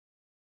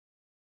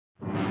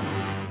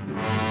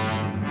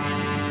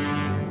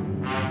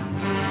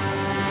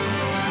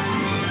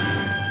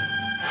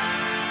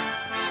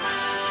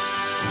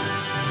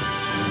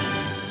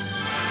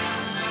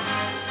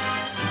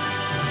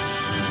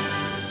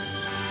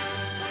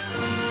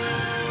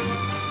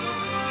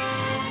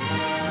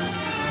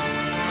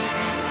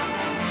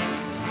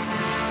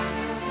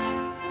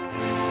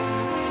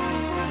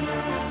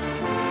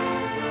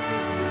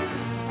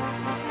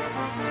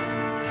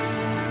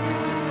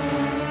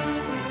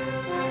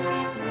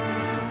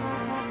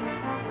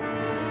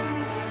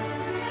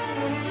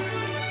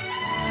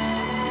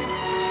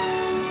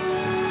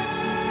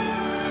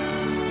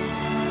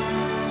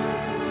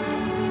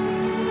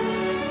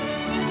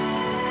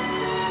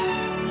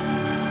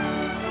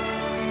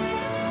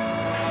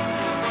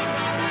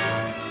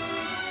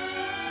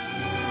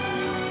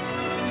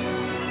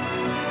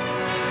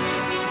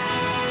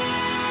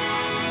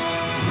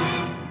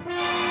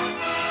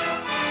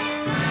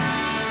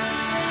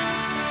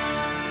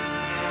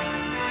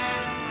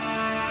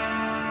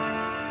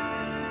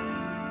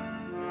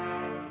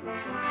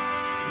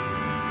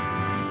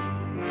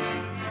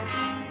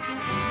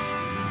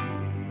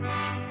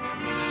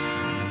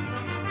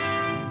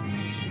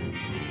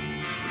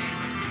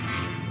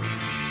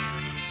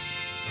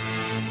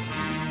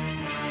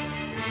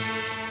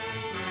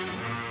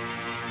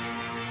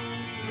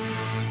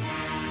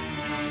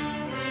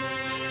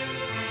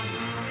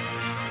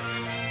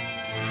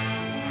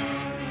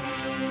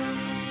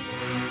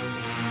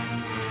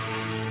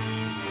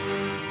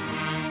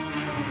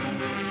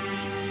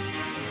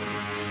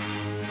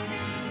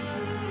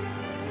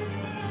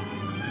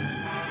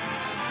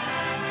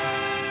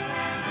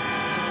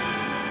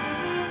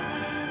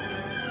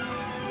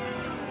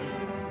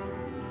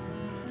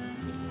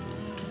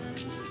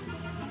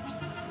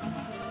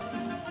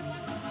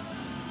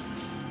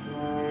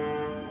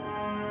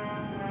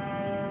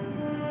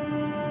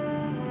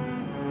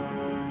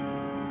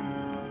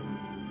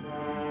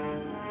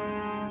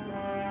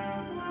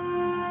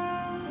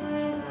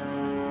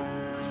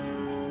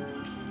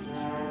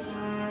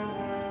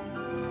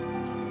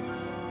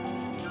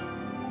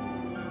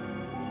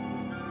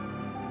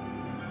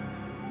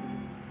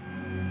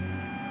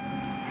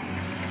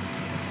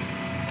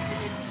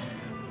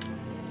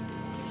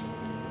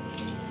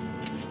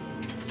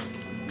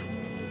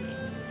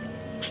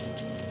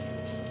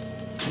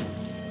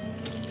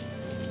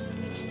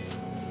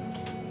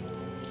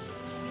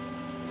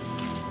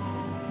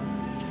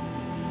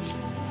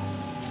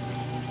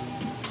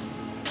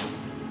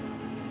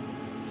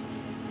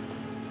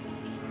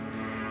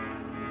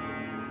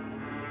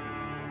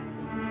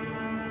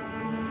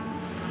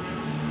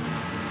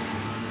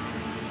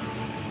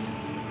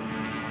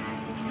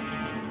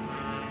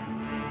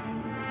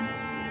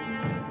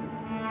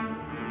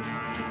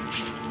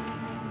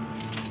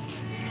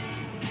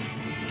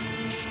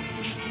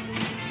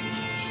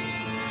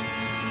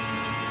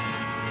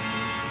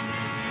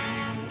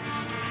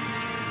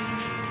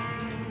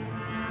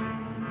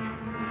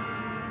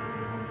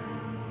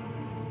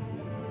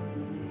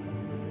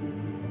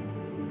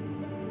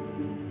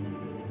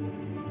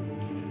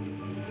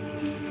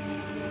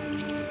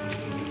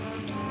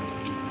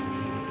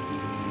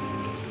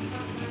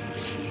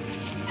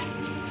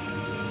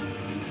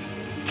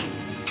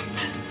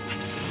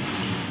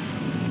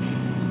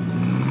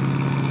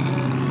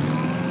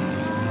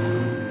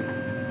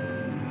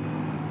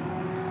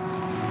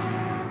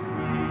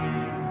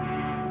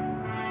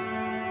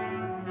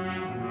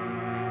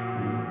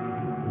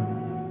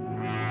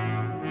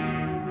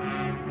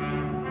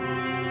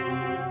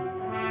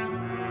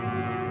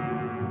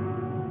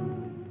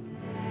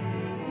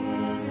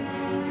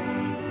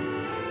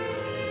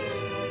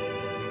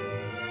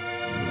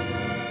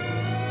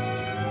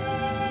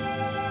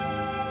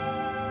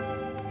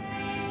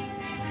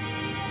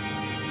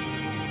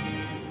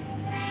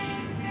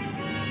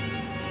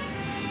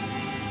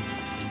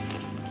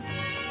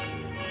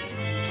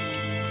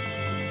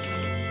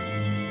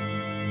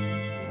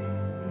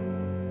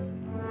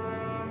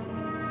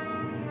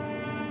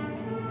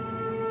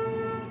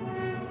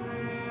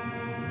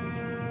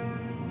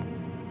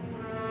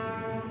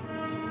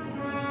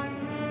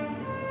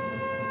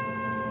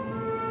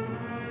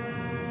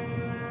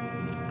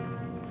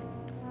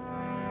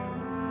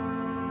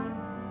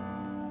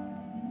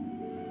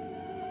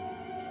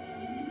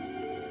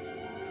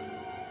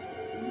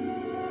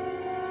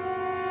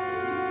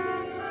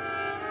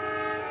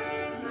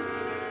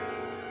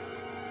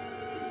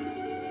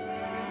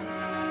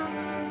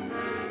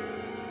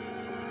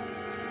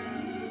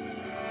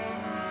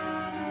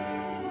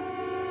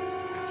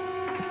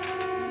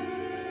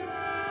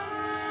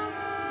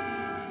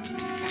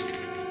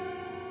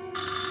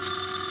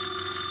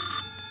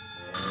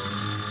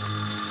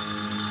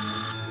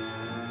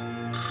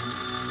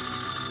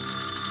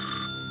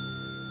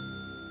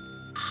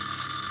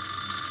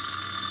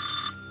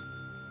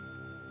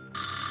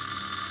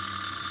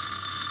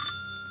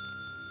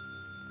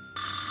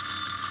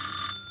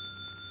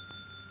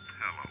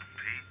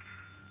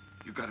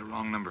You've got a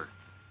wrong number.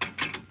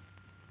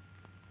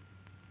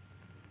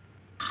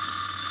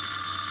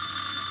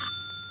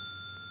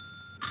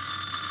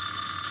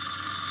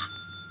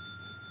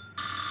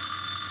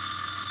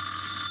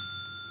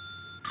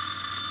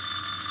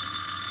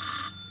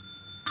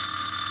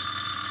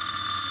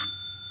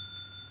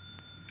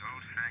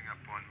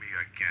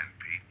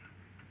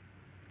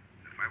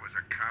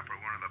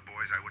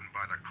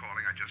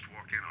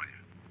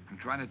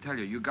 trying to tell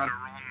you. You got it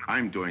wrong.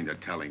 I'm doing the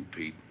telling,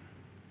 Pete.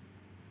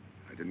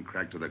 I didn't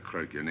crack to the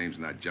clerk. Your name's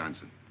not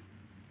Johnson.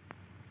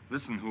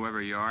 Listen,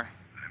 whoever you are.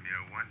 I'm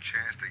your one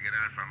chance to get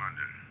out from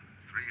under.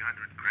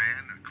 300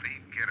 grand, a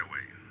clean getaway,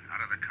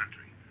 out of the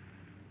country.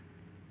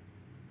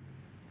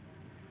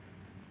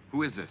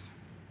 Who is this?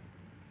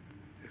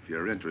 If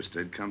you're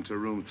interested, come to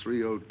room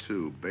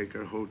 302,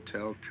 Baker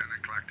Hotel, 10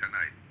 o'clock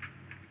tonight.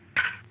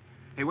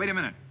 Hey, wait a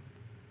minute.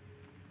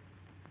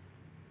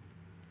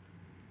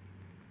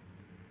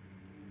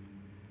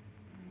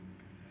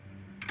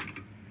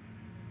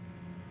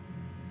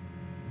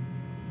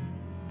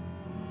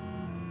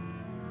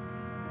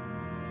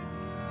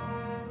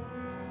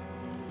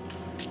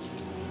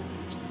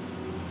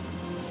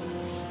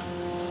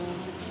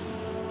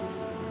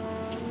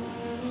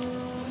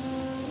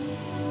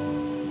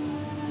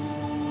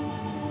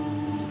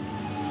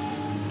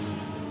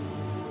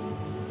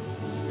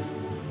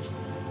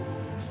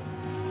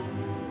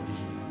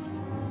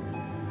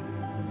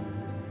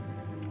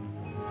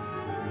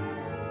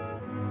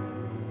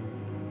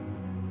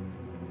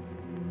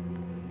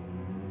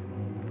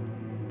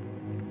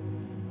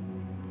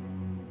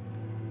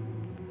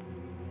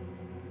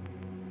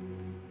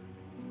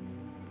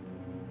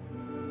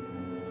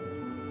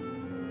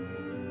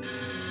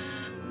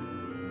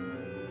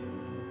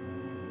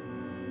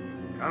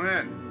 Come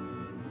in.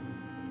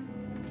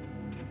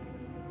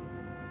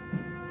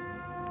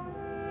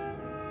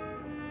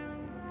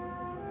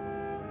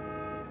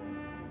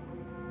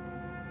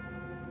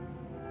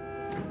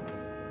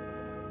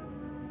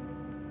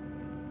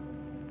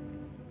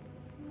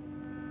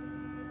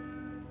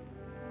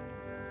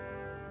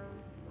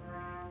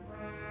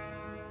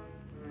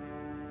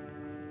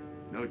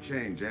 No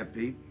change, eh,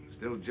 Pete?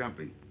 Still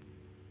jumpy.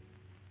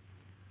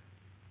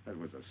 That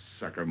was a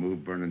sucker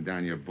move, burning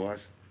down your boss.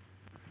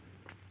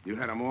 You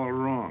had him all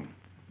wrong.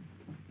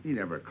 He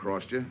never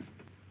crossed you.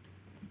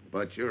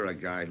 But you're a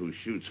guy who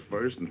shoots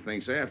first and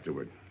thinks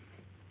afterward.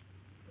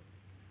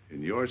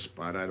 In your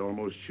spot, I'd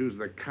almost choose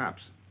the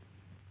cops.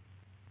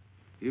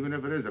 Even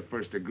if it is a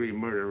first-degree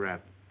murder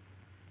rap.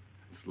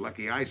 It's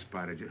lucky I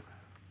spotted you.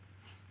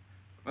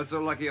 What's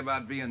so lucky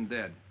about being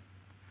dead?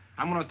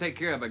 I'm gonna take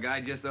care of a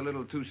guy just a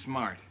little too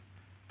smart.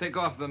 Take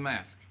off the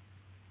mask.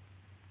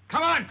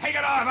 Come on, take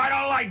it off! I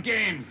don't like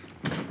games!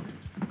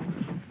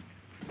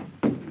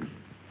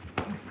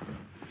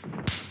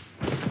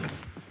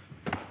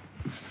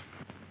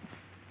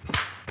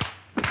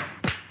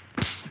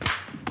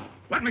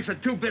 What makes a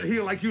two-bit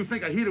heel like you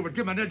think a heater would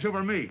give him an edge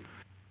over me?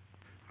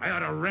 I ought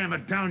to ram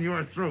it down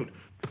your throat.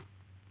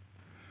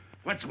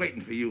 What's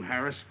waiting for you,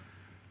 Harris?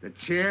 The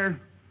chair,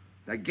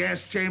 the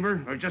gas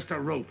chamber, or just a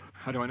rope?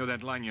 How do I know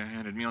that line you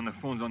handed me on the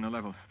phone's on the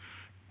level?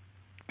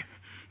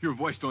 Your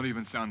voice don't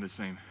even sound the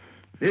same.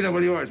 Neither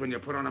will yours when you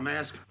put on a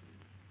mask.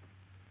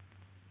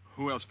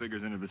 Who else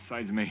figures in it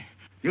besides me?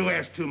 You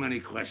ask too many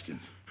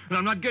questions. And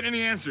I'm not getting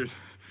any answers.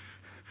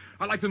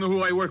 I'd like to know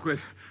who I work with,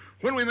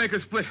 when we make a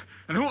split,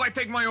 and who I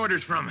take my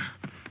orders from.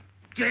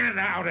 Get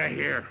out of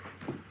here.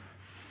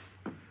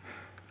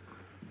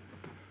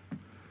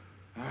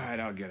 All right,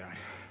 I'll get out.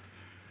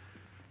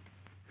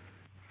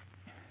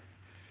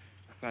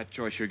 That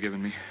choice you're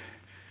giving me.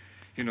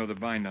 You know the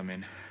bind I'm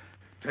in.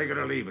 Take it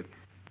or leave it.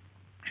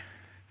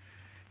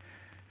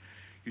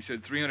 You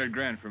said 300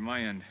 grand for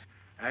my end.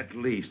 At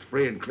least,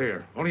 free and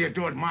clear. Only you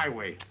do it my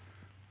way.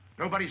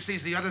 Nobody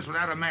sees the others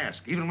without a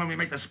mask, even when we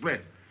make the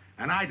split.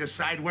 And I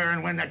decide where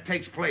and when that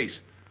takes place.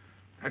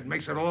 That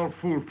makes it all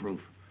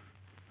foolproof.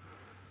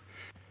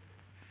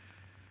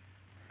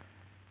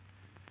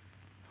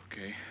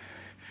 Okay.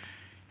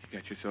 You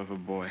got yourself a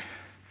boy.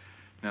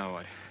 Now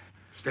what?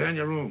 Stay in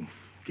your room.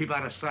 Keep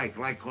out of sight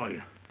till I call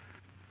you.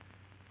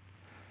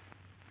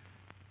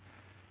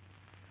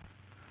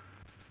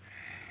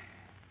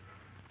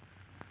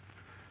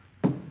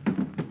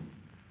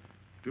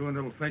 Do a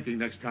little thinking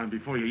next time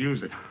before you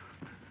use it.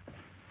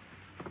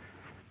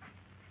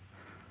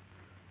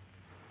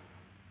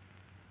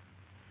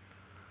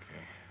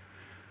 Okay.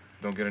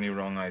 Don't get any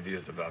wrong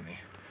ideas about me.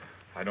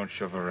 I don't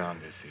shove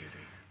around this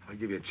easy. I'll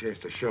give you a chance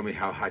to show me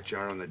how hot you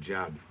are on the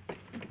job.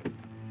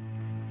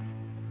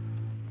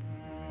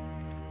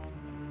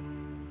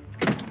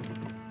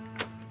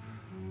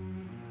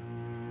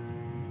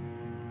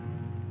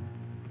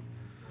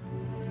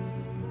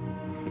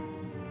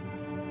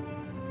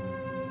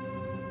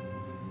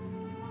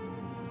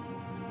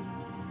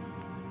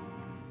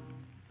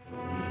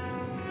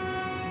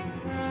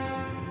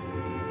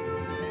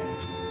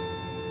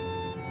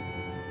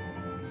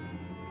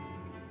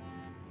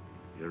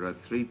 You're a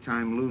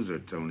three-time loser,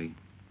 Tony.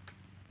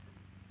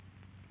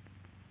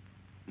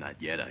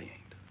 Not yet, I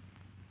ain't.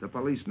 The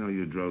police know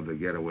you drove the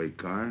getaway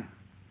car.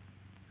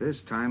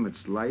 This time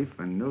it's life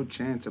and no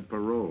chance of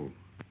parole.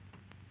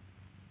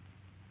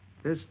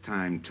 This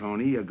time,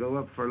 Tony, you go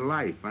up for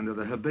life under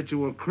the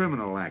Habitual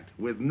Criminal Act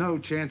with no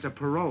chance of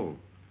parole.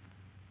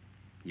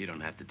 You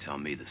don't have to tell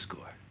me the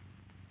score.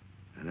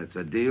 And it's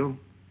a deal?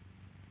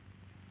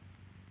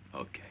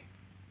 Okay.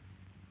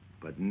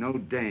 But no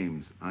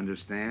dames,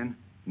 understand?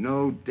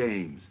 No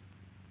dames.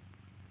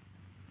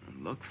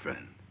 Look,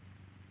 friend.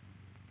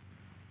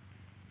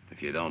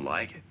 If you don't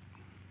like it,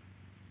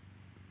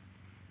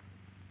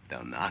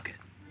 don't knock it.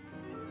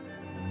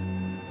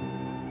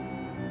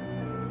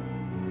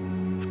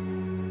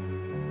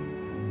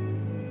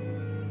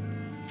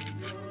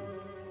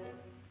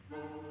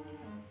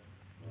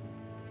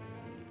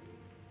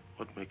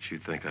 What makes you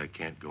think I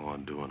can't go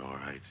on doing all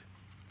right?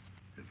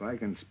 If I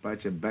can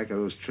spot you back of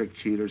those trick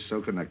cheaters,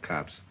 so can the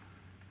cops.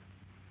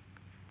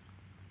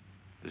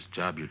 This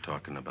job you're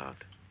talking about,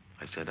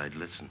 I said I'd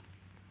listen.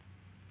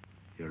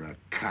 You're a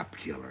cop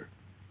killer.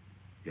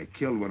 You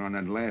killed one on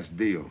that last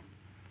deal.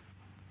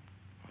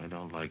 I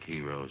don't like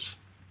heroes.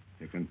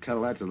 You can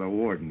tell that to the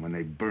warden when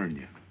they burn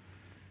you.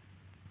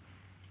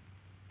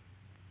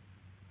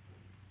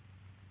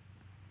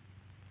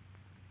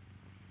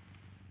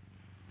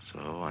 So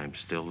I'm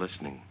still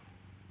listening.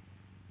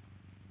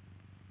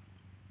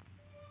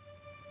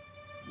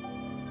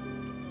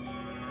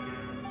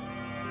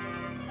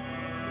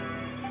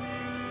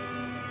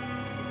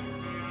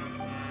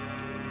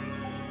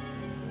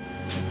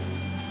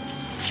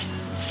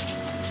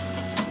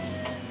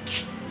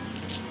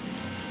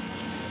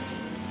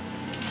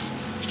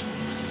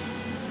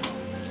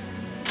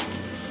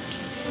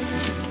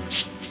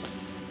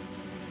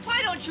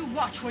 Why don't you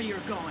watch where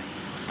you're going?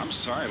 I'm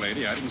sorry,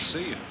 lady. I didn't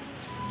see you.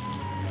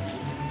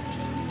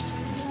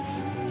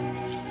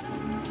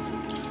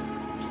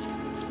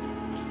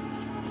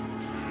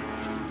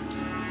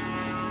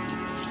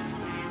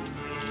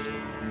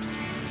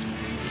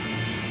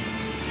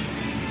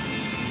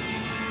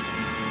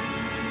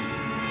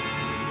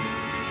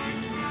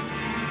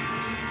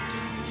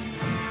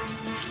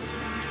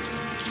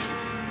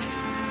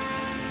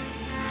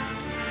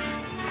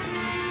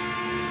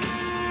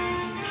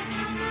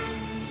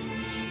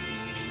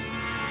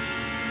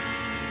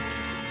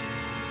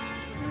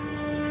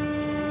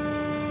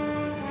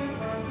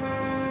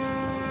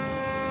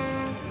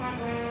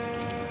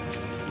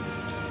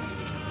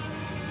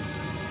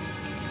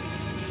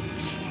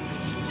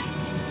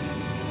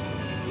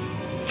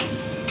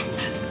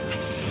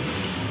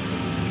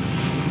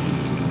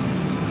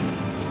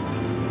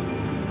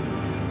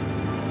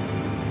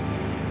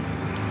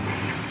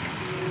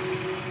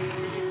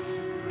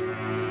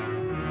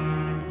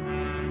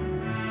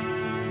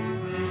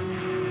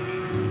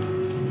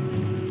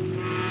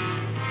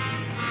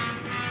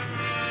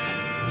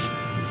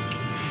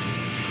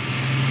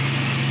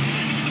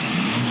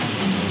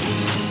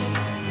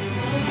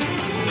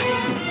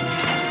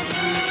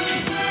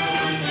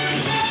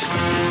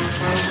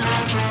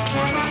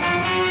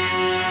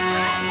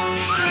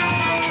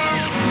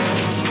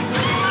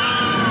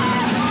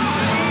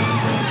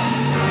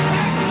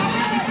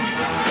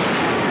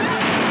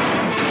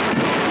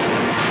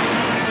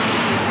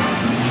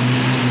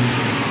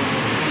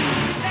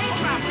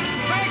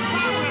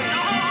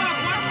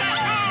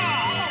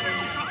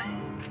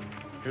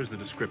 Here's the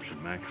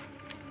description, Mac.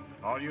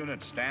 All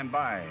units, stand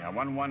by. A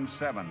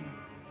 117.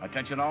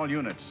 Attention all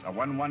units, a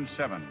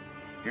 117.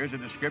 Here's a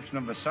description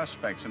of the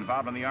suspects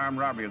involved in the armed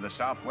robbery of the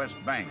Southwest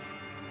Bank.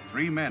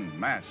 3 men,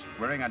 masked,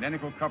 wearing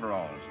identical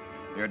coveralls.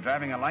 They're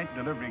driving a light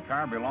delivery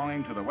car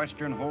belonging to the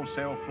Western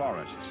Wholesale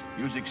Florists.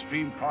 Use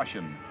extreme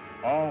caution.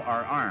 All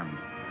are armed.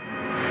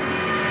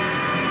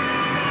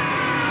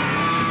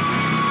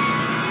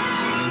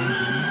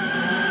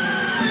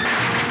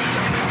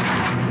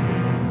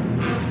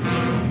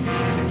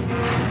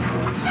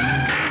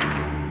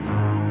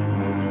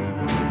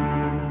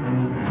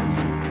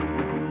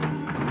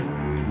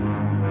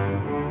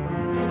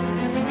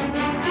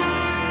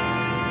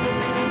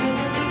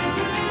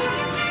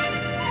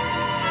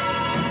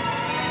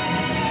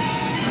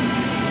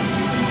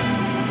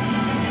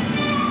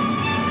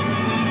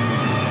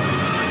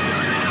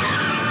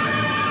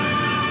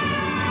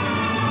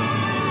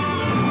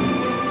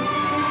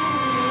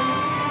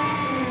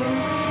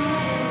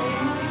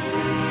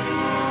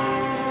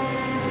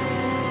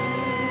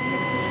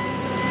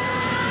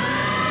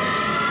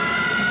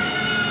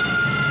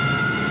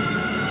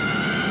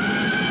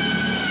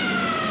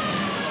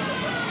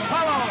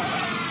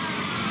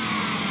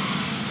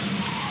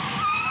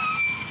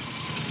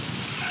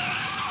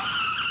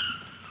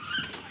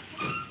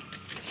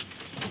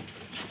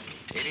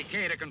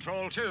 To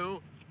Control 2.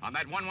 On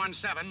that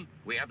 117,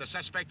 we have the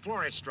suspect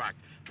florist struck.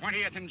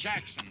 20th and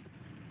Jackson.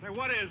 Say,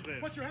 what is this?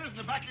 Put your hands in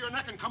the back of your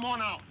neck and come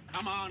on out.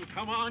 Come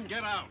on,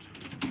 get out.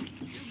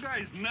 You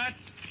guys nuts?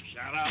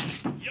 Shut up.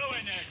 You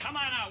in there, come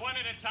on out, one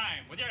at a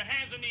time, with your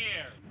hands in the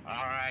air.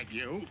 All right,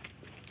 you.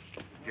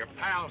 If your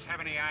pals have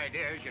any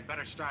ideas, you'd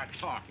better start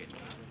talking.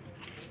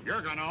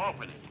 You're gonna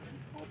open it.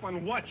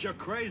 Open what? You're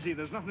crazy.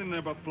 There's nothing in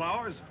there but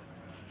flowers.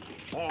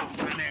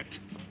 Open it.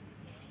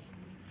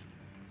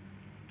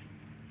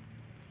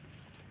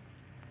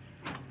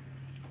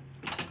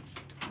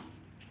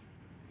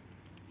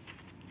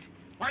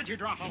 Why'd you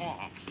drop them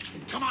off?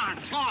 Come on,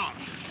 talk.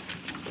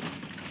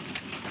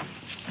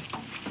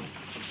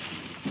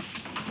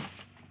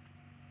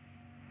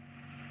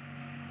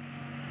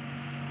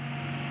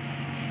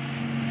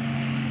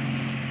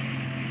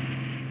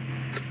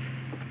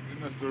 We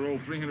must have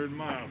rolled 300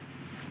 miles.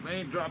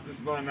 They drop this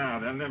by now.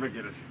 They'll never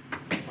get us.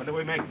 When do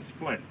we make the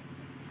split?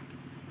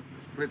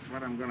 Split's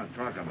what I'm gonna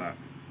talk about.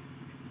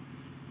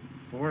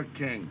 4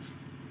 kings.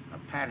 A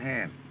pat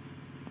hand.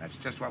 That's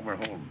just what we're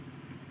holding.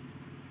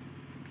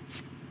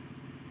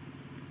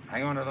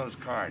 Hang on to those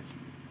cards.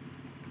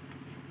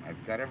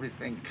 I've got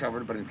everything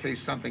covered, but in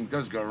case something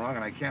does go wrong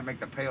and I can't make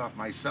the payoff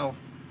myself,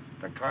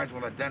 the cards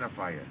will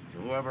identify you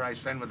to whoever I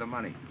send with the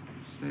money.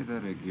 Say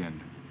that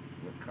again.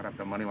 We'll cut up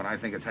the money when I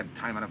think it's had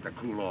time enough to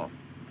cool off.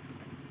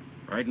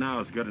 Right now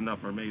is good enough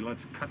for me.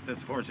 Let's cut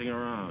this horsing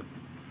around.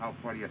 How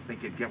far do you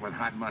think you'd get with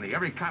hot money?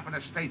 Every cop in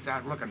the state's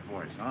out looking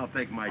for us. I'll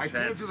take my I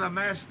chance. told you the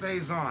mask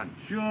stays on.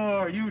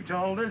 Sure, you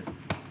told us.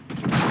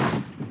 It's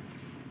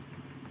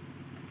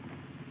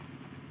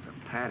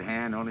a pat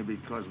hand only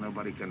because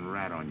nobody can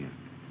rat on you.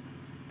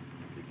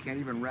 You can't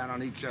even rat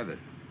on each other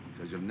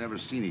because you've never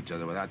seen each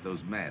other without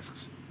those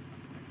masks.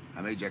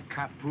 I made you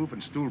cop-proof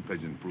and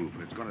stool-pigeon-proof,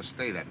 and it's going to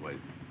stay that way.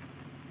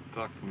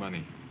 Talk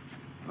money.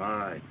 All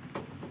right.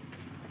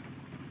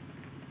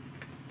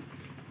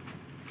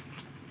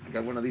 I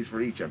got one of these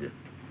for each of you.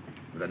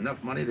 With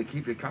enough money to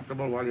keep you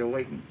comfortable while you're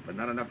waiting, but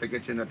not enough to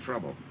get you into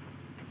trouble.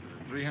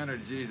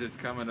 300 G's that's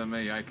coming to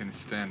me, I can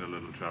stand a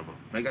little trouble.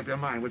 Make up your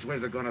mind. Which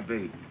way's it going to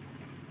be?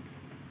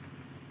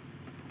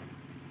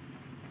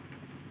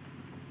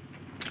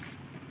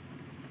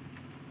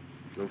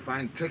 You'll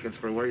find tickets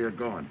for where you're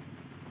going.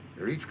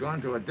 You're each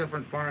going to a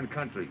different foreign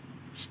country.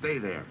 Stay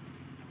there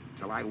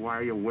till I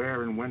wire you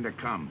where and when to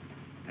come.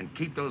 And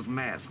keep those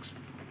masks.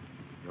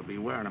 You'll be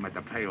wearing them at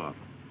the payoff.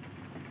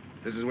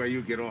 This is where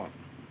you get off.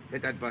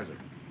 Hit that buzzer.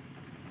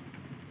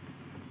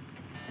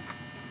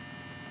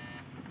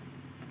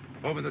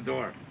 Open the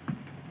door.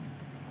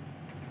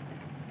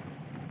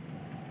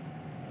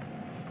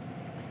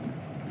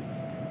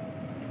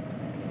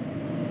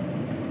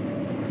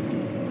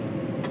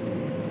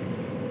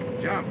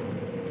 Jump.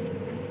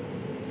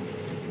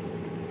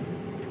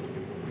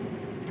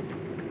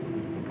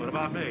 What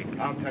about me?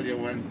 I'll tell you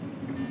when.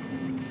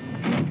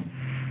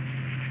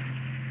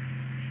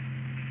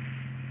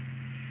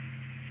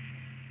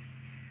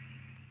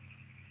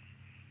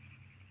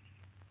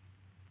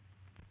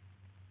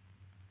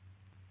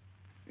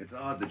 It's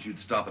odd that you'd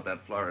stop at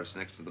that florist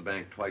next to the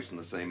bank twice in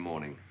the same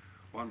morning.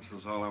 Once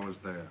was all I was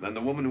there. Then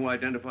the woman who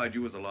identified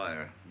you as a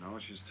liar. No,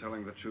 she's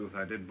telling the truth.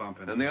 I did bump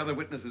into And the other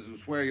witnesses who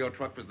swear your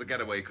truck was the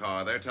getaway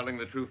car, they're telling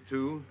the truth,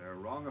 too? They're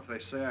wrong if they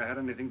say I had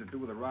anything to do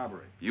with the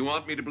robbery. You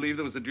want me to believe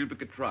there was a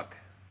duplicate truck?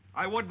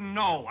 I wouldn't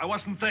know. I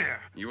wasn't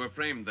there. You were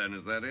framed then,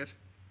 is that it?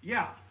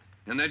 Yeah.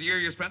 And that year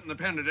you spent in the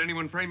pen, did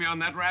anyone frame you on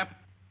that rap?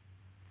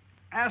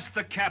 Ask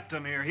the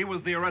captain here. He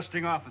was the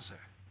arresting officer.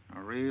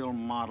 A real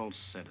model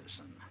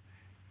citizen.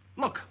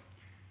 Look,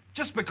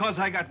 just because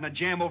I got in a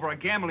jam over a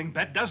gambling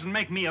bet doesn't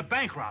make me a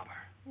bank robber.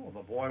 Oh,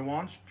 the boy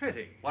wants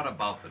pity. What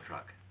about the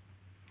truck?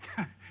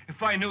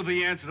 If I knew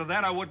the answer to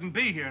that, I wouldn't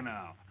be here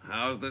now.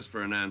 How's this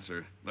for an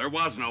answer? There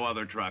was no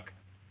other truck.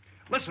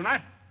 Listen,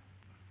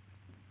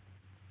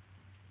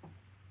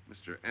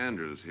 Mr.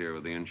 Andrews here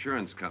with the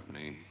insurance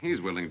company. He's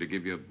willing to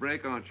give you a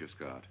break, aren't you,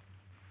 Scott?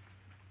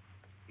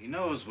 He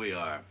knows we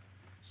are.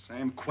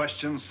 Same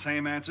questions,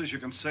 same answers. You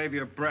can save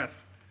your breath.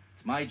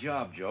 It's my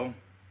job, Joe.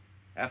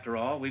 After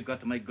all, we've got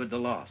to make good the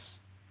loss.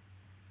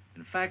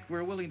 In fact,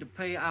 we're willing to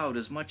pay out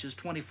as much as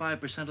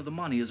 25% of the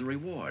money as a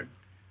reward.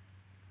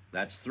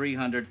 That's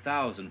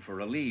 $300,000 for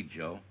a lead,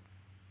 Joe.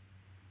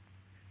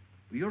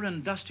 You're an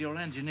industrial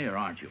engineer,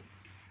 aren't you?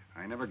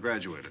 I never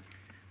graduated.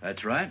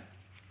 That's right.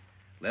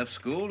 Left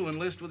school to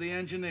enlist with the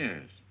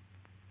engineers.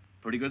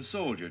 Pretty good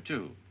soldier,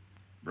 too.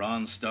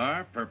 Bronze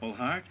Star, Purple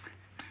Heart.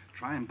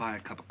 Try and buy a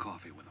cup of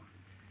coffee with him.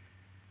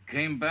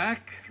 Came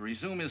back to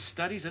resume his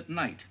studies at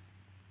night.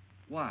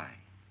 Why?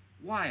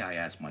 Why, I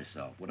ask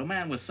myself, would a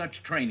man with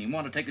such training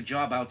want to take a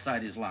job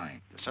outside his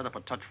line? To set up a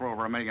touch for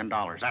over $1 million,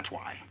 that's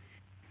why.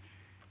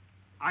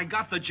 I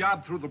got the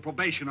job through the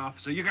probation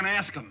officer. You can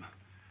ask him.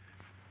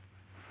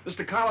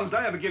 Mr. Collins, did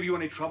I ever give you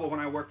any trouble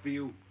when I worked for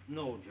you?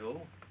 No,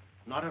 Joe.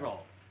 Not at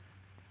all.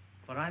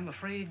 But I'm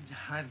afraid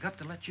I've got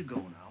to let you go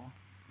now.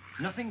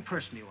 Nothing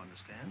personal, you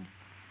understand.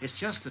 It's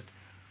just that,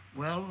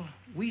 well,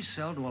 we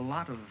sell to a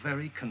lot of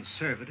very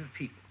conservative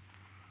people.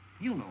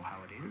 You know how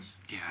it is.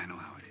 Yeah, I know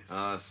how it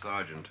is.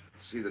 Sergeant,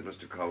 see that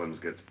Mr. Collins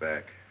gets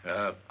back.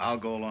 I'll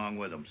go along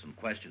with him. Some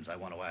questions I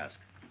want to ask.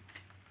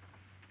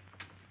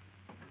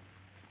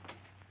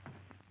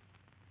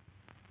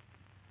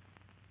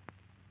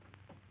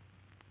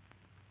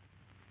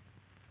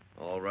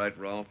 All right,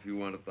 Rolf, you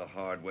want it the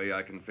hard way.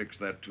 I can fix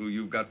that, too.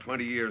 You've got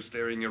 20 years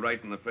staring you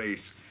right in the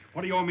face.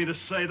 What do you want me to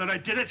say, that I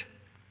did it?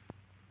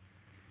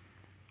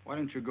 Why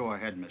don't you go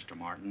ahead, Mr.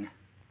 Martin?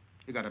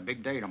 You got a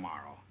big day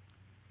tomorrow.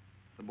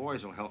 The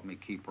boys will help me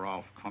keep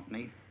Rolf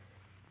company.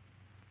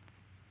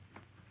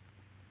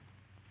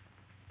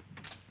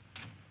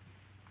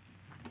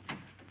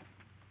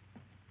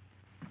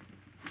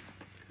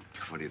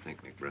 What do you think,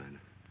 McBride?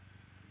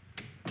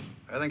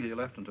 I think you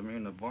left him to me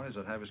and the boys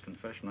would have his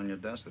confession on your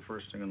desk the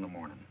first thing in the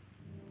morning.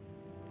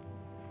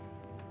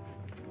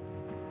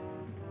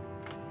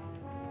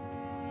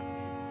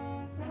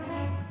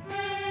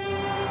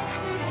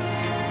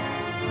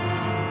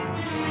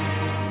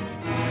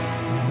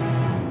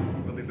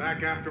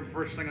 back after him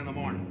first thing in the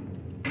morning.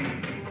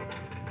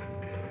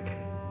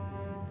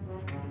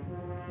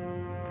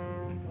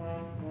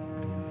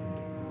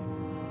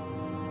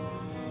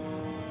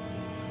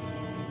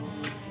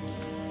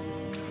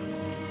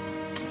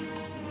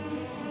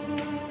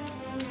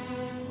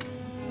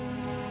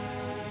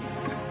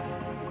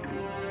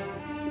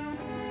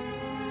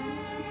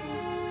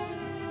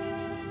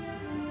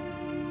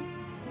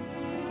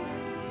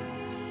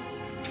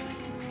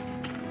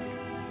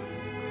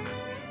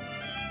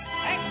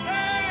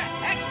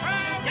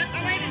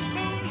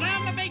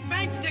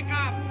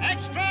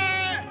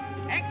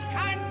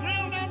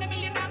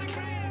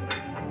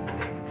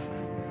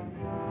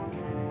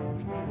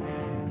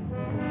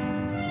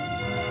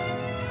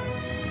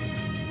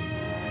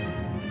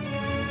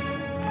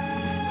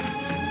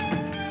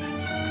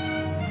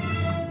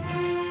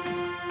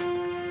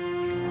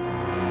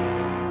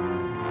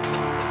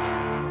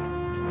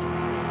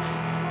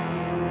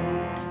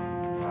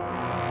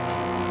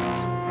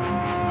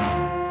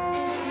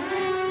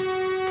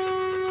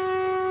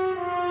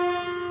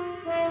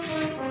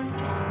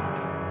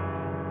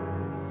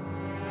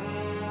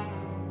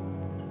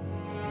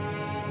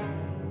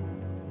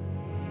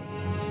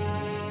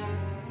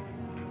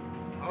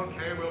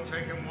 Okay, we'll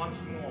take him once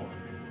more.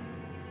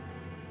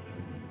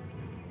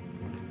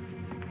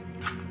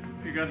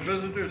 You got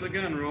visitors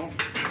again, Rolf.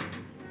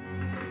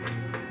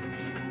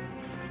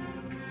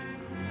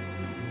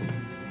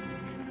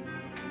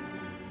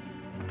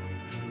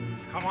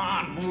 Come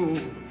on,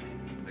 move.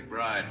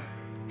 McBride.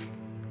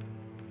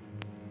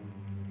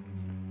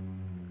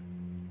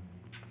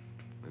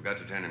 We've got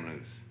to turn him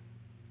loose.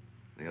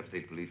 The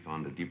upstate police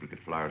found a duplicate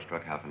flyer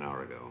struck half an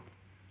hour ago.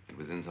 It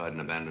was inside an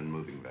abandoned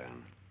moving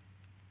van.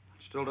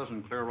 Still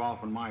doesn't clear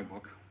Rolf in my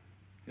book.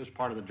 His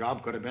part of the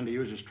job could have been to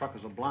use his truck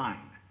as a blind,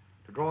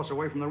 to draw us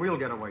away from the real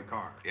getaway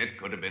car. It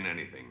could have been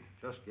anything.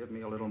 Just give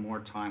me a little more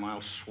time.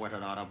 I'll sweat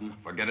it out of him.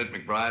 Forget it,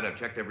 McBride. I've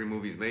checked every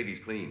move he's made. He's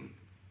clean.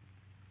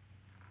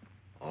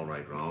 All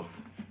right, Rolf.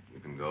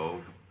 You can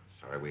go.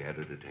 Sorry we had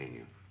to detain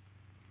you.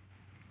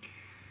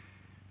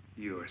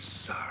 You're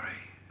sorry.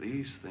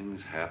 These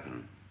things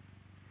happen.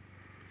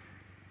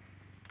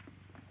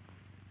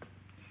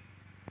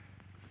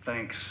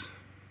 Thanks.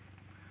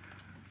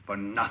 For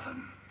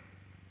nothing.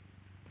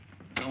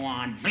 Go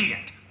on, beat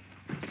it.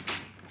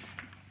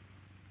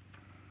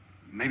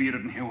 Maybe you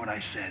didn't hear what I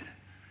said.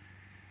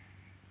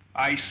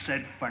 I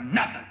said for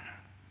nothing.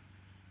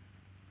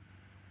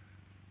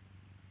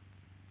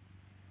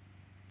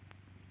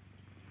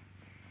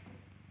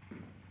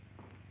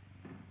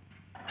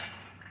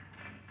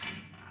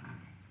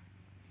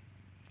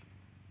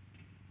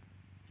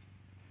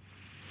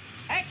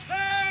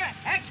 Extra!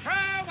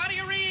 Extra! What do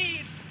you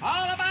read?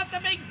 All about the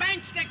big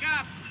bank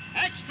stick-up.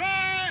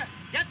 Extra!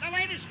 Get the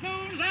latest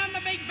news on the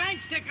big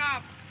bank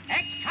stick-up.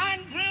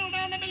 Ex-con grilled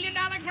on the $1 million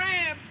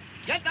grab.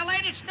 Get the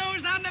latest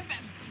news on the...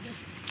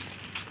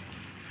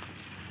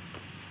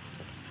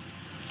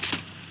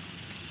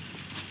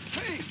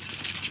 Hey,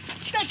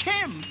 that's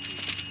him.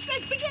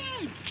 That's the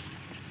guy.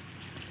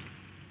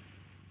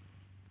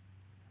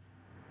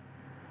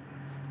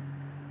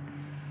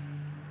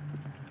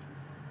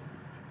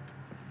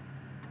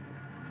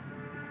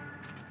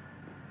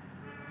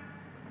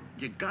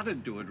 You gotta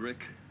do it,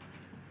 Rick.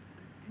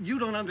 You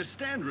don't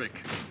understand, Rick.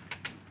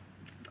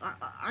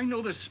 I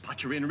know the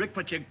spot you're in, Rick,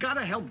 but you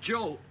gotta help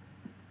Joe.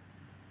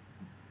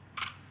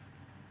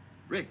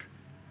 Rick.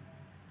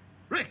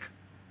 Rick!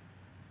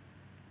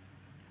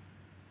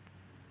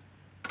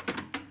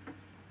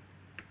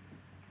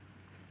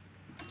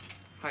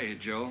 Hiya,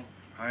 Joe.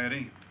 Hi,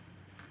 Eddie.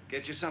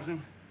 Get you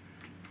something?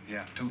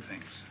 Yeah, two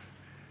things.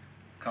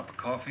 Cup of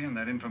coffee and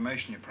that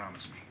information you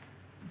promised me.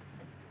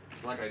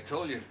 It's like I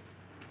told you.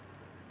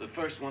 The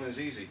first one is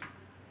easy.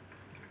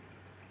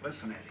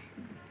 Listen,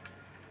 Eddie.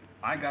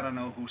 I gotta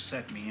know who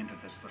set me into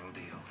this little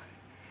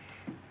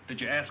deal. Did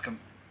you ask him?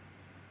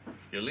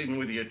 You're leading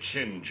with your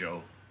chin,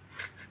 Joe.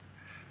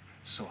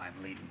 So I'm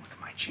leading with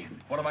my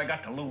chin. What have I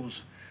got to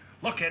lose?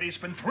 Look, Eddie, it's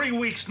been 3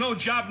 weeks. No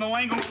job, no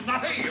angle,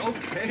 nothing. Hey,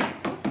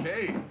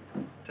 okay.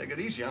 Take it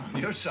easy. I'm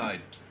on your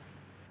side.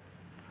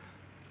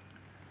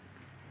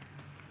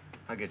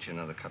 I'll get you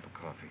another cup of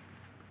coffee.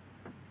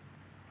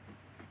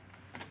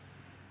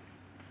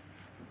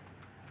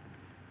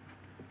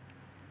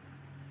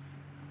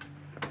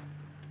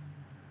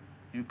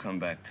 You come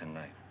back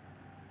tonight,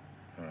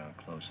 around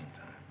closing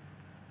time.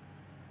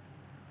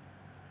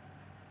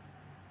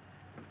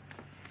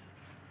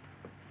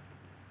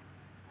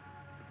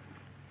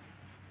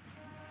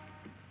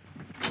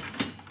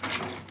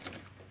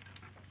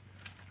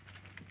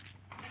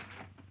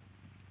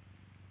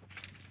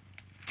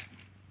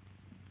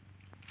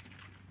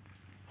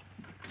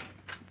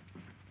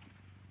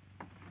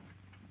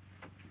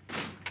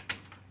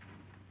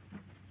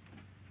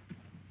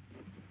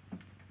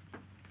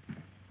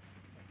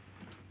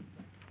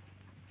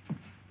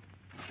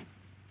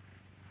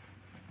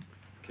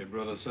 Your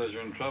brother says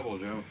you're in trouble,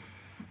 Joe.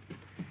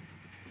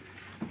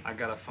 I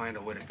gotta find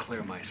a way to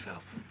clear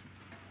myself.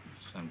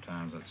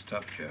 Sometimes it's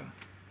tough, Joe.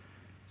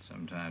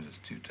 Sometimes it's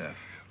too tough.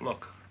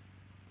 Look,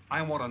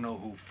 I want to know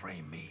who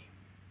framed me.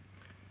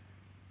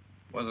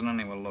 Wasn't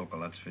anyone local,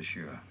 that's for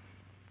sure.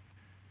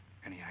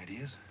 Any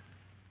ideas?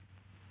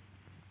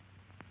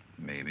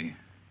 Maybe.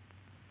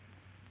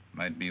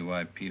 Might be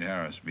why Pete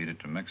Harris beat it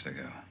to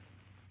Mexico.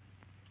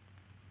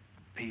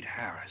 Pete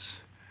Harris.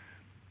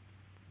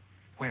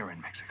 Where in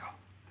Mexico?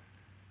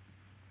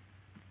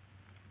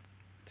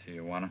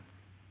 Tijuana.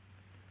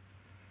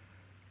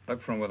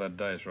 Look from where the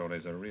dice roll.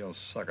 He's a real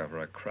sucker for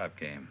a crap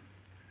game.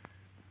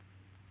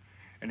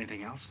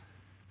 Anything else?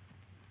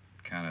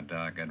 Kind of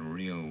dark, got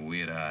real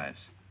weird eyes.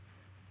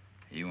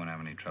 You won't have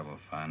any trouble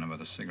finding him with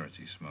the cigarettes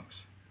he smokes.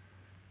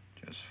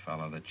 Just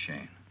follow the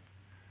chain.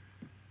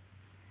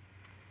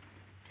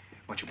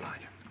 Much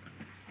obliged.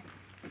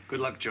 Good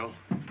luck, Joe.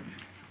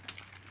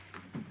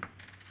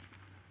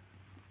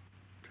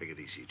 Take it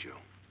easy, Joe.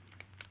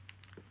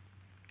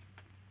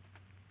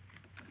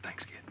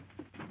 Thanks, kid.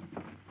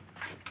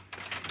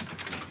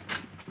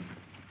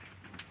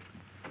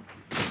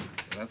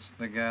 That's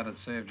the guy that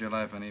saved your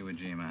life on Iwo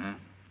Jima, huh?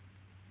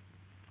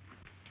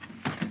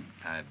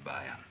 I'd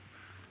buy him.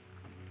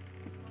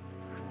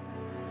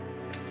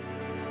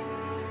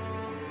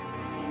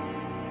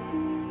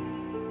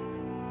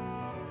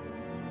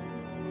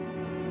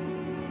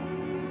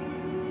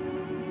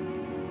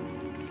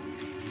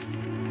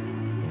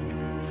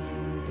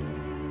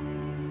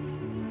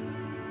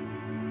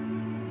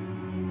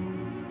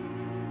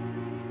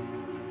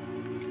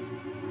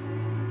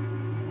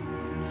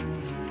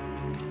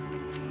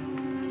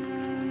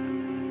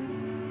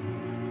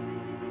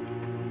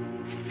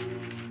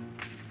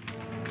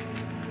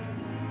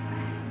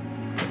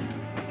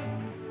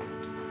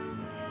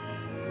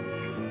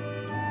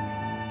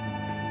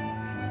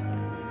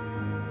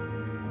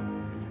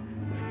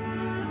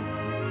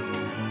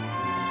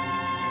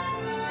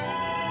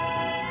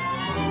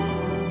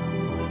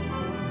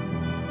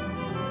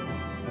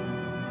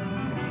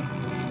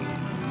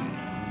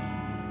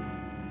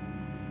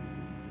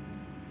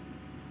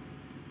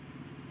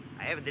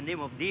 I have the name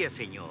of Diaz,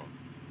 senor.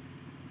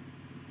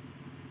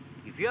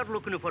 If you're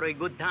looking for a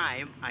good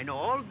time, I know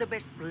all the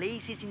best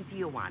places in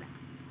Tijuana.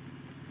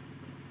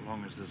 As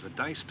long as there's a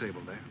dice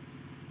table there.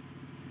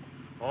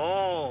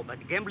 Oh,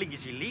 but gambling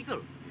is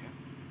illegal.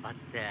 Yeah.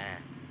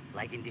 But,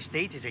 like in the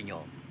States,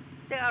 senor,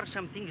 there are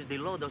some things the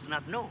law does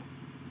not know.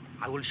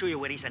 I will show you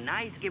where is a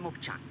nice game of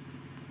chance.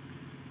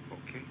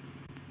 Okay.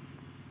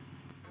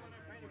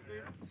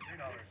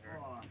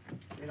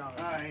 All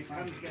right,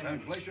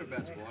 Place your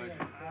bets, boys.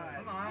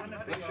 Come on.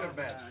 Place your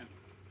bets.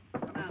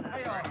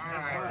 Hey, all.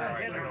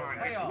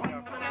 Hey, all.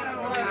 Come on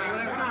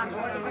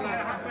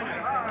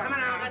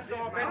out, let's go.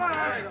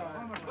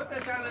 Put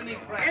this underneath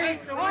Frank. Hey,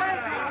 the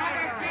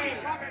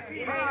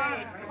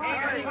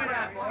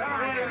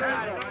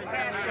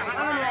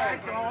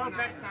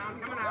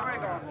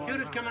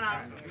Shooters coming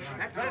out.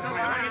 That's what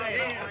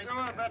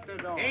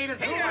it's all. 8 is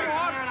coming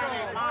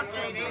out. March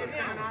 8, 8 is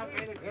coming out.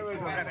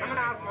 Coming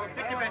out, folks.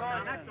 Pick your bets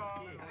down. That's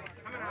all.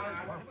 Coming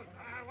out.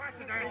 Watch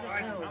the dice,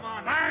 boys. Come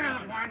on. Fire to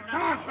the point.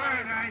 Come on,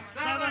 fire dice.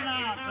 7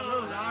 out.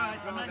 Salute. All right.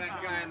 Throw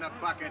that guy in the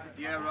bucket.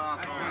 You're off.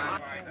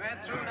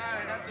 That's true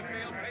now. That's the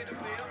field. Pay the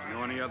field.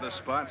 Know any other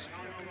spots?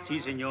 Si,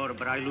 senor,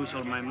 but I lose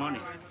all my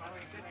money.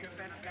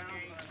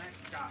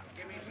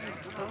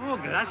 Oh,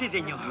 gracias,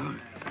 senor.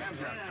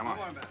 Come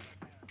on.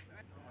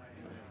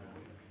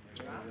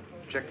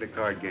 Check the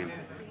card game.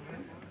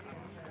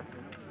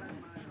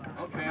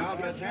 Okay, I'll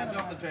bet hands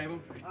off the table.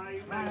 Come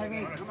on.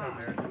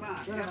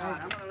 Get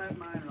out. I'm going to let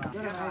mine run.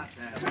 Get out.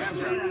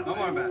 Hands up. No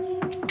more bets.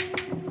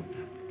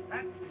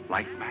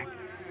 Light back.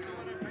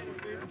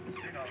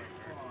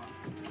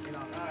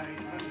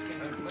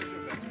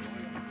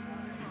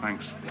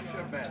 Thanks.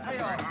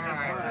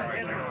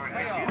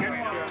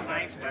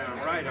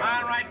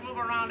 All right, move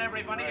around,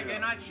 everybody. If you're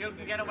not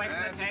shooting, get away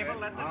from the table.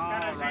 Let the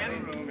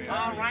spinners in.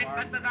 All right,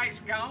 let the dice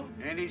go.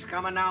 And he's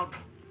coming out.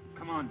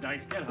 Come on,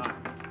 Dice, get hot.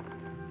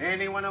 And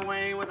he went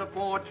away with a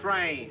 4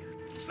 tray.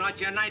 It's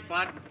not your night,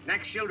 bud.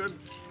 Next shooter.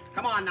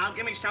 Come on now,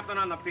 give me something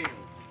on the field.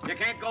 You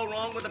can't go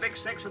wrong with the big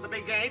 6 or the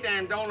big 8,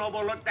 and don't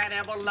overlook that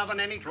ever-loving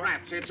any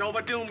traps. It's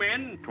overdue,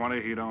 men.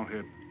 20, he don't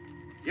hit.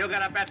 You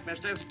got a bet,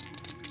 mister.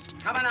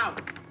 Coming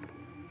out.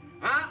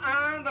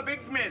 The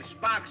big miss,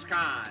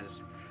 boxcars.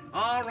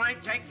 All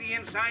right, take the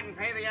inside and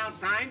pay the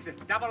outside.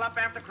 Double up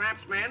after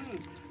craps,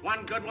 men.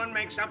 One good one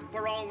makes up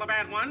for all the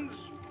bad ones.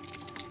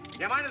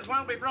 You might as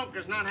well be broke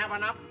as not have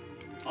enough.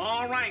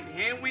 All right,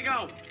 here we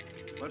go.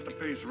 Let the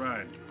piece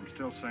ride. I'm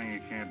still saying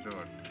you can't do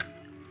it.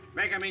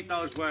 Make him eat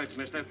those words,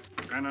 mister.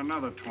 And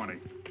another 20.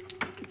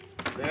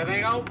 There they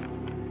go.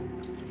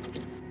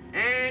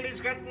 And he's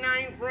got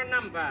 9 for a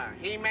number.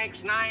 He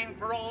makes 9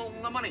 for all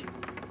the money.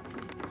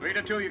 3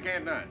 to 2, you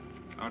can't none.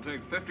 I'll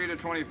take 50 to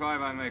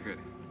 25, I make it.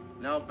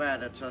 No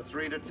bet. It's a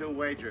 3 to 2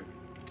 wager.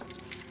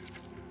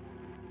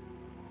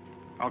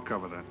 I'll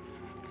cover that.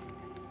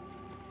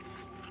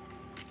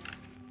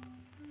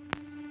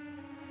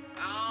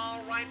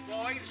 All right,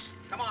 boys.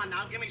 Come on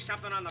now, give me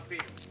something on the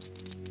field.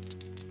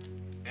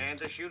 And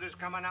the shooter's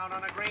coming out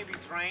on a gravy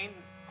train.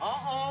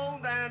 Uh-oh,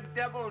 the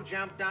devil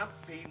jumped up.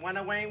 He went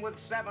away with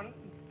 7.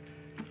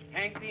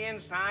 Take the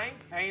inside,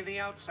 pay the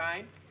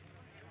outside.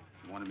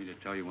 Wanted me to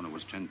tell you when it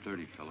was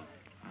 10:30, fella.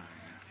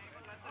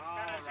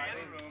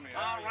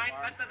 All right,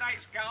 let the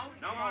dice go.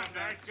 No more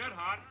dice. Good,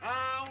 Hart.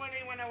 Oh, when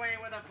he went away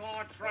with a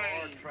Ford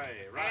train.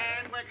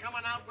 right. And we're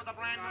coming out with a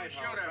brand new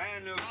shooter.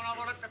 brand new Don't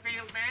overlook the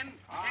field, men.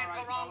 Can't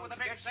go wrong with the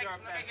big six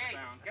and the big eight.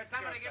 Get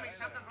Somebody give me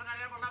something for that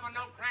ever-loving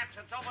no craps.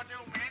 It's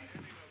overdue, men.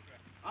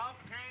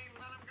 Okay,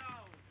 let him go.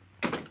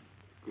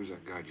 Who's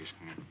that guy just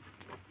come in?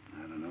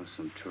 I don't know,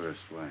 some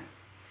tourist. Why?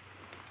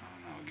 I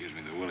don't know. It gives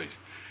me the willies.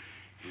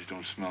 He just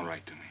don't smell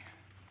right to me.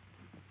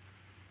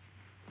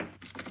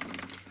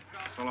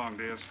 So long,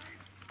 Diaz.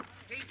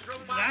 Speed through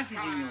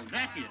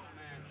boxcars.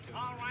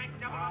 All right,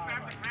 double up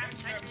after craps.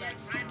 Take the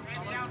inside,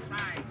 pay the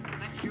outside.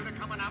 Next shooter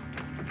coming up.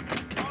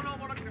 Don't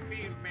overlook the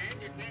field,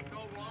 man. You can't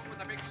go wrong with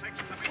the big six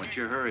and the big What's eight.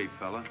 your hurry,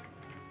 fella?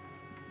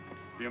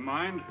 Do you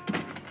mind?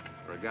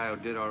 For a guy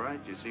who did all right,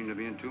 you seem to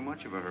be in too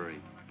much of a hurry.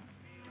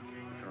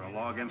 Is there a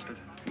law against it?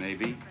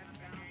 Maybe.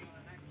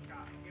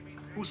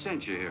 Who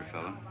sent you here,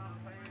 fella?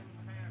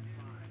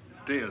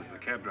 Diaz, the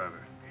cab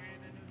driver.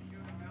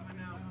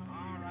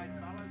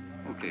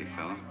 Okay,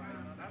 fella.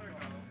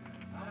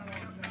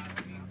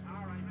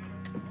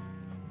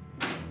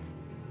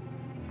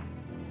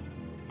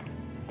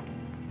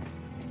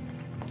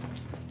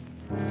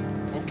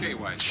 Okay,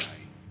 wise guy.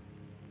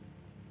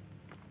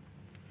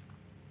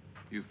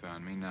 You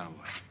found me, now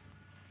what?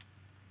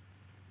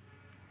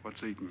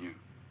 What's eating you?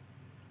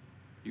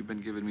 You've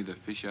been giving me the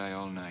fisheye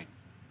all night.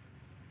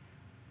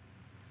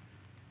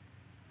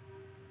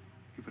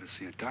 You better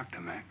see a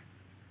doctor, Mac.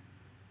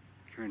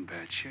 You're in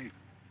bad shape.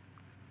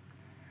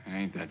 I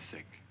ain't that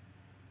sick.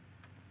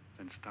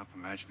 Then stop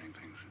imagining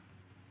things.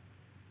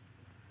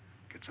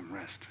 Get some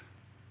rest.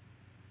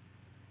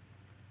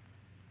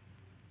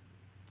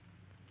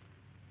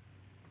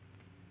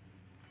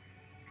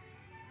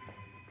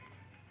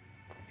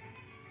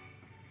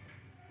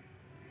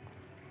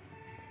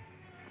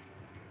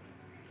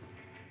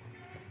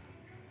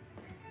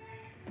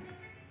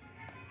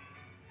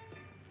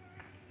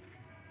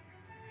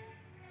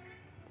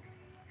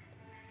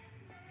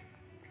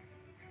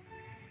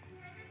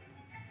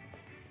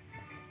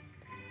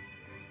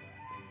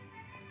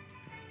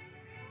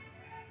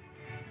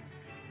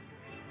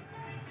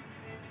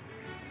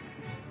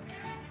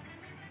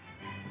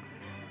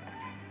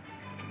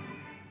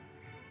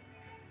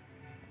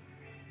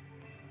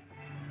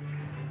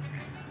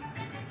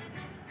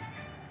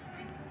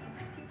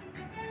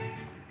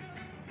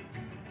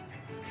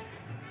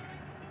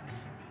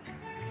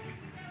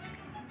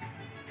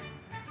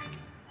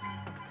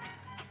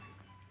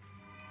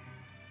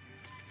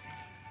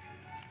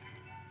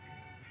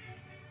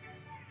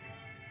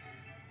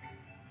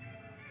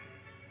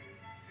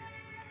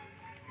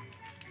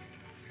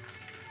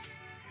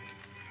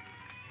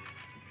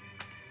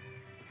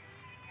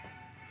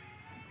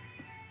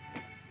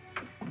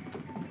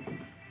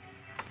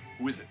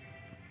 Who is it?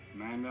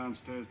 Man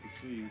downstairs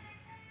to see you.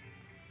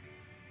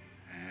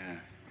 Yeah.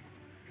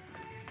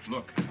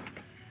 Look,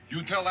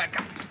 you tell that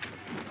guy.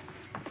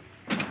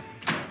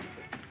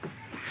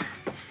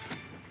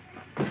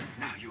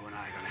 Now you and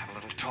I are gonna have a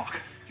little talk.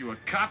 You a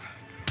cop?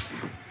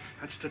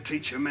 That's to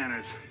teach you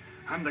manners.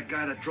 I'm the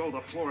guy that drove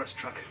the florist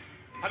truck.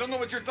 I don't know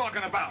what you're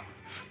talking about.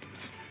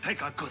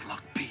 Take a good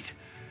look, Pete.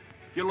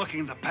 You're looking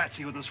into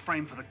Patsy with his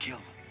frame for the kill.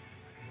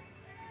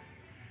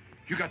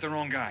 You got the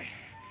wrong guy.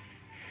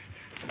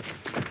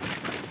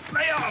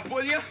 Lay off,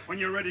 will you? When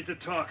you're ready to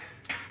talk.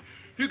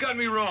 You got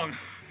me wrong.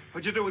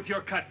 What'd you do with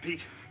your cut,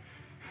 Pete?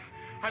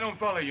 I don't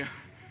follow you.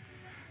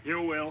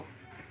 You will.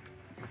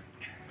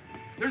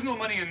 There's no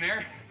money in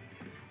there.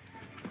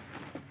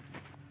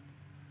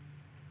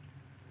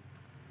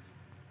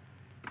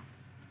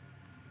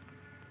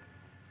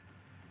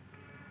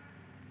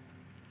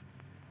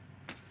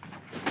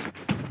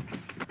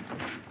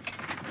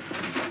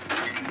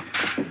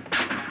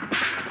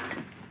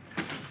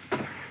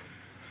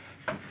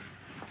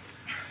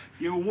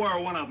 You were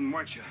one of them,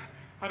 weren't you?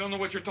 I don't know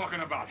what you're talking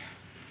about.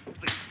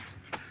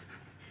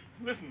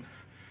 Listen,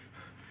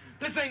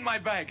 this ain't my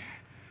bag.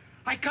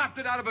 I copped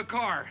it out of a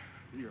car.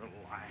 You're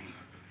lying.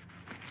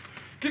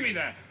 Give me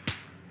that.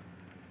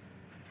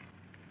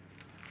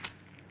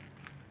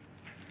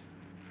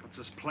 What's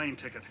this plane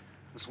ticket?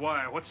 This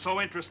wire? What's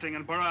so interesting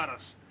in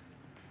Baradas?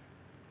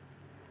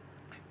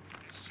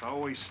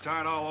 So we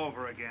start all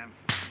over again.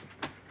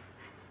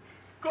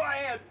 Go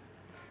ahead.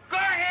 Go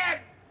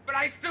ahead. But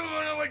I still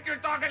don't know what you're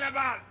talking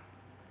about.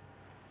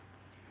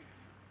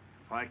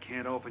 If I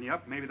can't open you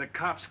up, maybe the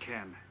cops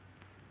can.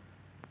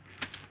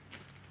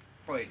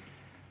 Wait.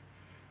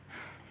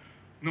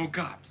 No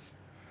cops.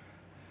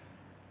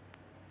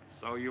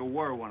 So you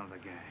were one of the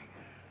gang.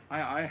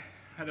 I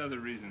had other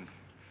reasons.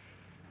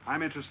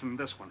 I'm interested in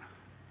this one.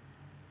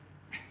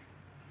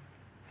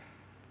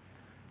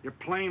 Your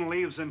plane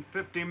leaves in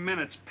 50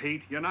 minutes,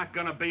 Pete. You're not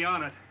gonna be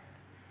on it.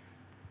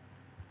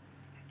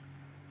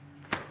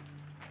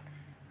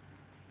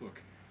 Look,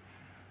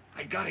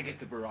 I gotta get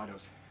to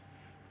Barados.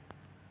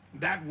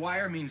 That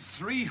wire means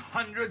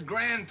 300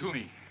 grand to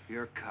me.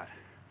 You're cut.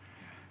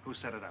 Who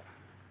set it up?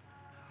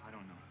 I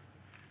don't know.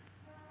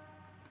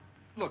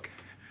 Look,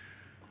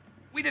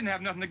 we didn't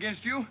have nothing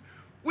against you.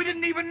 We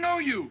didn't even know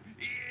you.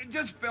 It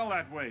just fell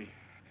that way.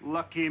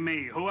 Lucky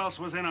me. Who else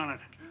was in on it?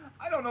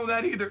 I don't know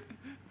that either.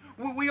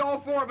 We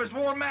all four of us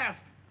wore masks.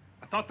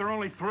 I thought there were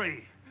only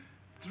three.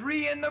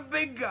 Three and the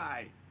big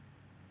guy.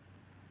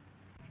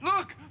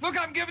 Look,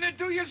 I'm giving it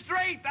to you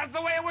straight. That's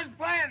the way it was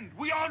planned.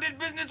 We all did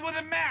business with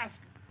a mask.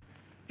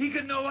 He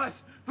could know us,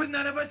 but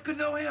none of us could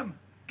know him.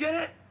 Get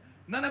it?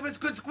 None of us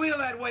could squeal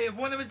that way if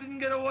one of us didn't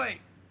get away.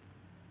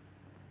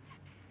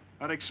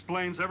 That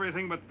explains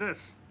everything but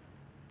this.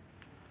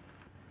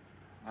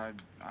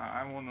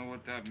 I won't know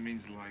what that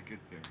means till I get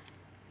there.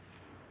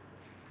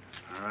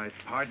 All right,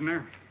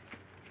 partner.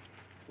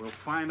 We'll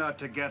find out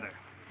together.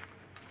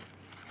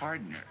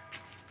 Partner?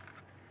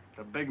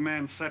 The big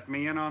man set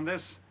me in on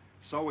this,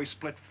 so we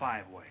split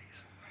 5 ways.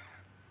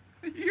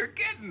 You're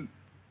kidding.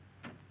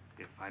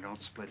 If I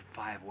don't split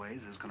 5 ways,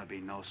 there's gonna be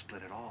no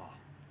split at all.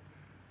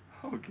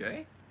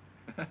 Okay.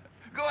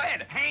 Go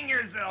ahead, hang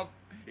yourself.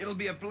 It'll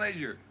be a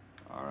pleasure.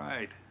 All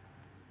right.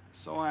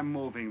 So I'm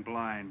moving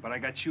blind, but I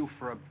got you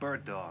for a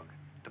bird dog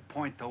to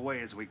point the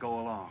way as we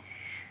go along.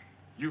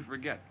 You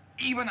forget.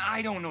 Even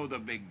I don't know the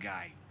big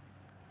guy.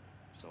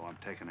 So I'm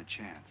taking a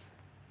chance.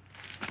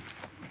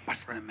 But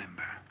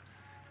remember,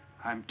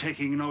 I'm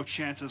taking no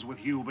chances with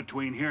you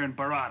between here and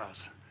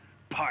Barado's,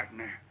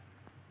 partner.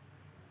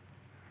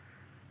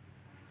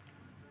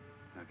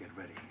 Now get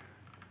ready.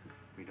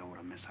 We don't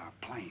want to miss our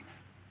plane.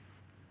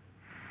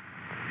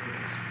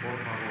 Por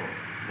favor,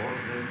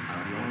 borden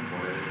avión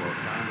por el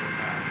portal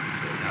local,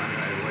 cercada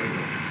el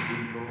vuelo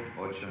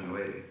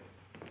 589.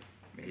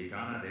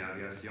 Mexicana de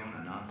Aviación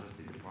announces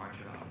the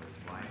departure of this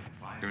flight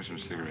 5. Give me some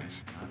cigarettes.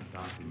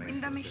 Non-stop to In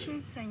Mexico the City.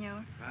 machine,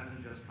 senor.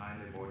 Passengers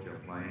kindly board your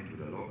plane to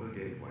the local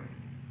gateway.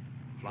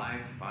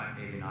 Flight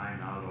 589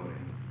 now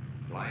loading.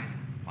 Flight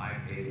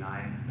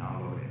 589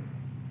 now loading.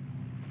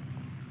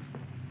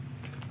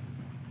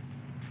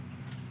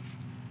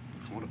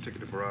 I want a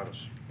ticket to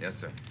Barado's. Yes,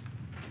 sir.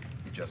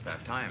 You just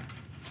have time.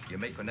 You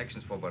make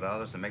connections for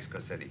Barado's in Mexico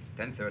City,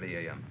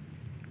 10:30 a.m.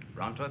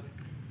 Round trip?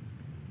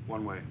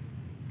 One way.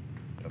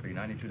 It'll be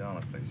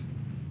 $92, please.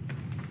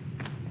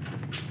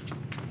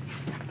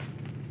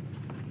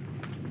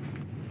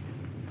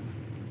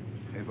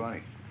 Hey,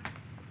 Bonnie,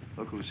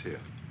 look who's here.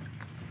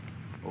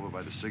 Over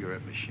by the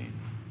cigarette machine.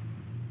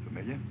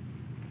 Familiar?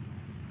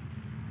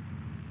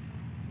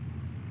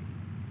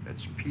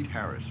 That's Pete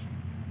Harris.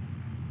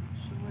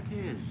 So it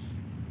is.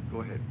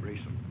 Go ahead, race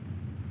him.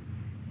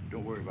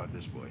 Don't worry about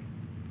this boy.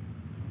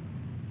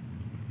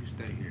 You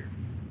stay here.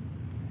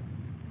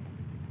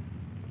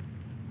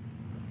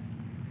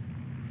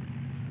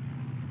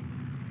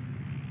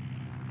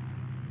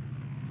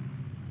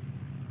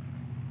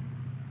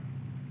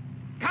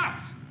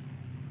 Cops!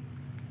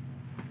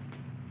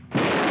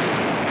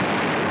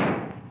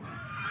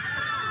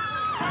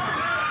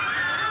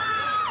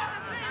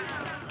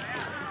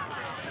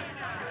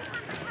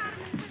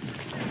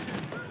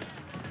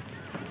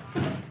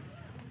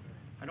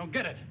 I don't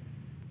get it.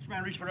 This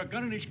man reached for a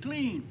gun and he's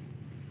clean.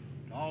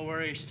 Don't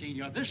worry,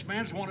 Senor. This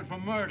man's wanted for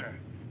murder.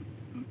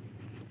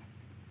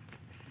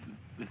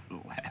 This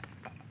will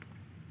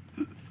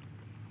happen.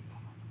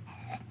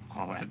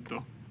 All that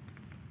dough.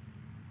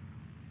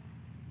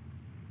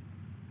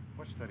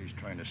 What's that he's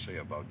trying to say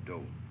about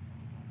dough?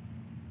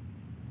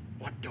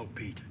 What dough,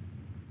 Pete?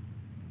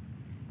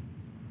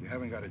 You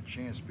haven't got a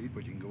chance, Pete,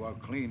 but you can go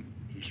out clean.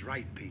 He's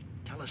right, Pete.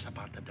 Tell us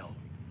about the dough.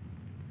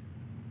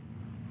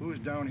 Who's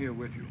down here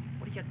with you?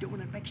 What are you doing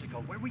in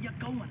Mexico? Where were you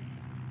going?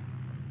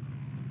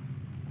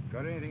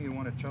 Got anything you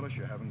want to tell us?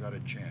 You haven't got a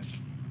chance.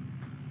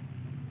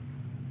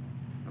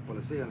 La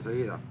policía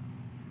enseguida.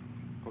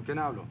 ¿Con quién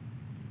hablo?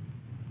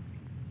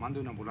 Mande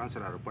una ambulancia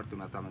al aeropuerto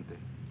inmediatamente. Is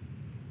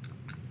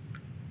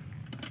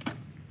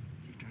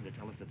he trying to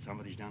tell us that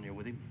somebody's down here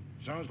with him?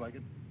 Sounds like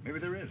it. Maybe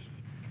there is.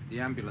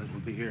 The ambulance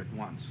will be here at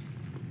once.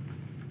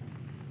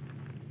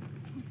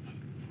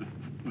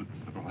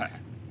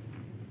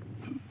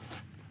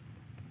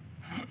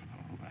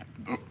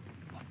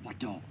 What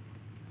dough?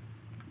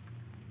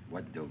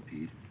 What dough,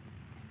 Pete?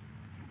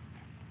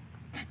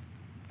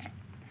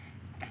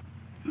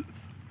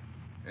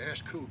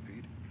 Ask who,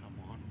 Pete?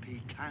 Come on,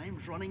 Pete.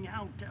 Time's running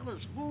out. Tell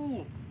us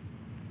who.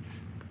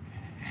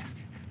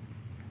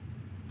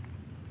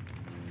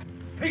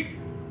 Pete!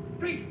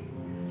 Pete!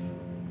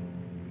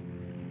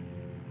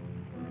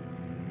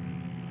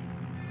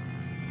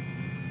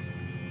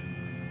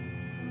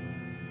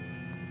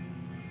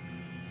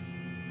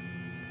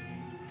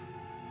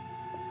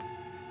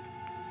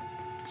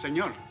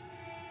 Senor.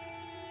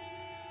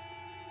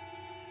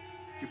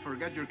 You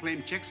forgot your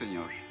claim check,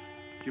 senor.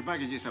 Your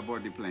baggage is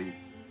aboard the plane.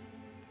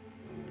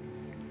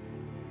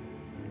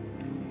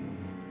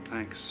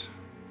 Thanks.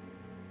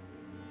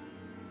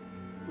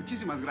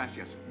 Muchísimas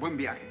gracias. Buen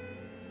viaje.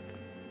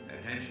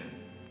 Attention.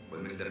 Will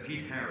Mr.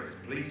 Pete Harris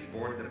please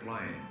board the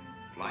plane?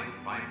 Flight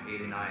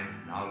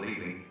 589 now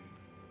leaving.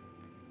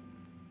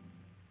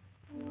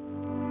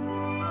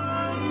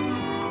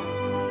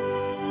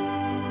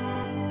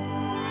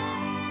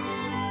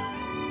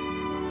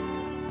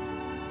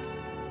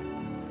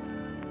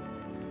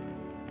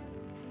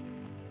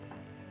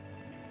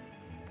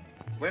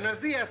 Buenos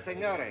dias,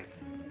 senores.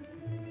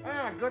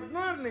 Ah, good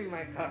morning,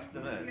 my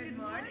customers. Good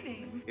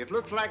morning. It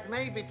looks like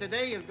maybe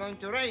today is going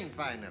to rain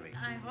finally.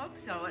 I hope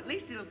so. At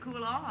least it'll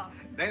cool off.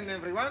 Then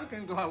everyone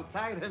can go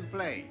outside and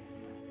play.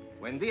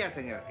 Buen dia,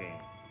 Senor King.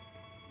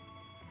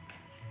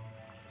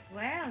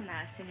 Well,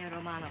 now, Senor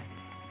Romano,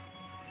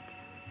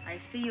 I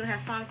see you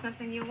have found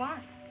something you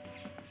want.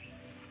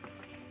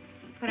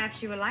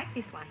 Perhaps you will like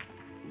this one.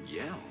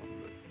 Yeah,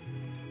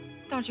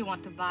 Don't you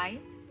want to buy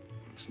it?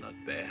 it's not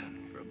bad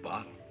for a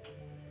bottle.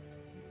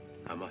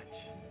 How much?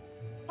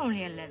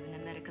 Only 11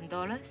 American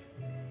dollars.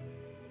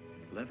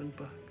 $11.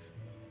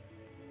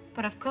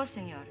 But of course,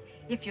 senor,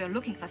 if you're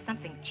looking for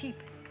something cheap,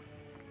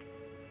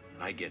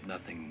 I get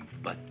nothing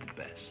but the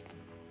best.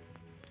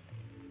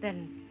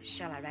 then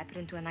shall I wrap it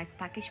into a nice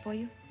package for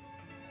you?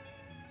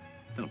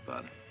 Don't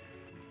bother.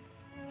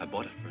 I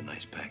bought it for a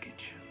nice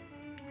package.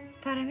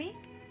 Para mí?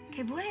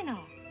 Que bueno.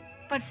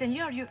 But,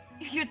 senor,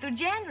 you're too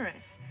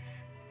generous.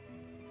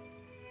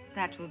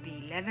 That will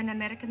be 11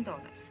 American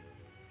dollars.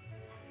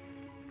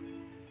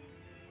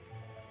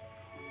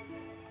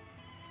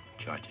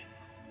 Charge it.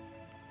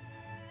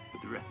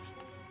 With the rest.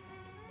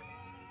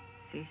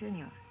 Si,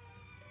 senor.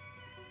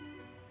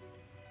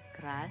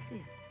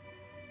 Gracias.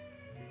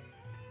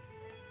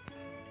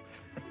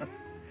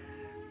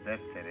 That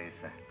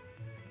Teresa,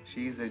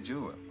 she's a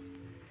jewel.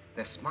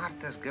 The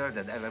smartest girl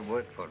that ever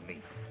worked for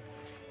me.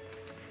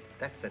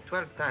 That's the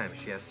 12th time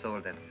she has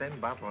sold that same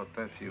bottle of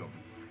perfume.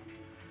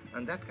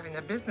 On that kind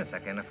of business, I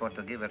can afford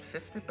to give her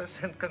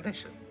 50%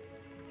 commission.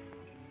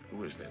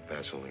 Who is that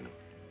Vaseline?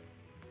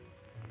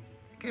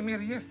 Came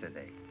here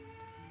yesterday.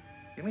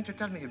 You mean to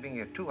tell me you've been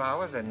here 2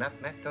 hours and not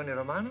met Tony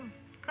Romano?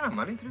 Come,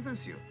 I'll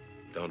introduce you.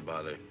 Don't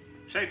bother.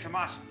 Say,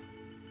 Tomas,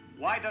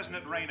 why doesn't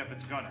it rain if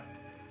it's gonna?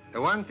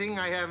 The one thing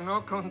I have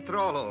no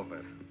control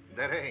over,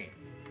 the rain.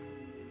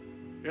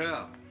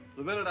 Yeah.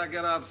 The minute I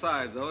get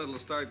outside, though, it'll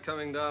start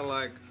coming down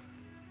like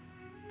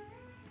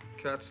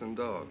cats and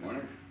dogs.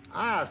 Morning.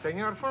 Ah,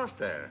 Senor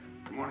Foster.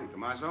 Good morning,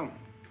 Tommaso.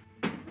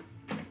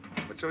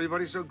 What's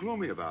everybody so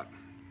gloomy about?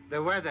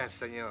 The weather,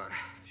 senor.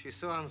 She's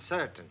so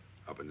uncertain.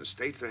 Up in the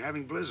States, they're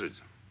having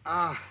blizzards.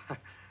 Ah,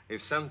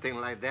 if something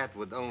like that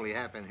would only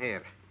happen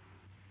here.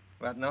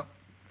 But no.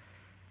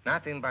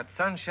 Nothing but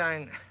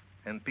sunshine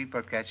and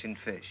people catching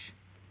fish.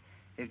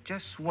 If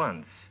just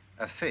once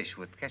a fish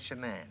would catch a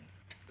man.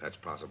 That's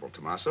possible,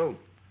 Tommaso.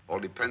 All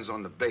depends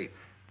on the bait.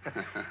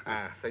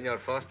 Ah, Senor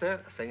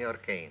Foster, Senor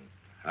Kane.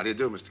 How do you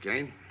do, Mr.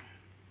 Kane?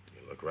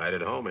 You look right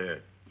at home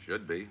here.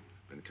 Should be.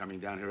 Been coming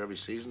down here every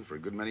season for a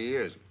good many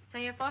years.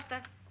 Senor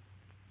Foster,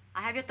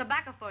 I have your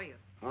tobacco for you.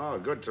 Oh,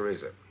 good,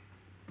 Teresa.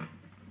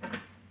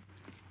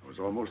 I was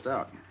almost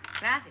out.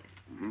 Gracias.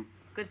 Mm-hmm.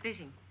 Good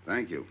fishing.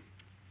 Thank you.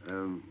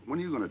 When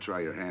are you going to try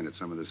your hand at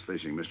some of this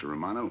fishing, Mr.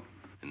 Romano?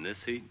 In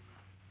this heat?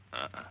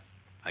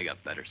 I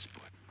got better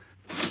sport.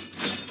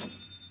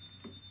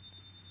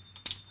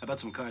 How about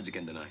some cards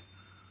again tonight?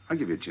 I'll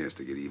give you a chance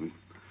to get even.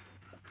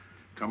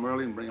 Come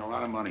early and bring a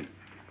lot of money.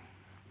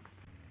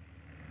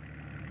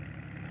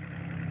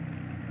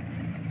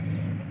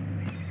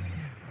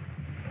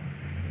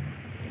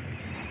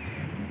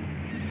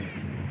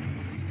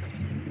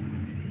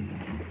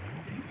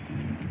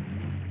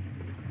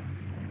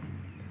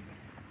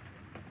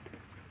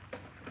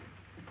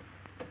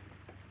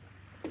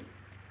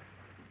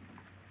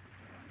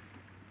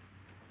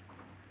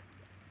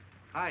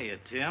 Hiya,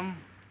 Tim.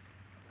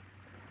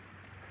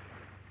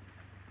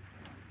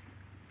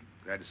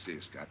 Glad to see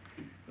you, Scott.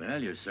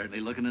 Well, you're certainly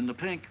looking in the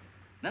pink.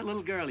 That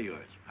little girl of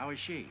yours, how is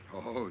she?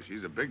 Oh,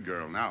 she's a big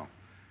girl now.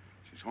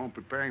 She's home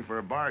preparing for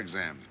her bar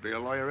exams. Be a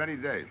lawyer any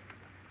day.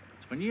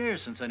 It's been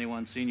years since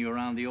anyone's seen you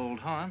around the old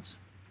haunts.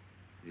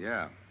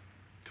 Yeah.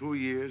 2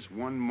 years,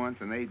 1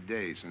 month, and 8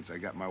 days since I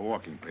got my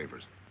walking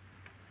papers.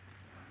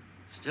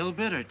 Still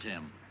bitter,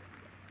 Tim.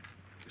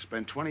 You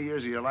spend 20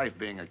 years of your life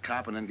being a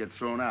cop and then get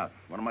thrown out.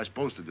 What am I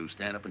supposed to do,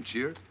 stand up and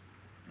cheer?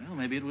 Well,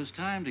 maybe it was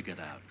time to get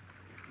out.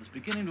 It was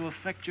beginning to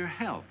affect your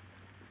health.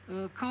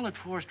 Call it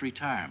forced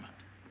retirement.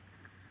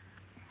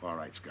 All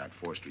right, Scott,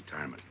 forced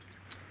retirement.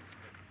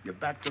 You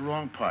backed the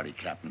wrong party,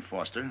 Captain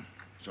Foster.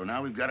 So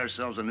now we've got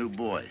ourselves a new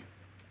boy.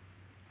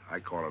 I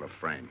call it a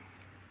frame.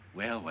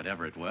 Well,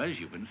 whatever it was,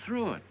 you've been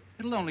through it.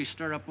 It'll only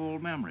stir up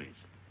old memories.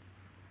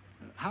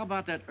 How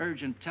about that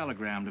urgent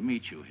telegram to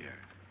meet you here?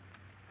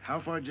 How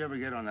far did you ever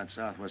get on that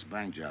Southwest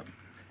Bank job?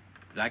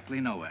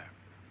 Exactly nowhere.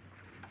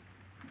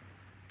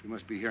 You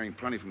must be hearing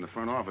plenty from the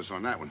front office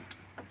on that one.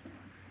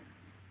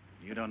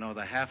 You don't know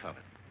the half of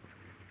it.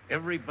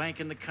 Every bank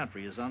in the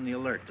country is on the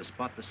alert to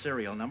spot the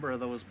serial number of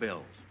those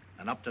bills.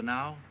 And up to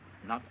now,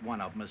 not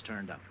one of them has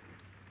turned up.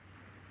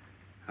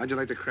 How'd you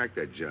like to crack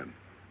that job?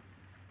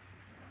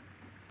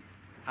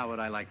 How would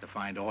I like to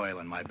find oil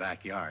in my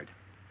backyard?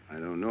 I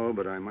don't know,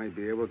 but I might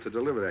be able to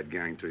deliver that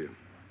gang to you.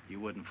 You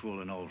wouldn't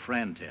fool an old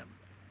friend, Tim.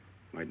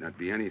 Might not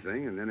be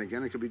anything, and then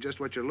again, it could be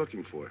just what you're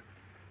looking for.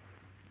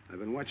 I've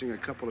been watching a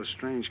couple of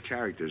strange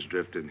characters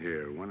drift in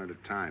here, one at a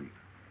time.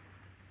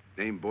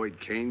 Name Boyd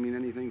Kane mean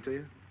anything to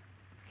you?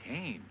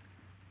 Kane?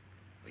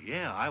 Well,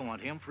 yeah, I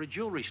want him for a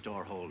jewelry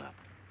store holdup.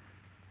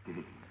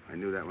 I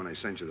knew that when I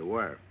sent you the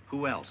wire.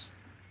 Who else?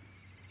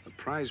 A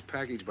prize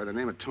package by the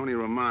name of Tony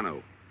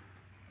Romano.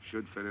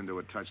 Should fit into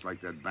a touch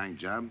like that bank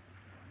job.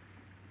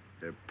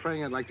 They're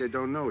playing it like they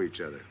don't know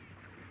each other.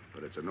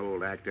 But it's an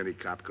old act any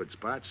cop could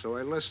spot, so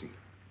I listened.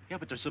 Yeah,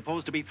 but there's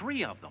supposed to be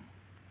 3 of them.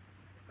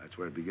 That's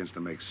where it begins to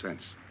make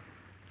sense.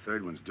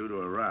 Third one's due to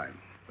arrive.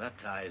 That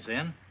ties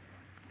in.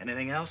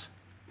 Anything else?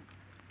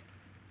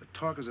 The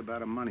talk is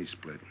about a money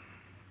split.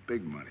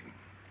 Big money.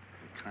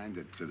 The kind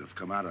that could have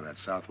come out of that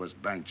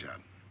Southwest bank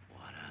job.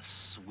 What a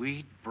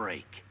sweet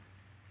break.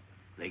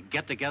 They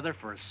get together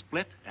for a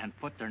split and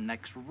put their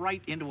necks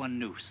right into a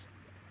noose.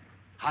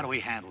 How do we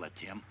handle it,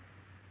 Tim?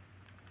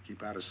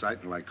 Keep out of sight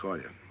until I call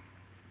you.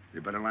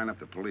 You better line up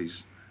the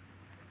police.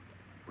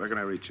 Where can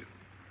I reach you?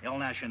 El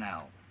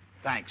Nacional.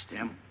 Thanks,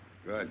 Tim.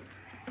 Good.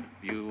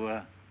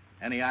 You,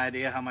 any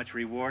idea how much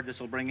reward this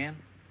will bring in?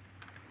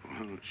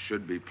 Well, it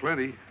should be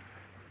plenty.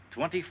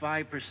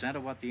 25%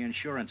 of what the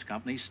insurance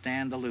companies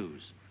stand to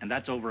lose. And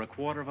that's over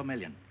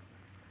 $250,000.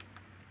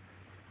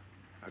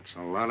 That's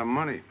a lot of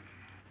money.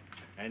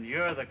 And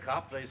you're the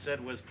cop they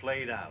said was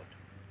played out.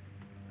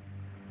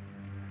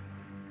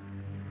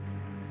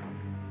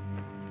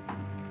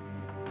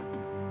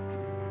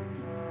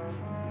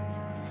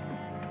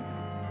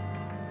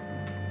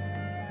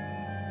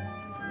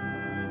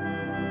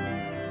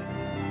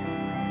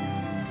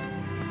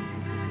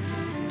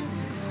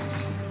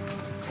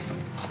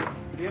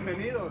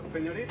 Bienvenido,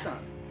 señorita.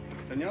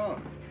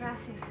 Señor.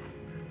 Gracias.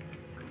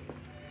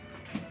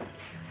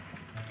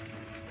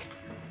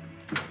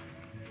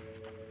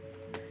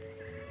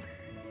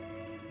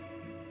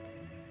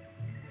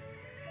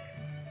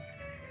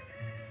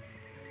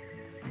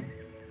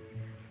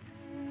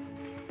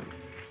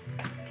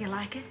 Do you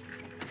like it?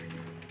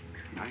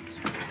 Nice.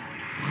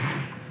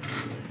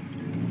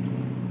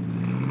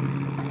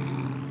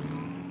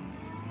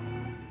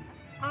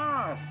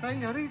 Ah,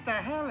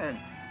 señorita Helen.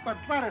 But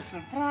what a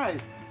surprise.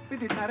 We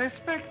did not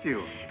expect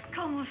you.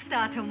 ¿Cómo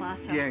está,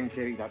 Tomaso? Bien,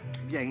 querida.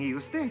 Bien, ¿y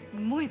usted?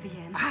 Muy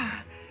bien.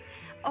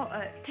 Oh,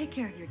 take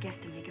care of your guest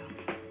when you go.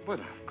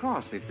 But of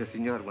course, if the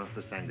senor wants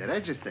to sign the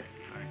register.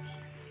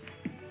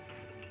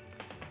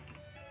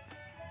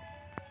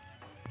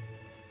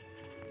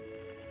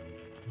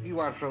 You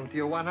are from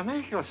Tijuana,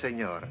 Mexico,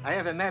 senor. I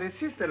have a married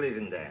sister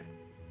living there.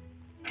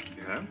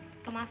 Yeah?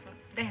 Tomaso,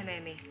 déjeme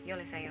a mí. Yo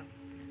le enseño.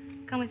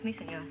 Come with me,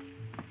 senor.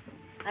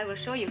 I will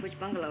show you which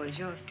bungalow is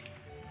yours.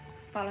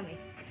 Follow me.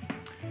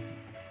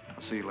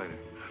 I'll see you later.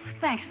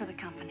 Thanks for the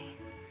company.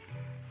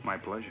 My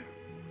pleasure.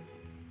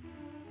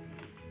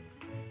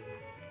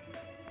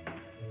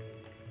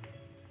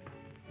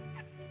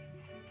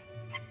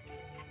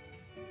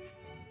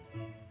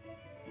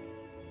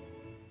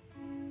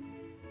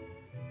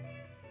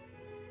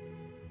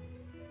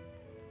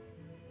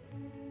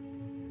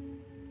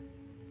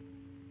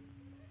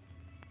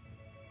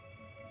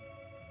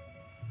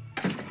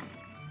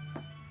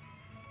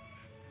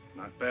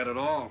 Not bad at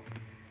all.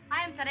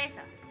 I am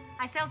Teresa.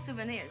 I sell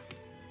souvenirs.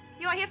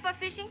 You are here for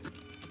fishing?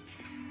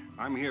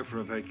 I'm here for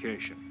a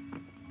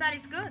vacation. That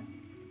is good.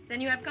 Then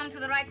you have come to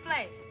the right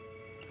place.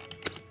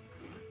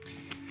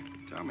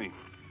 Tell me,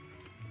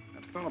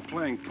 that fellow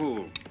playing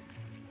pool,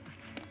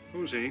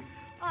 who's he?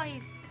 Oh,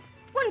 he's...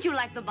 Wouldn't you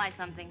like to buy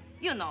something?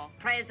 You know,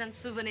 presents,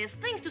 souvenirs,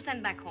 things to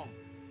send back home.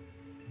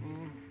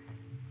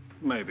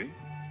 Maybe.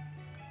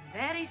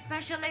 Very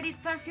special ladies'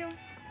 perfume.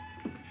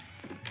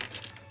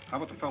 How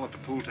about the fellow at the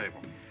pool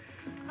table?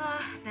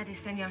 Ah, that is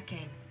Senor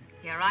Kane.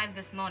 He arrived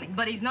this morning,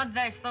 but he's not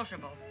very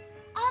sociable.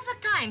 All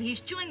the time,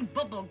 he's chewing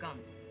bubble gum.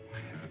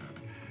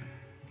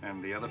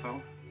 And the other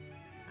fellow?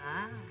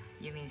 Ah,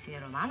 you mean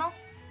Senor Romano?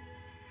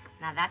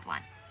 Now, that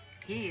one.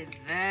 He is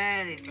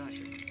very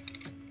sociable.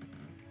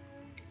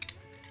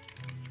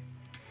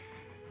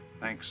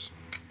 Thanks.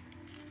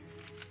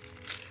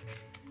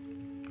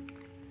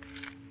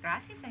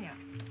 Gracias, senor.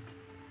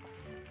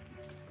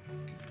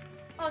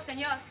 Oh,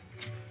 senor.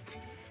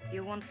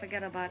 You won't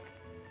forget about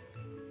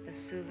the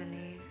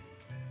souvenirs.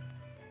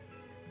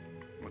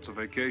 What's a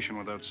vacation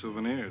without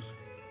souvenirs?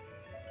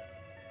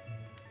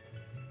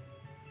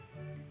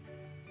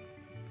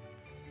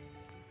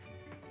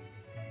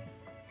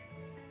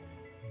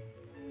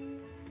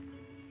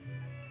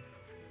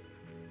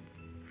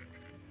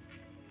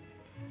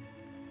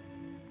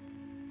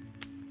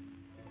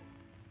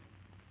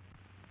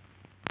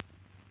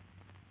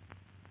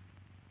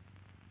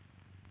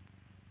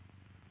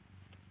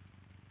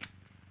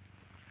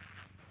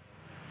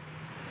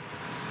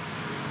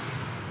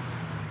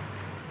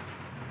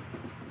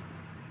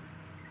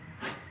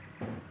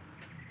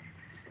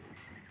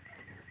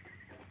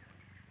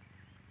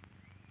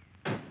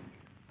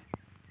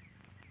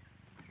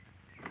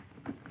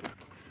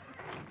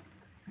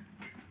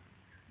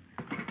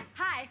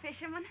 Hi,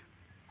 fisherman.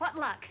 What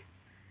luck?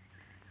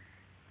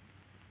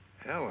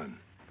 Helen.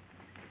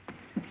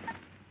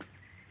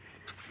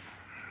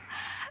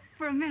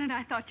 For a minute,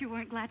 I thought you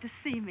weren't glad to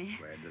see me.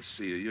 Glad to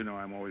see you. You know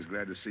I'm always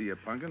glad to see you,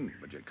 Punkin,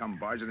 but you come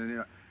barging in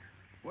here.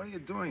 What are you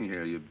doing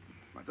here? You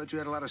I thought you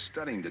had a lot of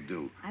studying to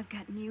do. I've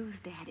got news,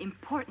 Dad.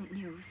 Important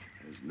news.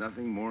 There's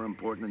nothing more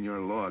important than your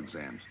law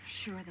exams.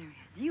 Sure there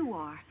is. You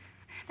are.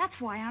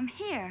 That's why I'm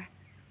here.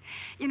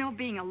 You know,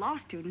 being a law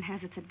student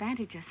has its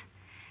advantages.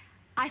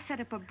 I set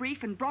up a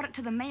brief and brought it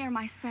to the mayor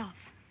myself.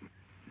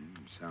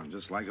 Sound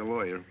just like a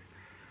lawyer.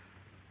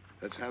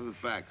 Let's have the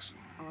facts.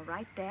 All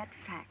right, Dad,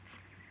 facts.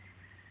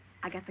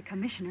 I got the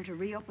commissioner to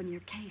reopen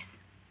your case.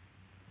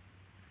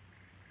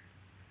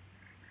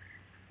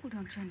 Well,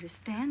 don't you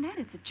understand that?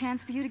 It's a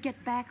chance for you to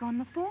get back on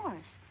the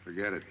force.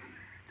 Forget it.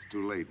 It's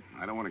too late.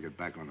 I don't want to get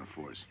back on the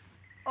force.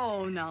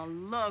 Oh, now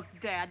look,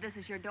 Dad, this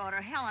is your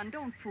daughter, Helen.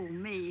 Don't fool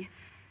me.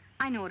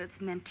 I know what it's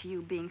meant to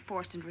you being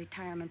forced into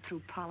retirement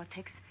through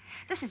politics.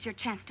 This is your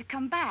chance to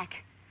come back.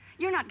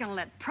 You're not going to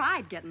let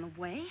pride get in the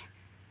way.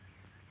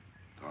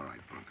 All right,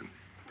 Pumpkin.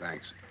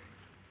 Thanks.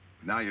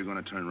 Now you're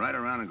going to turn right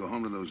around and go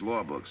home to those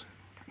law books.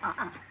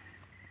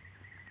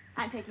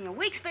 I'm taking a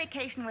week's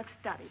vacation with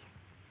study.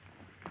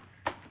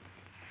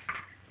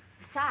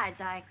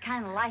 Besides, I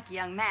kind of like a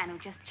young man who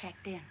just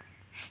checked in.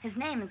 His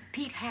name is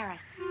Pete Harris.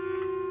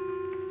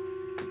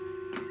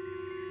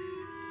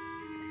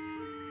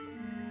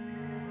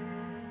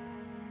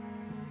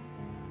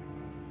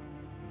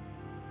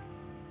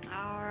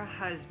 Our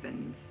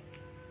husbands.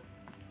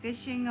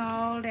 Fishing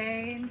all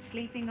day and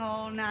sleeping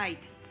all night.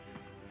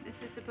 This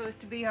is supposed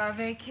to be our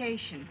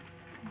vacation.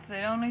 If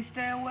they only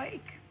stay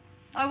awake.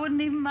 I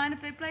wouldn't even mind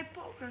if they play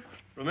poker.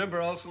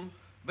 Remember, Olson?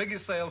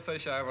 Biggest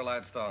sailfish I ever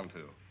latched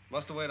onto.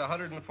 Must have weighed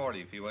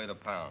 140 if he weighed a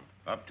pound.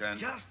 Up 10.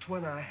 Just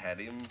when I had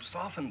him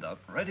softened up,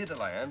 ready to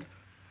land,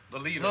 the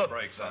leader Look,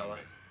 breaks on fella.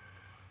 me.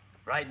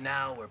 Right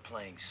now, we're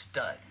playing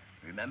stud,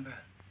 remember?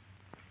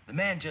 The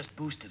man just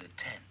boosted a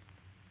 10.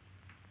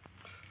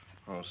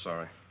 Oh,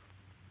 sorry.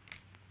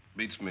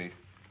 Beats me.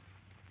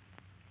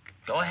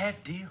 Go ahead,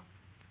 deal.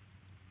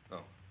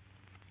 Oh.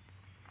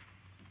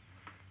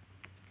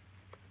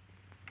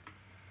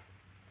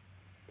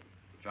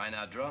 Try and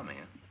outdraw me,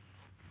 huh?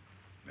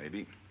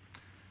 Maybe.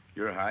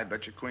 You're high,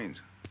 bet your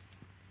queens.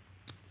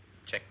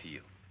 Check to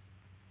you.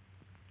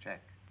 Check.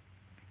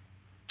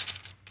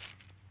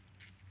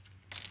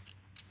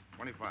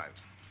 25.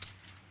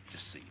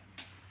 Just see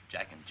you.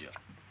 Jack and Jill.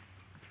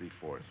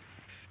 3/4.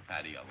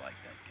 How do you like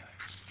that guy?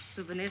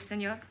 Souvenir,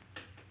 senor?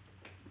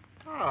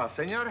 Oh,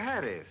 Senor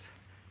Harris.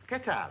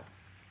 ¿Qué tal?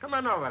 Come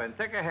on over and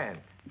take a hand.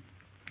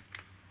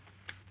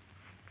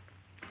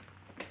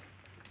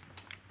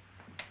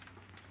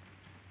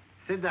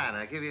 Sit down.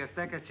 I'll give you a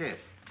stack of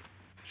chips.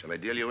 Shall I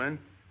deal you in?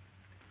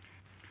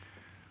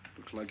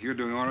 Looks like you're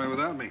doing all right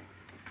without me.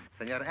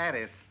 Senor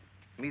Harris,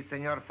 meet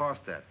Senor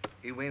Foster.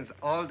 He wins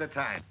all the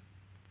time.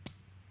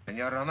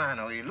 Senor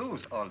Romano, he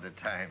loses all the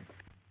time.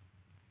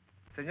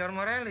 Senor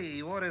Morelli,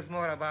 he worries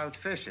more about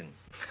fishing.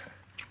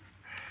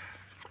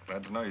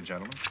 Glad to know you,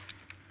 gentlemen.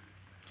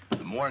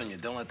 I'm warning you,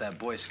 don't let that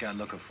Boy Scout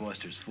look of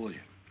Foster's fool you.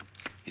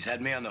 He's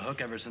had me on the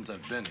hook ever since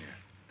I've been here.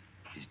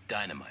 He's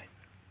dynamite.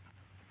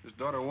 His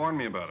daughter warned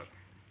me about it.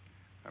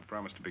 I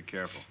promised to be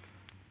careful.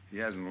 He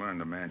hasn't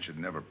learned a man should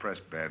never press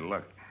bad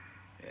luck.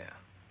 Yeah.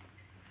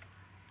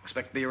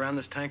 Expect to be around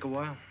this tank a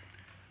while?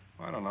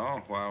 I don't know, a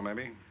while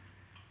maybe.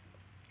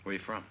 Where you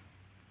from?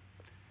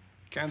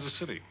 Kansas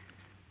City,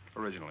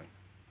 originally.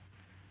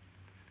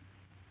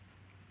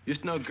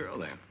 Used to know a girl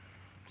there.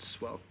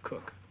 Swell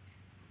cook.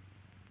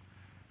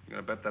 You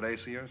gonna bet that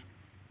ace of yours?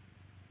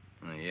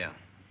 Yeah.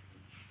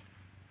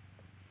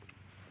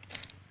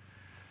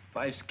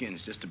 5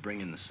 skins just to bring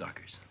in the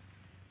suckers.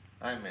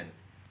 I'm in.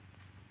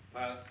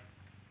 Pass.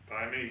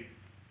 By me.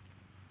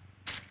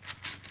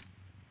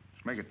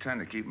 Let's make it 10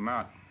 to keep him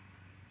out.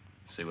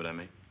 See what I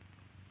mean?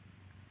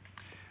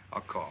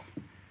 I'll call.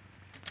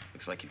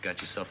 Looks like you've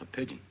got yourself a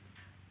pigeon.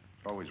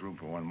 Always room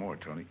for one more,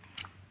 Tony.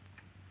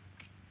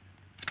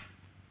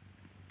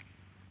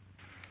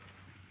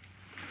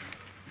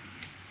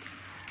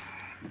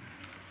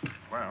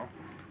 Well,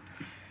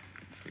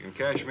 if you can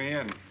cash me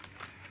in,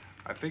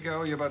 I think I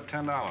owe you about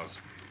 $10.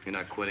 You're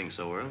not quitting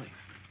so early.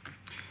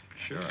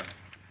 Sure.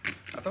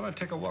 I thought I'd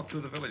take a walk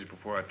through the village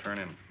before I turn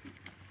in.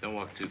 Don't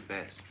walk too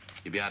fast.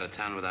 You'll be out of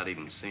town without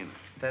even seeing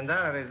it.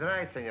 $10 is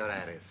right, Senor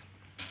Harris.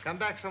 Come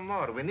back some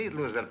more. We need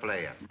loser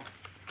player.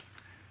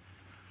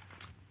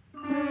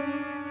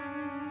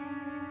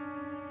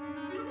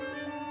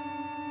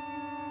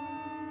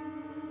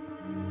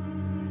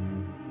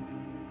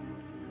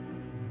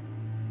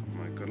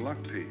 My good luck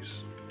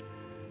piece.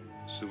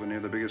 Souvenir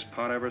the biggest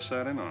pot I ever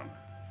sat in on.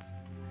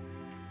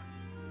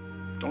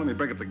 Don't let me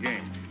break up the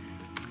game.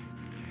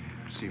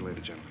 See you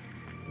later, gentlemen.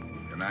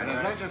 Good night.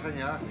 Buenas noches,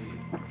 senor.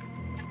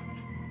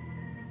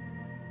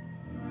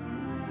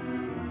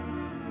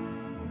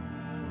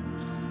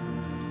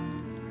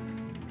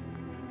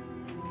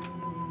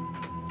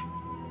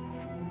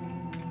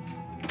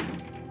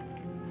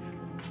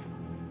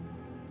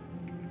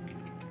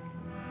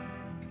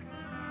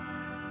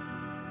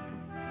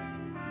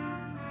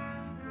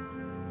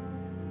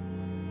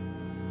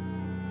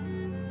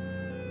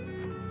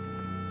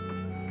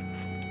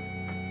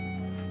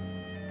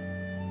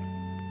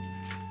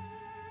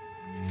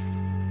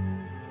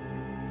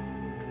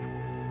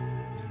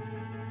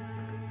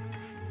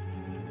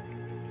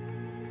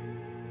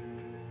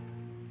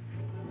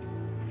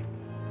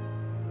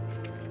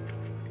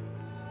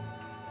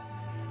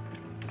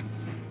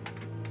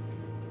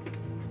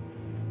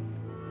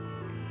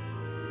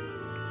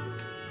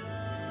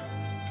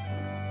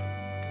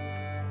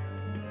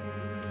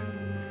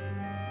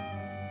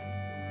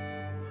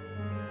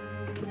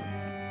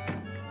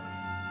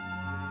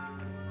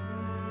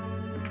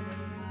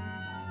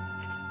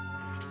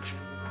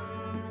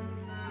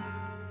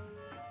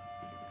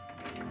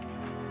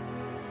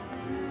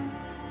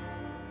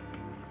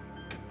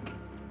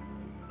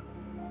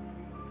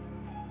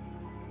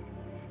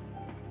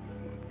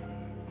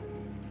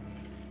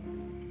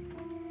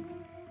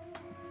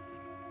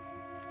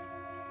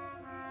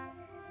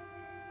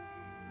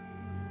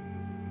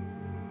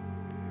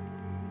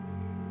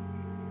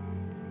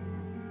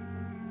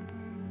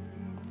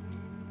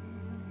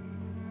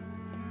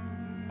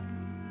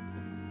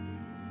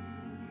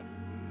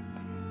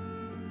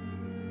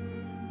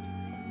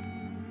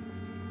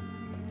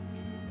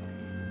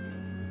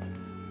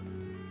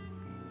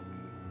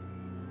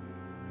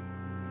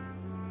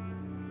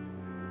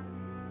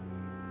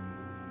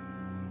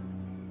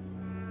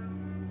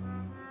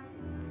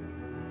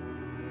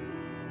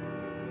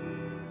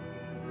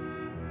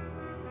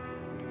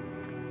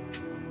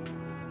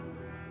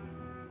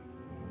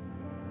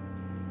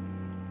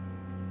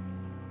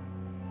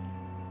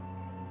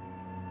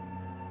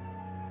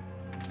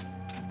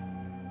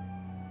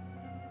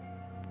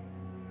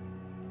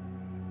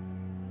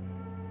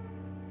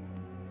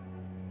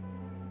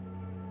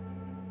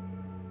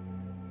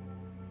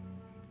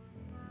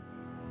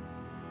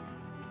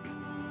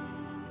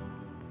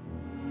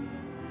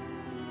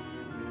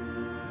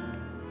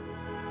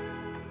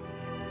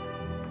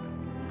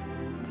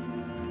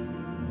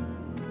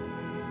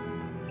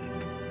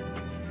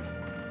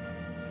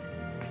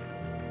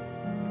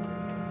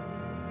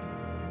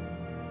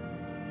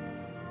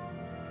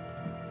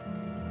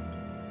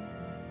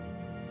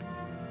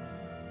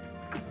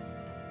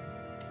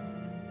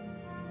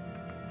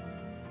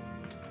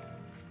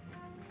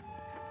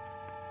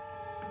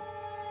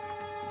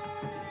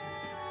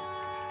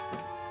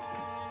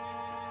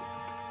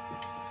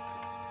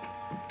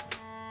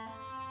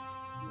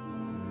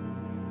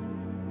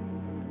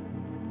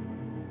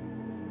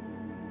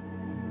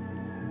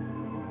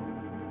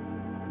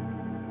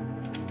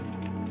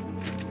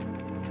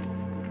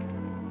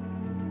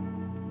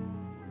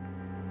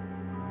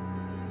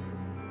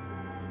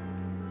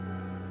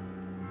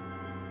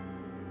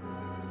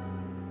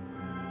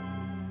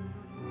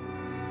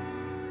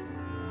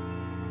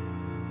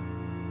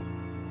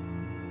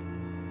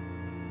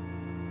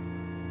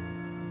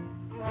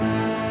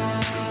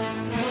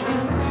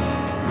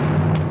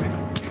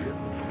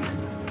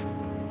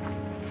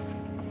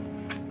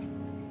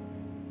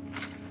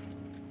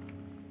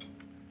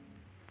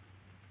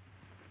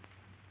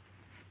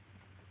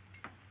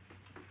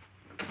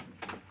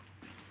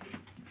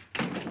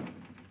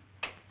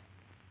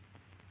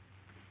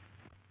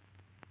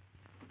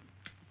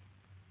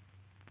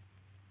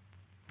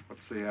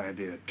 the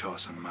idea of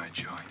tossing my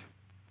joint?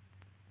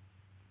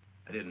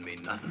 I didn't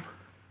mean nothing.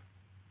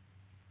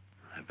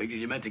 I figured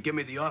you meant to give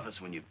me the office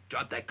when you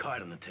dropped that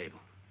card on the table.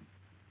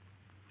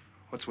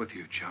 What's with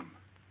you, chum?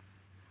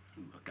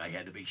 Look, I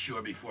had to be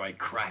sure before I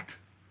cracked.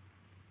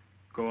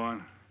 Go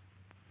on.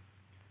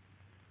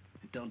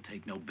 It don't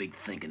take no big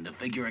thinking to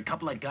figure a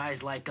couple of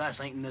guys like us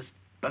ain't in this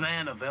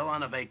Bananaville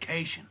on a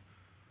vacation.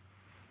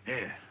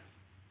 Here,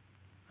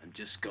 I'm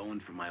just going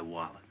for my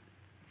wallet.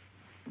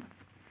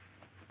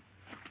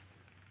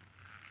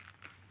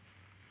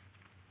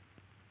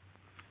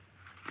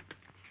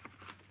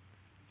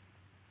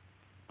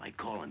 My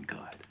calling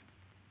card.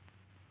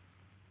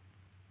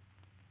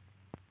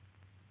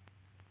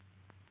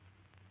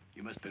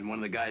 You must have been one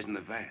of the guys in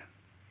the van.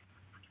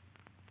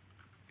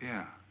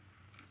 Yeah.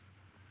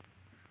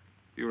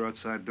 You were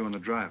outside doing the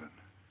driving.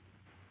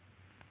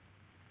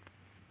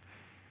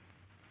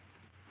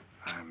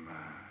 I'm,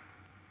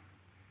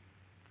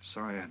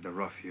 sorry I had to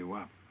rough you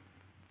up.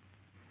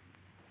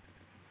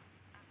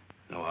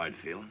 No hard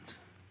feelings.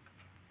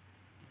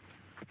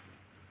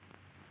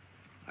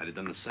 I'd have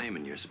done the same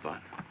in your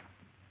spot.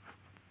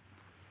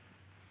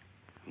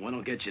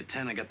 One'll get you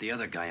 10. I got the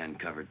other guy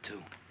uncovered,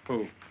 too.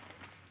 Who?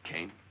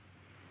 Kane.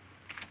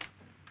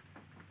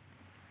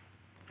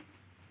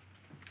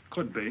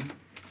 Could be.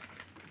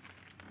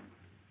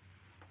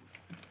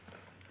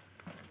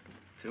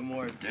 2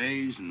 more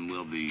days and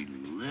we'll be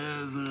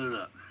living it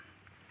up.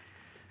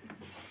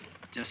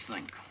 Just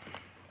think.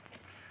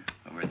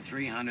 Over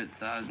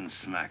 300,000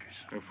 smackers.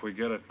 If we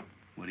get it.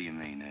 What do you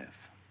mean, if?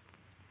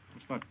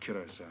 Let's not kid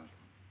ourselves.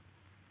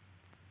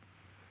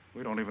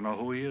 We don't even know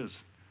who he is.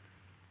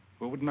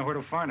 We wouldn't know where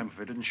to find him if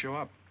he didn't show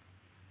up.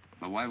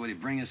 But why would he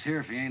bring us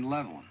here if he ain't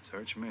leveling?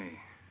 Search me.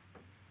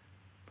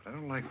 But I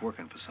don't like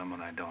working for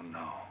someone I don't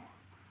know.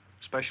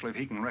 Especially if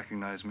he can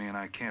recognize me and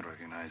I can't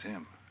recognize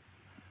him.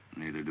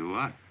 Neither do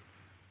I.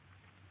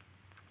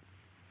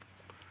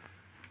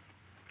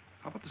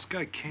 How about this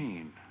guy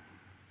Kane?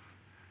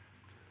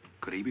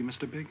 Could he be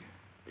Mr. Big?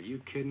 Are you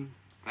kidding?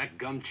 That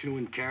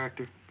gum-chewing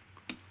character?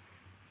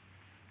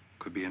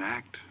 Could be an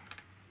act.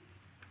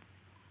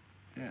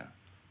 Yeah.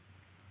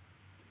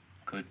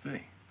 Could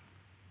be.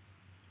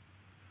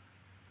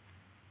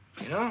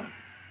 You know,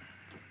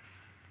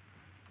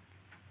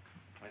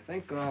 I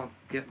think I'll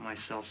get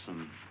myself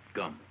some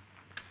gum.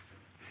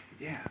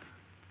 Yeah.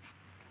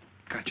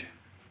 Gotcha.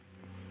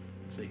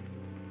 See.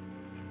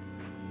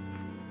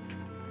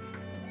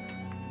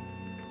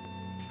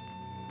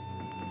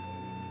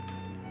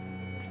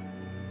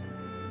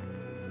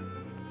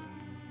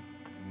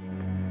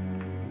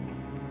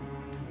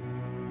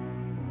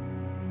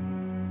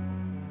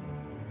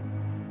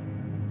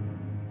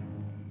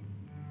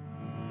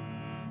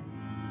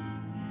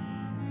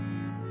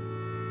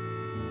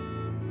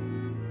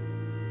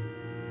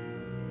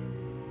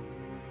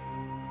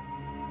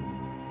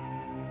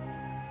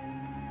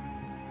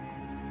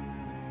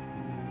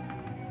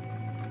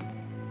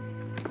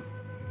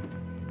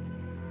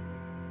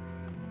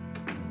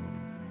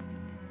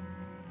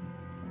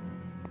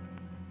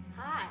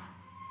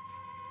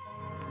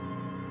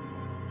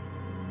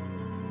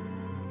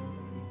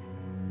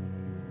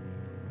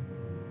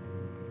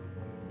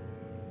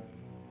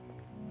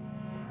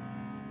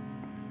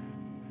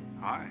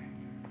 Hi.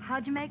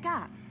 How'd you make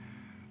out?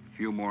 A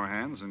few more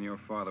hands and your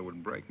father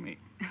would break me.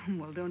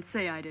 Well, don't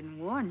say I didn't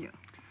warn you.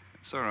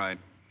 It's all right.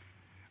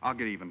 I'll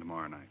get even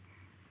tomorrow night.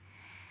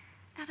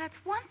 Now, that's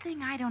one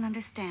thing I don't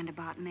understand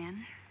about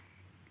men.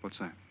 What's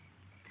that?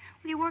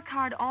 Well, you work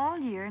hard all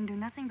year and do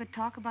nothing but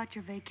talk about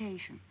your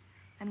vacation.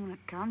 Then when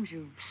it comes,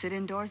 you sit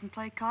indoors and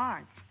play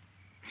cards.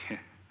 Yeah.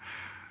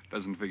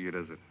 Doesn't figure,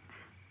 does it?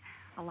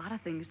 A lot of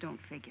things don't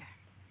figure.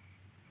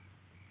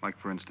 Like,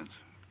 for instance?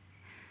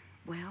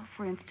 Well,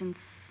 for instance,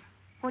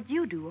 what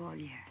you do all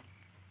year.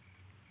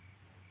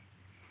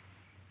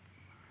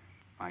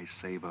 I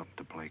save up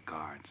to play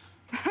cards.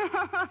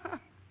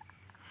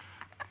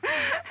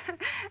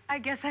 I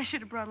guess I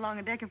should have brought along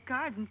a deck of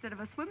cards instead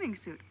of a swimming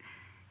suit.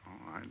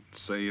 Oh, I'd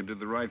say you did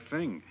the right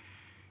thing.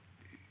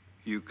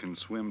 You can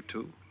swim,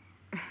 too?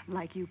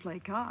 Like you play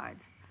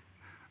cards.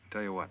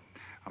 Tell you what,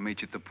 I'll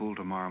meet you at the pool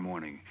tomorrow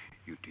morning.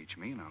 You teach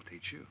me and I'll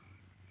teach you.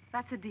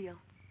 That's a deal.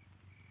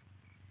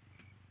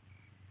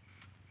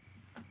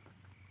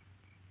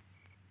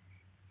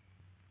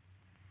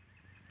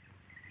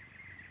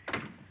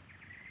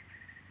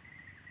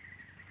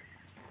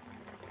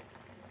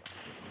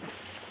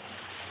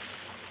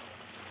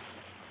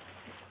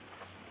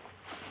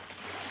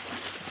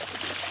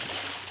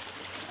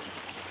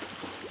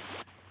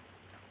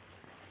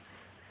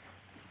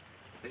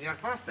 Señor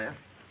Foster,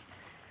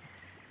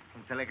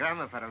 un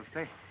telegrama para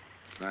usted.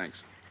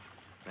 Thanks.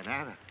 De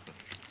nada.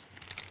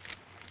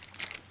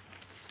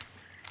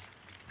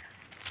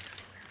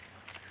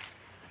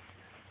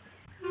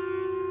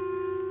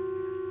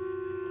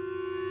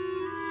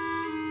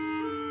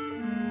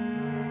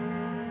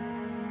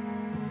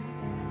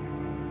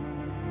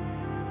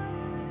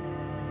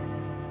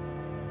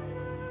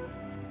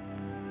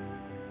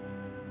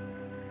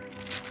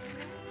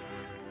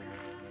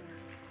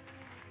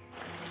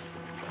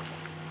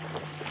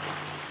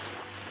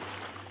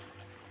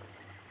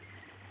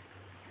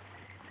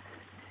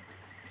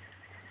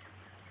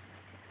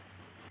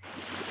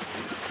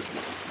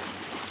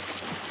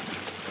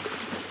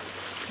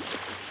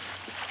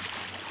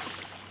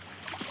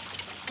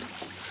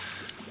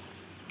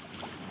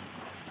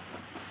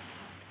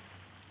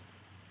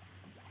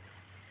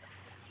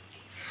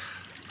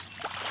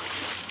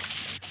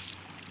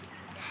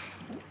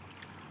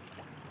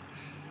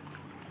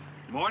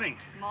 Morning.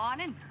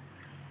 Morning.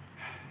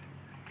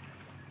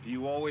 Do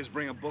you always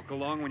bring a book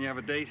along when you have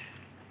a date?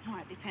 Well,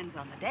 it depends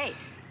on the date.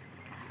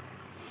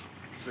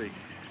 Let's see.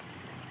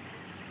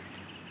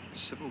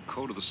 Civil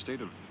Code of the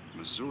State of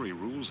Missouri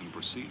Rules and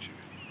Procedure.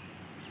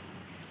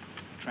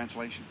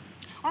 Translation?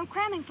 I'm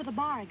cramming for the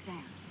bar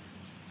exam.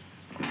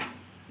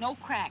 No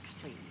cracks,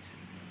 please.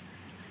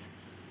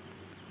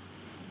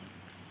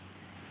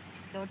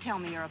 Don't tell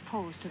me you're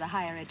opposed to the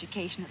higher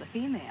education of the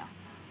female.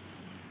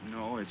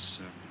 No, it's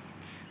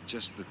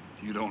just that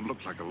you don't look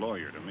like a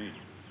lawyer to me.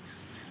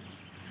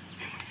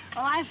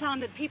 Well, I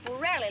found that people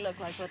rarely look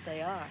like what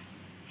they are.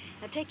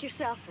 Now, take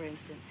yourself, for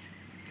instance.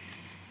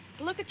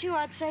 To look at you,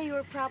 I'd say you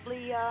were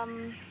probably, a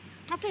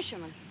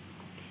fisherman.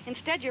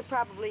 Instead, you're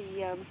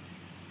probably,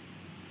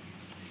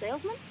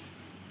 salesman?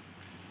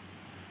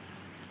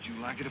 Would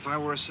you like it if I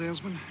were a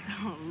salesman?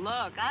 Oh,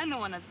 look, I'm the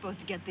one that's supposed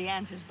to get the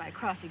answers by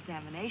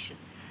cross-examination.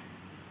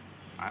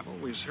 I've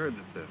always heard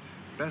that the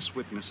best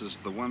witnesses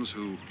are the ones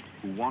who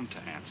want to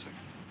answer.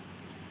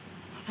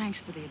 Well,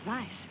 thanks for the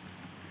advice.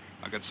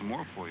 I got some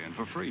more for you, and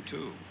for free,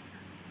 too.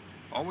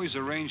 Always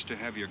arrange to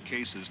have your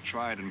cases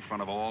tried in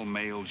front of all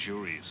male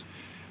juries.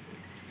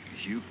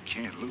 You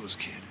can't lose,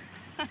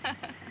 kid.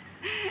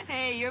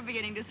 Hey, you're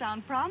beginning to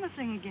sound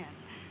promising again.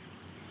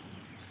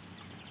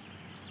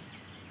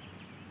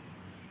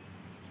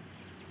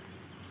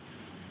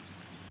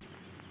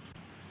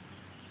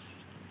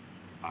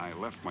 I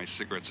left my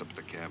cigarettes up at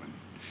the cabin.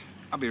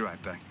 I'll be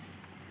right back.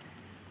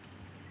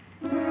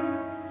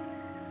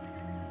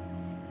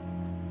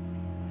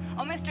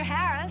 Oh, Mr.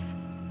 Harris.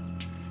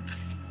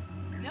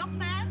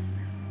 Milkman?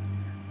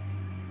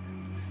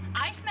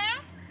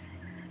 Iceman?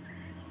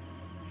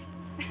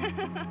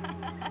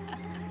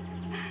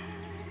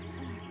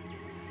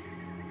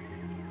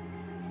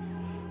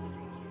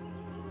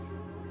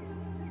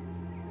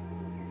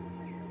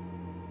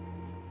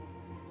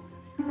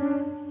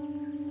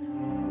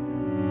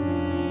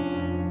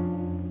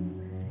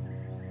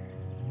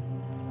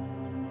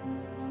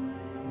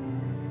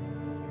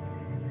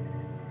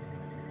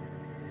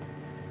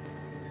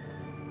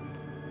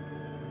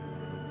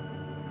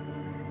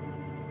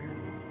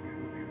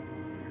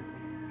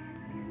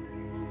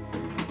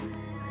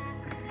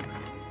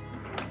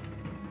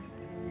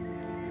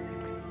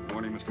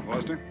 Morning, Mr.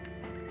 Foster.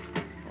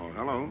 Oh,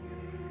 hello.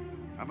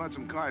 How about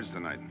some cards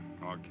tonight?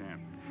 Oh, I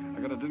can't.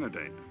 I got a dinner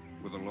date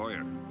with a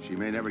lawyer. She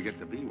may never get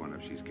to be one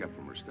if she's kept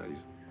from her studies.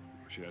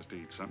 She has to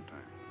eat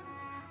sometime.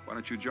 Why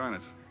don't you join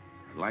us?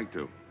 I'd like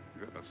to.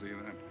 Good, I'll see you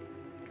then.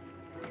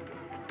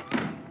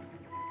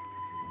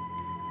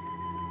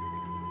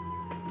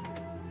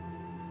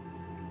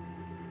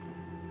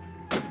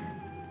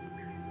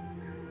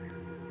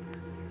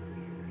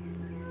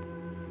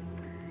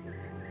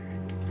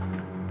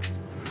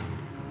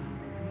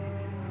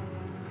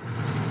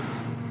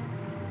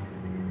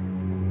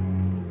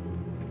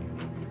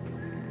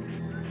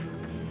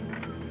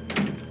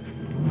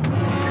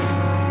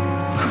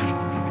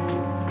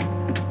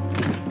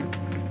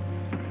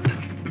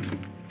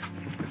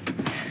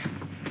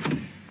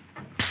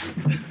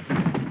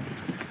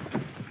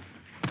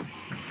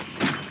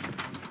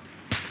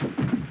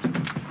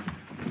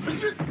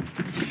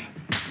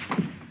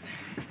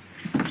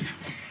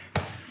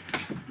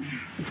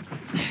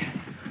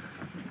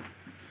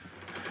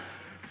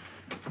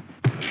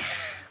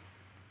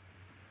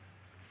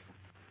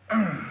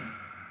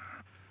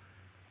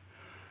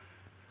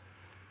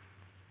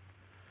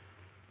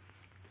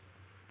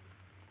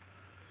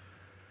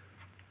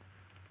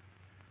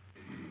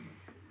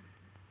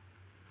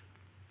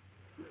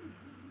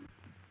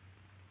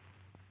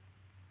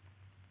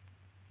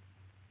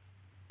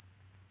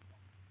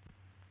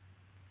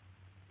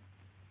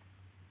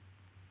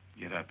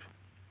 Get up.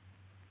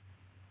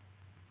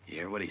 You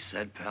hear what he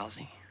said,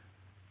 Palsy?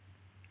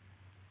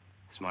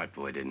 Smart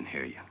boy didn't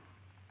hear you.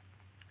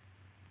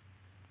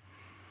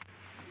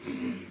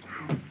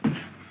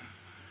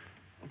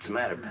 What's the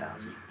matter,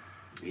 Palsy?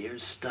 Your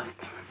ears stuffed?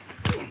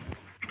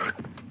 I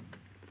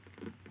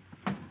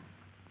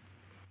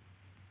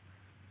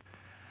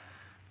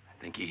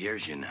think he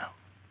hears you now.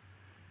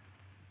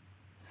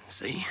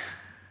 See?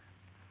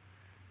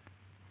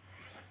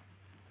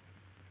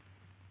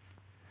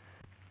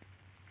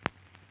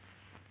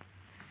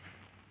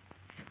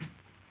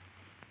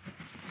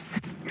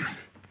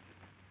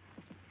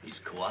 He's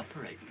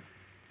cooperating.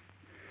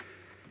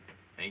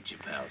 Ain't you,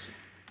 Palsy?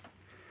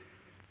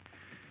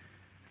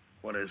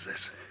 What is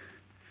this?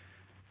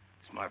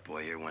 Smart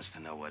boy here wants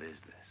to know what is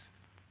this.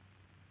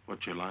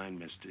 What's your line,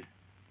 mister?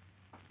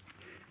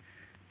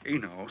 He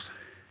knows.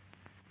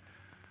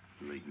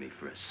 You leave me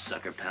for a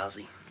sucker,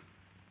 Palsy?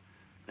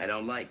 I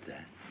don't like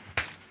that.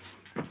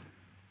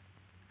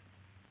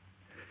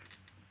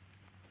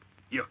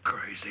 You're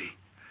crazy.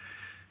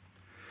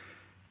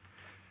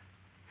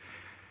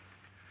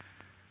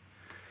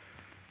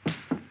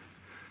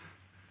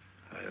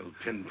 I'll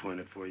pinpoint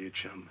it for you,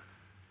 chum.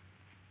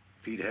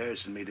 Pete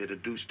Harris and me did a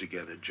deuce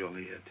together,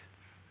 Joliet.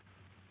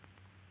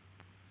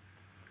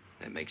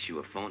 That makes you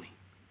a phony.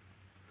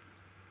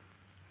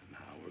 Now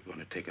we're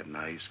going to take a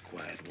nice,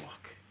 quiet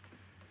walk.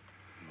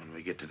 When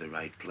we get to the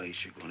right place,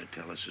 you're going to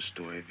tell us the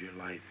story of your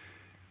life.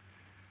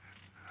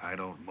 I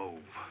don't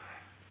move.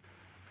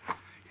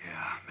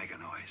 Yeah, make a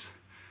noise.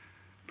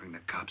 Bring the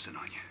cops in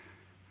on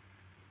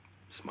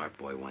you. Smart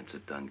boy wants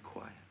it done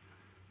quiet.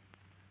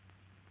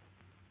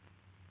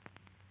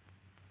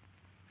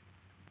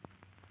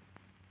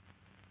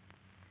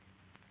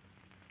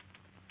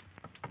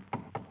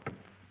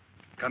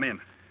 Come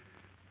in.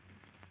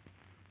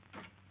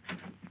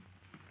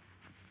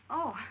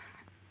 Oh,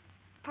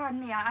 pardon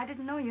me. I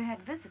didn't know you had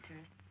visitors.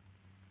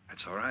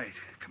 That's all right.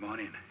 Come on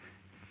in.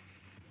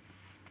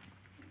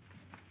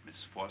 Miss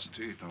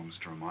Foster, you know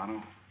Mr.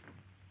 Romano?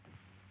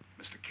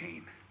 Mr.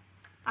 Kane.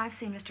 I've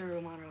seen Mr.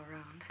 Romano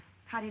around.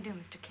 How do you do,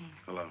 Mr. Kane?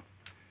 Hello.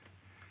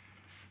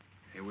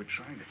 They were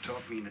trying to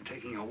talk me into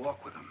taking a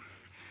walk with them.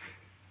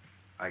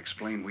 I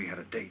explained we had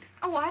a date.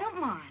 Oh, I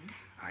don't mind.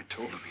 I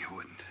told them you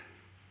wouldn't.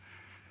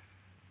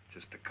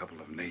 Just a couple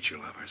of nature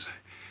lovers.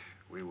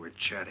 We were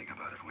chatting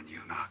about it when you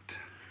knocked.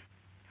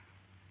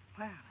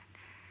 Well,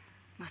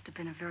 it must have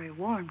been a very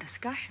warm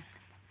discussion.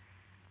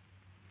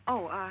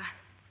 Oh, well,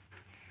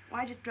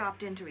 I just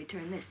dropped in to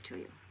return this to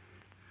you.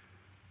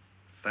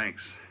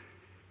 Thanks.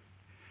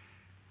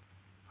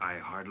 I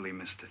hardly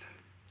missed it.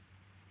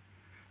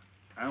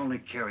 I only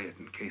carry it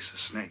in case of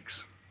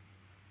snakes.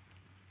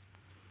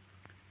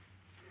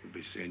 We'll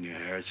be seeing you,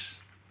 Harris.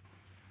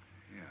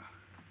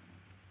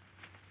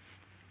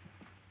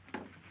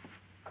 Yeah.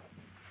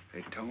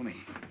 Hey, Tony.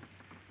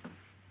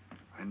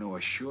 I know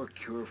a sure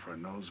cure for a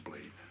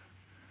nosebleed.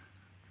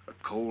 A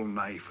cold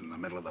knife in the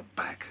middle of the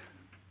back.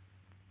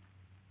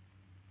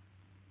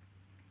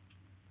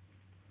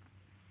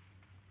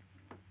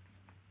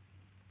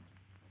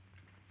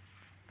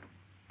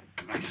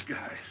 Nice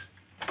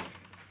guys.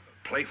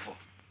 Playful.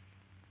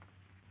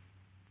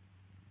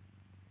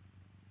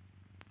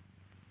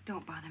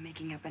 Don't bother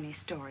making up any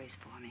stories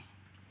for me.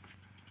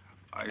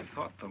 I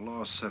thought the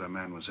law said a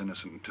man was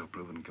innocent until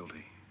proven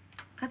guilty.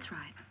 That's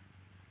right.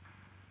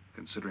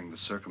 Considering the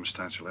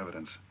circumstantial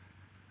evidence,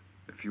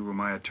 if you were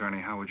my attorney,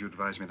 how would you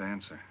advise me to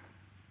answer?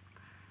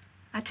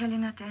 I tell you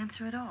not to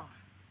answer at all,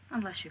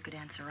 unless you could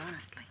answer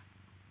honestly.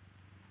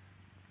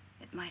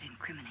 It might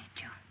incriminate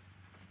you.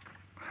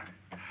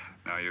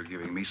 Now you're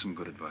giving me some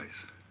good advice.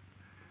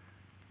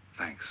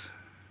 Thanks.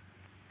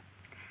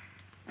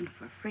 And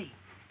for free.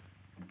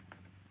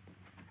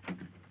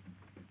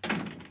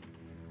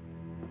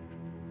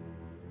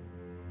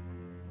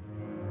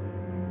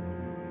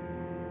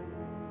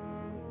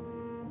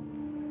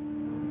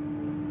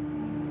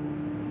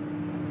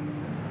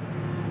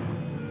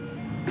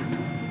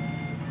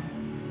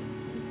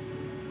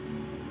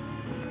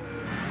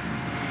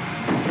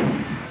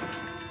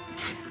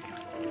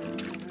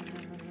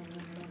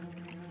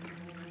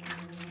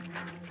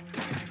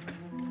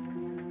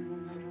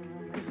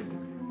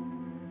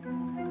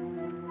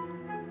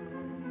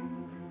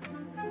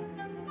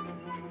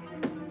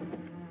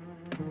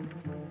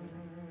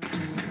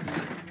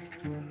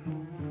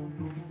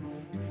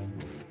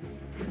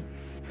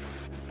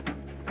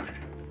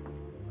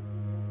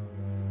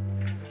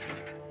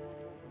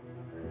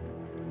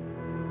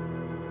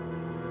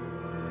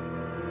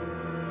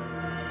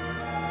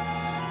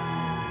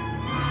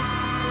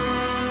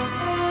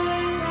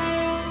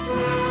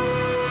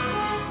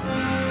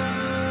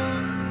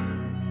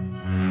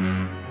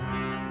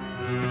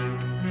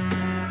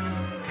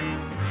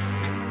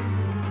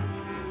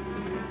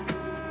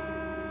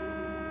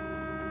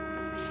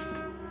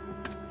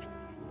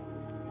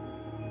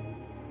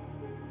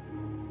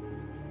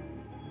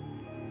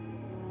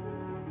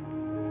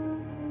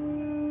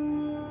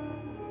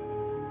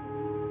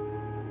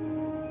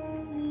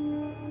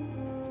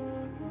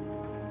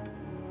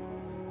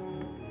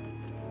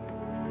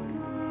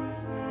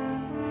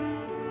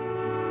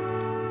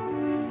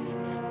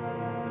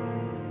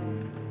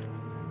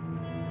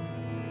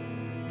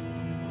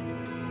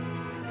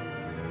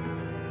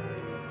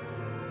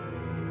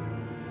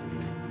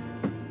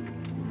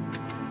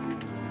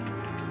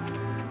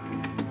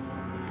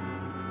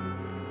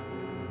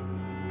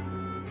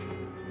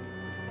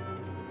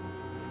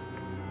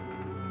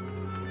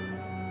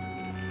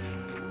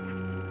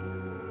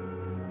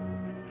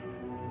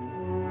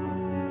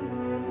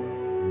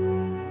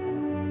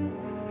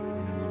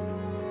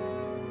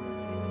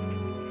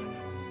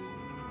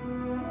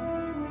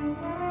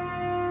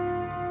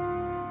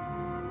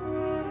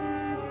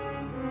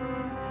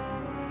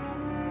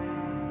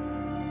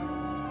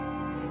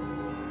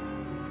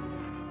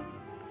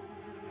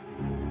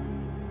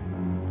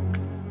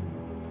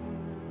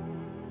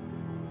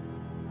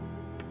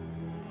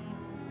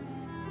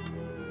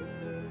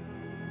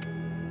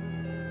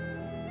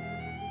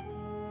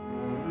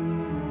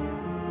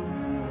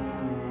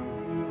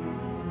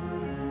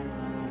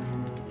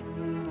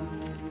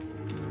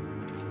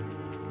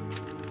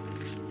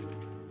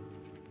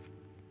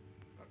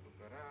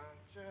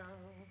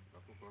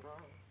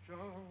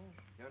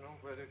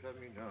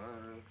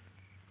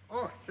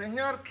 Oh,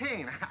 Senor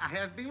Kane, I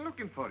have been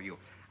looking for you.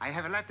 I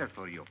have a letter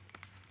for you.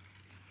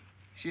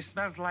 She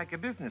smells like a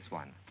business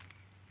one.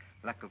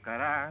 La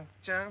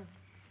cucaracha,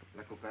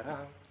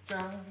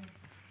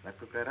 La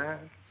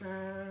cucaracha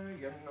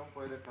ya no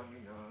puede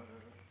caminar.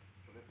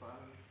 Le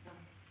falta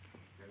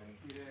que le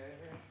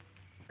tire.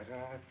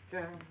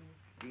 Cucaracha.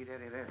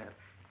 Tirerera.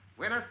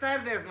 Buenas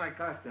tardes, my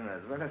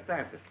customers. Buenas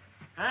tardes.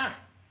 Ah,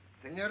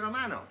 Senor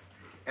Romano,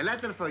 a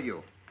letter for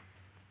you.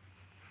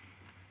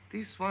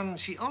 This one,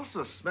 she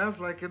also smells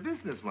like a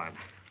businessman.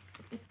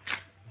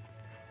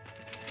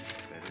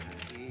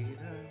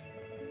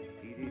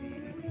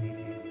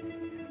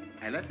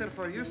 A letter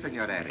for you,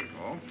 Senor Harris.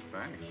 Oh,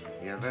 thanks.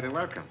 You're very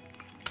welcome.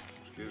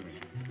 Excuse me.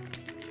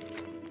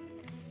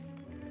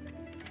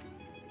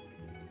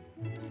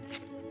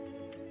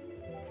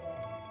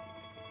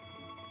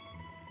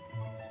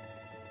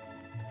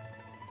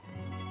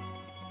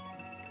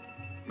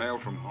 Mail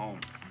from home.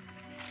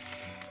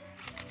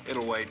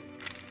 It'll wait.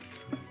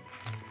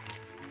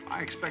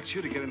 I expect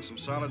you to get in some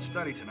solid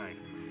study tonight.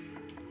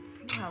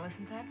 Well,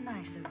 isn't that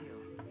nice of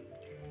you?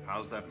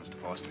 How's that,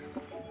 Mr. Foster?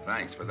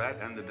 Thanks for that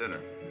and the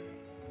dinner.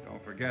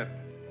 Don't forget,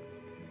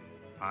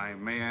 I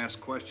may ask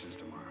questions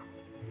tomorrow.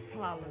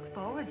 Well, I'll look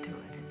forward to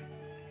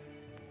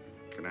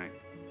it. Good night.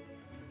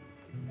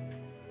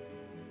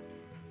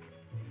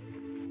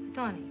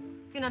 Tony,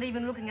 you're not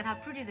even looking at how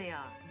pretty they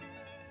are.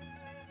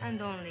 And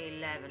only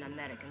 11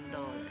 American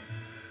dollars.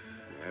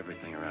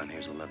 Everything around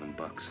here's $11.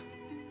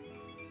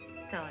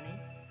 Tony,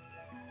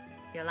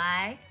 you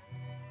like?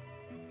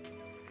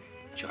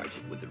 Charge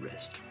it with the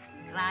rest.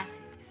 Gracias.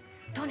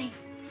 Tony.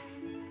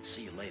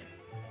 See you later.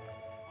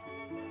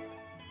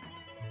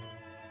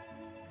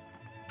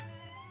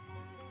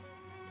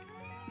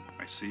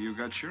 I see you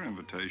got your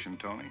invitation,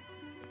 Tony.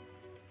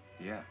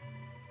 Yeah.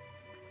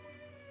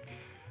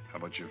 How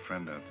about your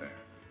friend out there?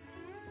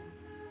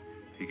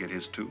 He get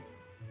his too?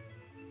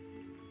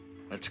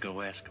 Let's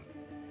go ask him.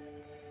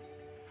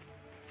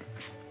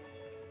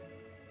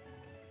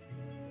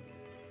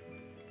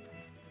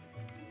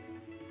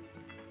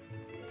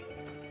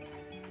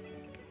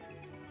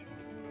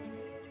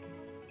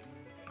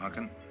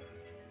 Punkin,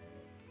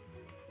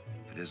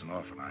 it isn't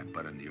often I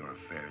butt into your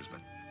affairs, but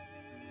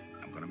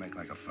I'm going to make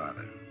like a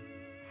father.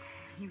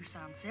 You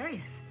sound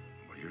serious.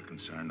 Where you're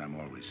concerned, I'm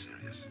always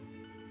serious.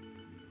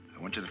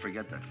 I want you to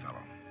forget that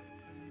fellow.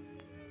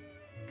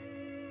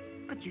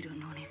 But you don't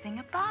know anything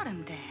about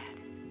him, Dad.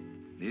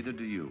 Neither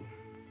do you.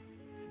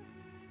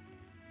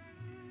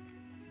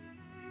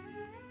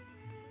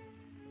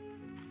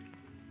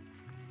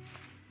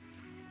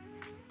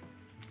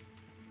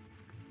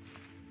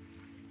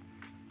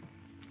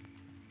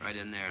 Right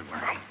in there.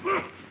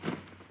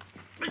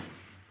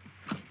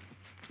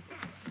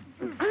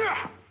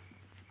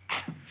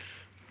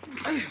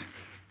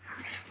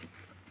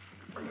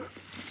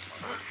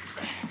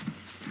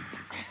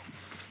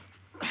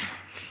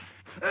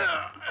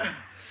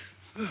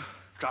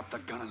 Drop the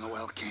gun in the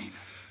well, Kane.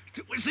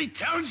 Do as he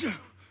tells you.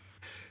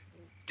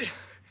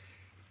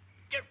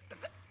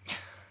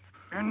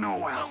 In the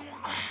well.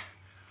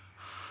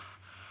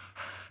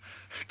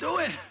 Do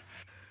it.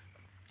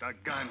 The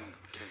gun,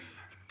 Kane.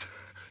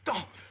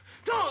 Don't.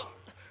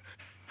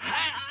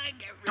 I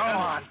get rid Go of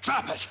on, it.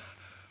 drop it.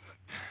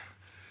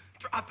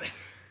 Drop it.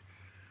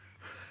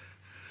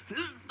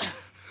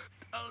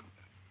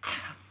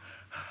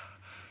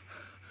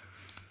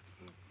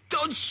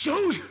 Don't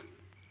shoot.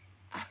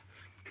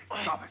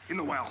 Drop it in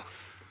the well.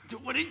 Do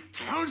what he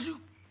tells you.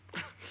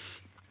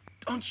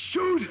 Don't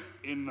shoot.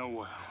 In the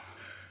well.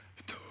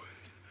 Do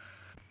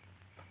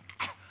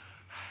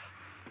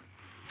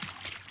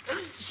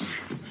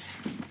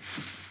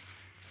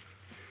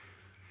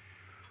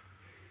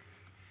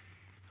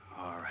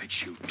All right,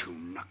 you two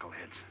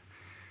knuckleheads.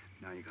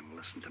 Now you're gonna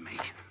listen to me.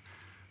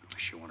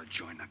 Unless you want to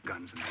join the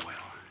guns in the well.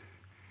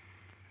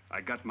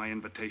 I got my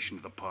invitation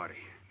to the party.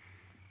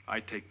 I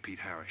take Pete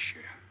Harris'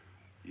 share.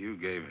 You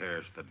gave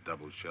Harris the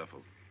double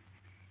shuffle.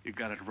 You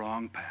got it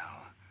wrong,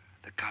 pal.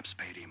 The cops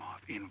paid him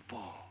off in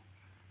full.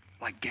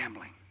 Like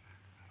gambling.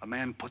 A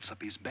man puts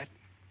up his bet,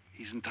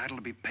 he's entitled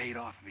to be paid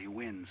off if he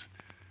wins.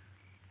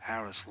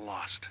 Harris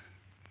lost.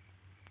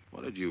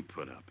 What did you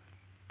put up?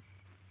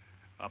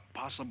 A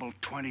possible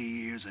 20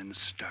 years in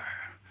stir.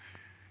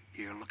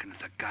 You're looking at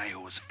the guy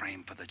who was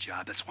framed for the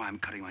job. That's why I'm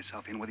cutting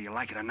myself in, whether you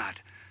like it or not.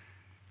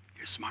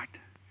 You're smart.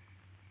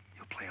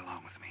 You'll play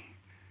along with me.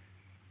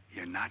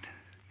 You're not.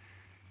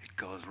 It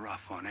goes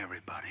rough on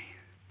everybody.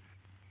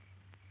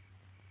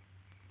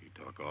 You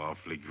talk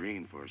awfully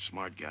green for a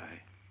smart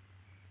guy.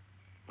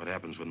 What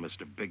happens when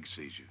Mr. Big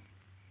sees you?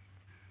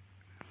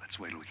 Let's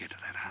wait till we get to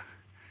that, huh?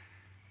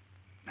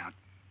 Now,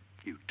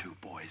 you two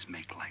boys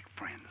make like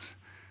friends.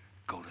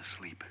 Go to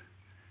sleep.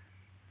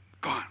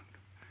 Go on.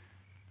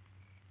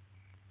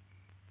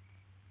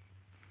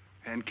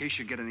 In case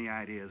you get any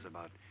ideas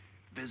about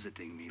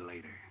visiting me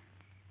later,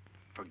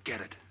 forget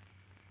it.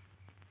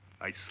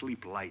 I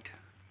sleep light.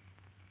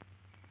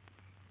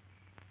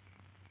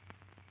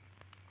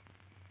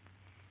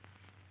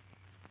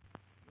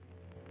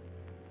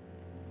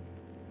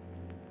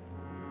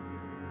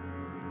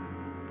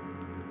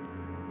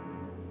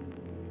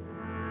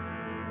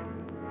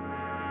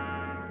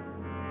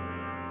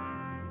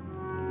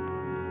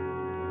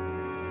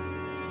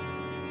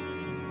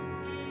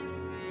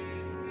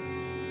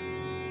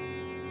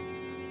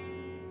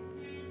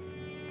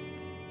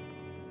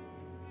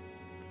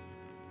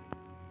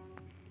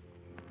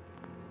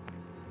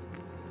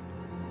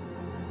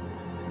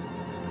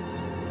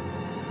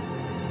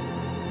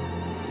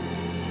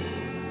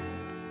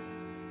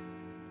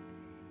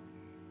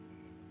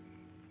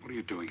 What are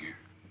you doing here?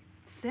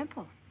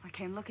 Simple. I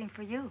came looking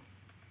for you.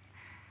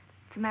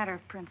 It's a matter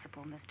of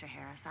principle, Mr.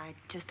 Harris. I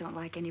just don't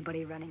like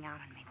anybody running out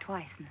on me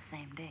twice in the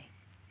same day.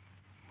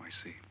 Oh, I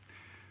see.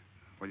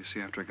 Well, you see,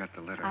 after I got the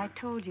letter... I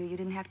told you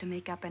didn't have to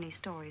make up any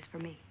stories for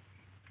me.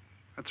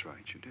 That's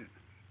right, you did.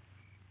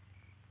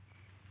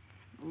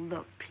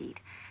 Look, Pete,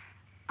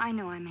 I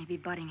know I may be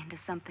butting into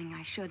something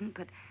I shouldn't,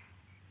 but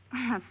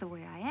that's the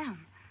way I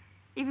am.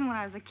 Even when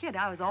I was a kid,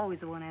 I was always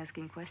the one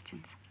asking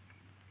questions.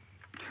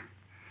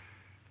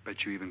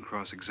 Bet you even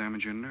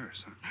cross-examined your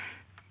nurse, huh?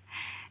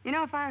 You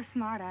know, if I was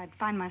smart, I'd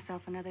find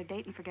myself another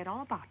date and forget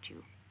all about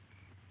you.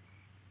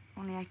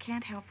 Only I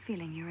can't help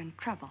feeling you're in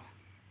trouble.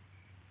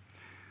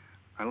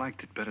 I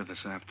liked it better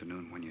this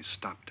afternoon when you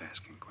stopped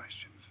asking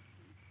questions.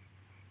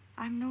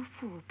 I'm no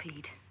fool,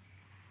 Pete.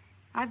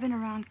 I've been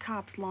around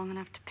cops long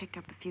enough to pick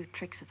up a few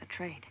tricks of the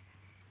trade.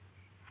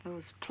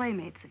 Those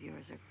playmates of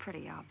yours are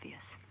pretty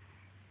obvious.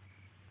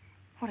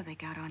 What have they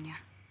got on you?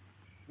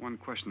 One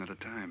question at a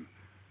time.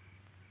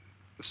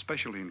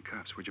 Especially in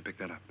cops. Where'd you pick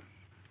that up?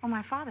 Well,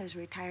 my father's a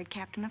retired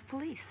captain of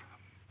police.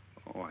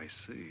 Oh, I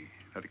see.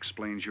 That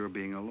explains your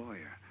being a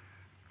lawyer.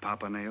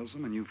 Papa nails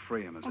him and you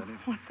free him, is that it?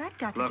 What's that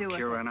got to do with Look, it?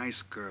 you're a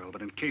nice girl,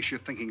 but in case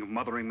you're thinking of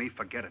mothering me,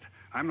 forget it.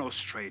 I'm no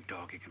stray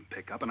dog you can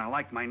pick up, and I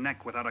like my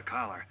neck without a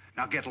collar.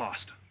 Now get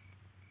lost.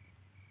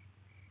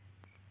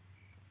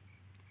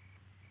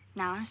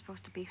 Now I'm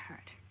supposed to be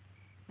hurt.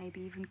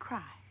 Maybe even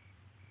cry.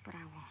 But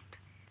I won't.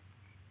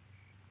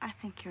 I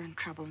think you're in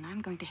trouble, and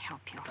I'm going to help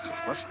you.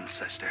 Listen,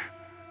 sister.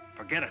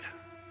 Forget it.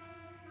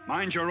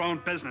 Mind your own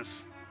business.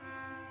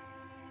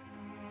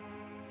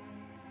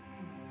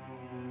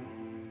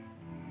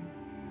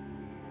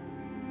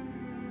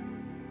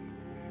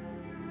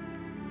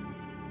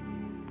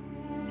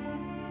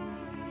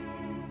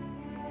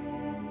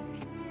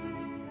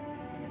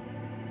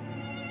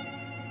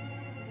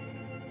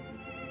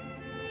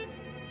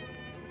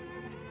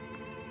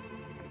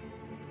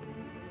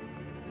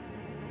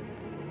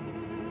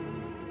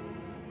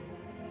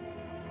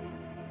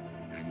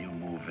 Then you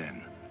move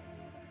in.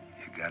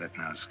 You got it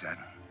now, Scott?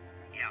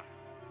 Yeah.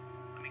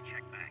 Let me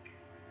check back.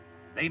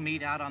 They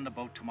meet out on the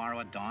boat tomorrow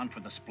at dawn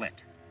for the split.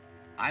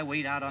 I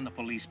wait out on the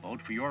police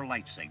boat for your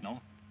light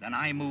signal, then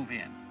I move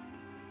in.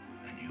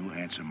 And you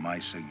answer my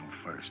signal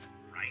first.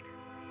 Right.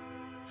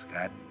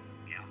 Scott?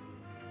 Yeah.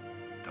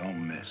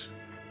 Don't miss.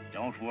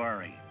 Don't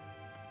worry.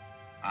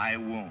 I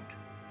won't.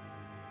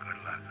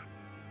 Good luck.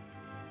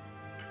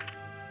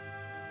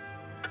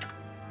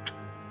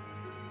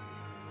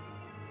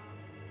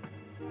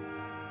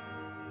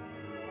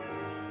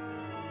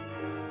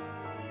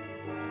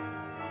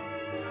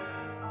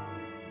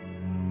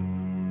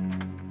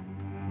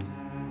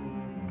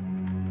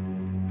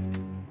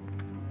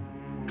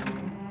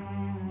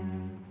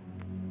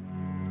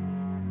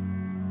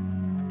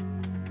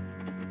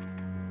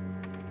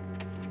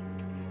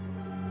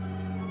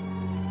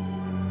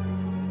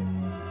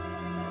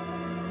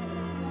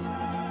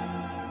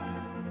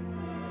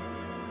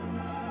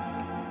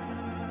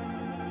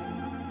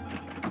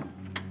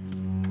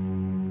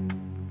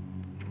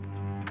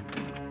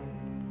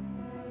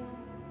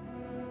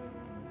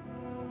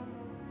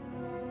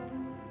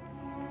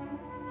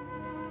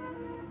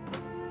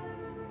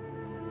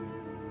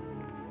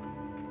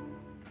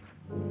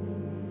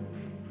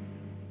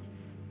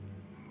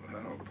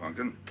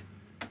 Pumpkin.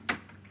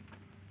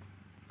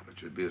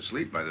 But you'd be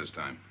asleep by this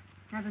time.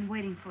 I've been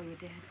waiting for you,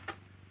 Dad.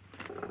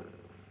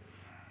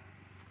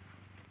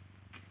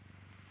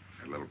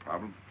 Had a little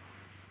problem?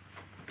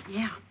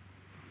 Yeah.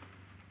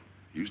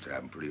 Used to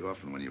happen pretty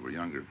often when you were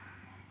younger.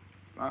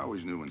 I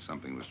always knew when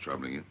something was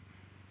troubling you.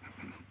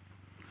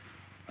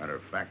 Matter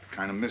of fact,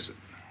 kind of miss it.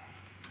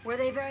 Were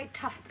they very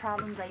tough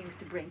problems I used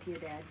to bring to you,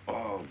 Dad?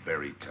 Oh,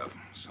 very tough.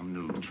 Some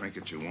new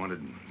trinket you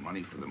wanted, and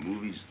money for the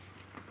movies.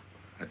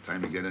 Had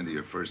time to get into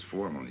your first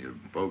form when your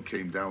boat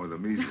came down with the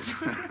measles.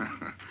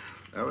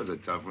 That was a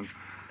tough one.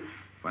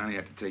 Finally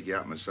had to take you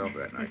out myself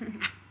that night.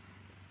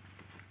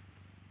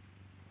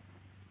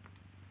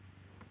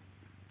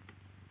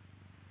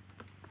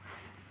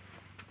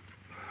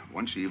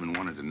 Once you even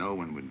wanted to know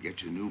when we'd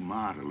get your new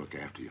ma to look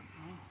after you.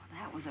 Oh,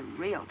 that was a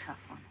real tough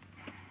one.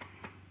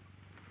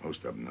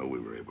 Most of them know we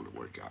were able to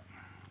work out.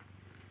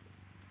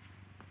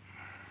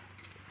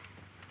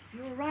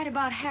 You were right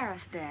about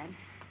Harris, Dad.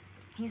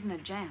 He's in a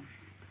jam.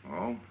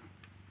 Oh?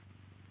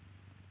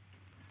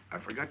 I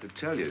forgot to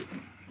tell you.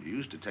 You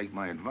used to take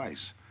my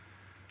advice.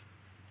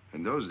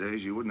 In those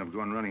days, you wouldn't have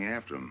gone running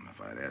after him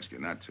if I'd asked you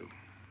not to.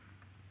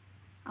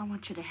 I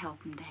want you to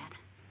help him, Dad.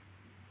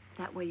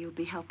 That way you'll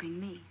be helping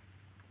me.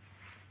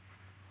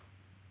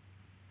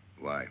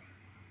 Why?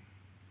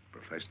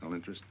 Professional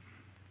interest?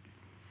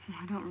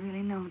 I don't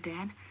really know,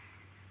 Dad.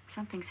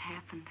 Something's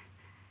happened.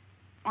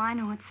 Well, I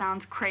know it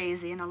sounds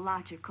crazy and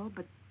illogical,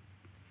 but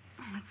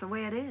that's the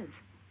way it is.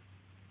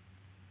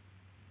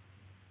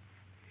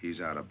 He's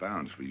out of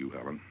bounds for you,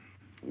 Helen.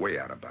 Way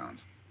out of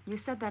bounds. You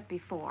said that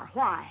before.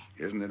 Why?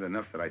 Isn't it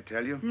enough that I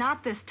tell you?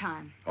 Not this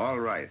time. All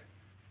right.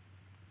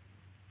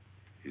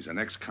 He's an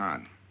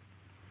ex-con.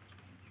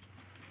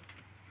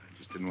 I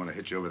just didn't want to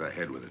hit you over the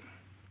head with it.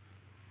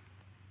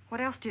 What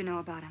else do you know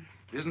about him?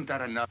 Isn't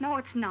that enough? No,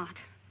 it's not.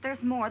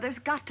 There's more. There's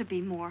got to be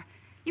more.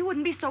 You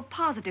wouldn't be so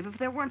positive if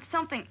there weren't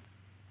something.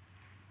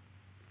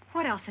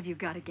 What else have you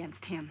got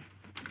against him?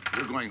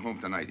 You're going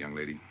home tonight, young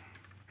lady.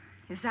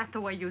 Is that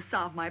the way you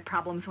solved my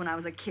problems when I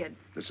was a kid?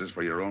 This is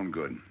for your own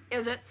good.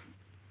 Is it?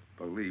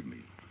 Believe me.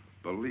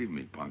 Believe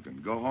me,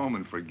 Punkin. Go home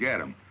and forget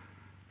him.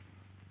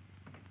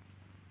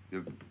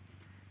 You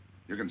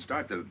can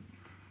start the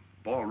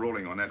ball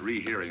rolling on that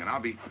rehearing, and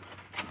I'll be...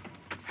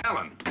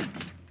 Helen!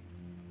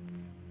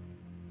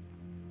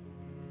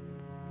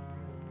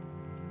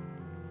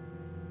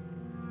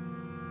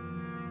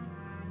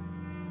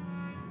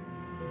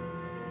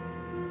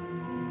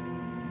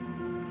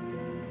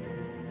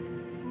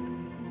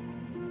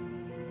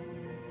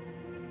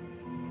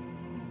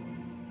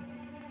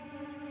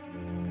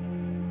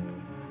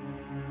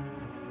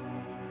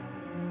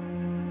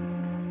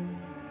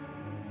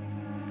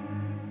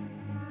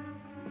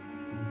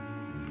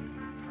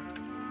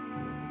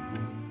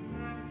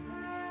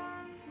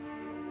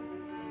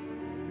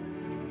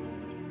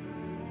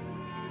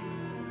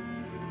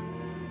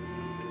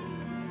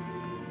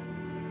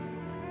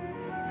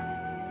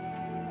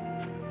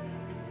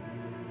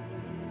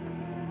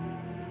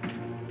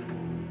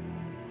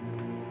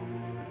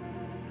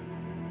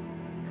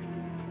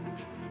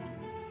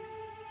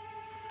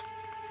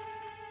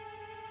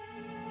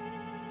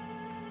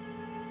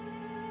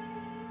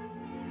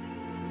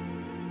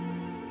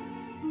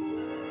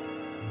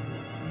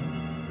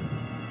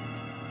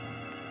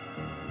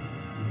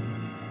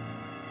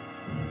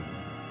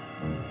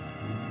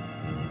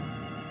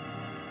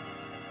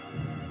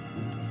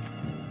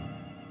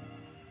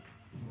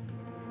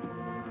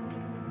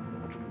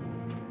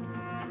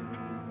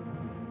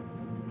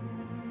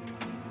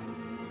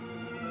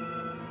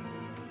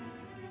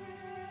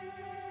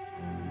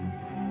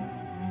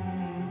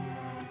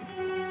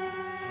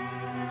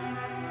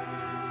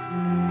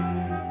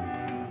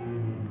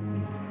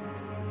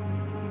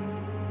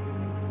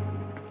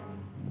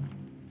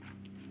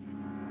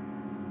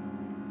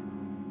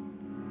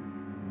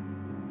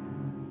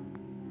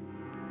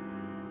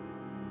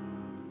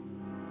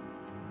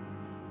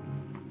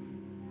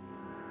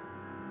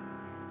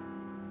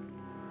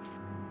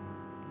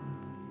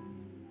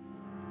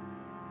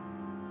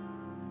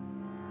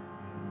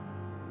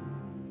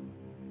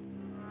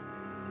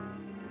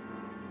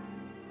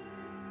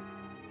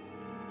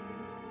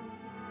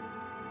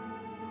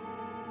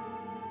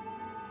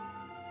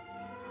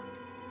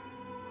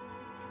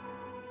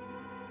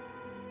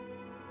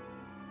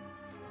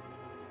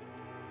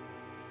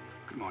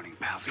 Good morning,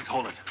 palsies.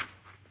 Hold it.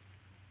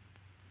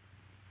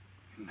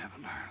 You'll never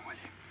learn, will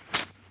you?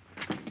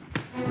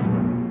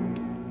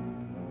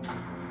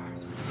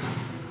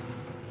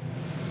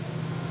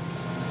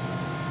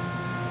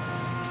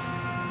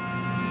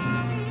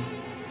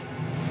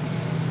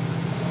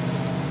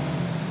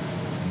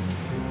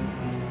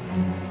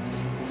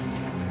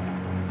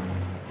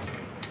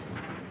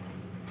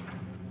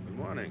 Good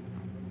morning.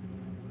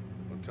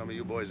 Don't tell me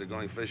you boys are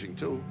going fishing,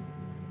 too.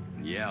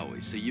 Yeah, we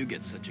see you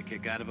get such a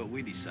kick out of it,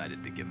 we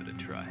decided to give it a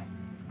try.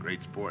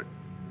 Great sport.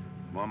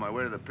 I'm on my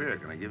way to the pier.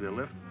 Can I give you a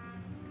lift?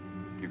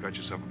 You got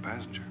yourself a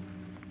passenger.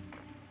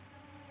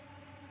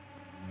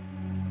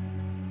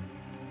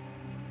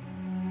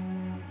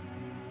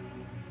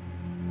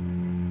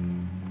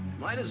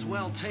 Might as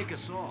well take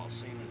us all,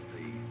 seeing as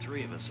the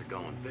three of us are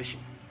going fishing.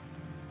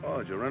 Oh,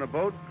 did you rent a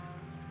boat?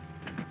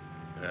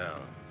 Yeah.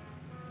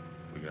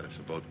 We got us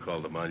a boat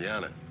called the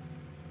Manana.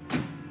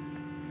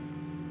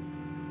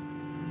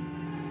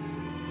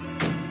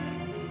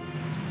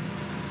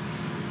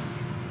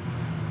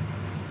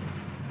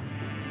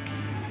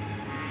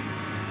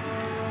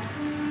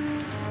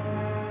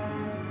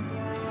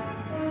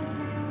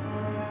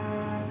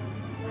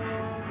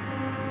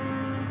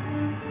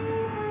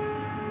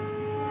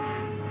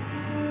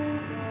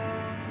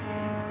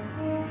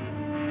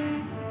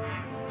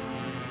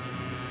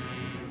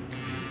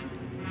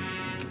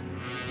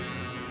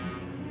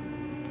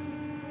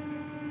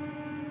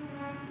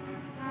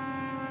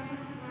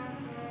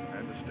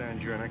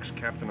 You're an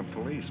ex-captain of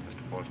police,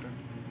 Mr. Foster.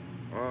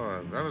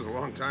 Oh, that was a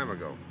long time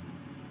ago.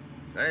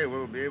 Hey,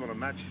 we'll be able to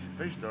match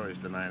fish stories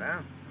tonight,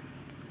 huh?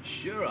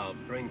 Sure, I'll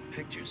bring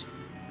pictures.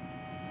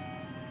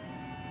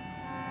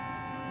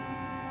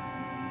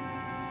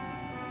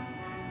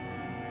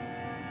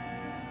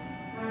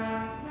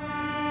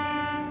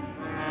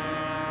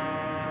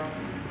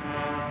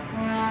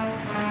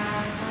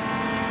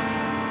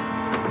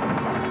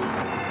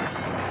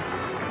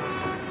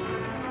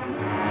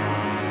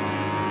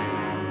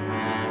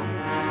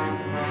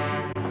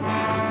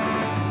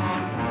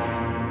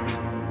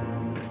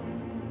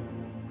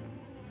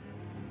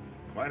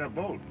 Quite a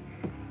boat.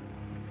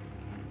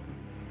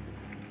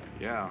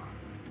 Yeah.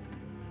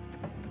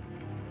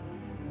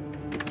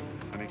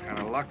 Any kind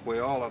of luck, we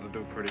all ought to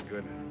do pretty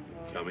good.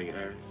 Coming,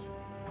 Harris?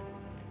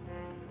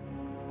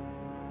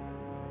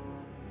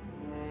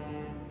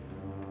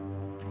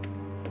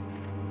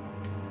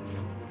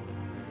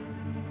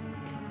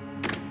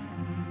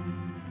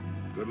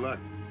 Good luck.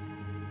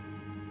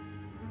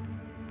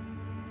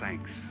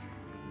 Thanks.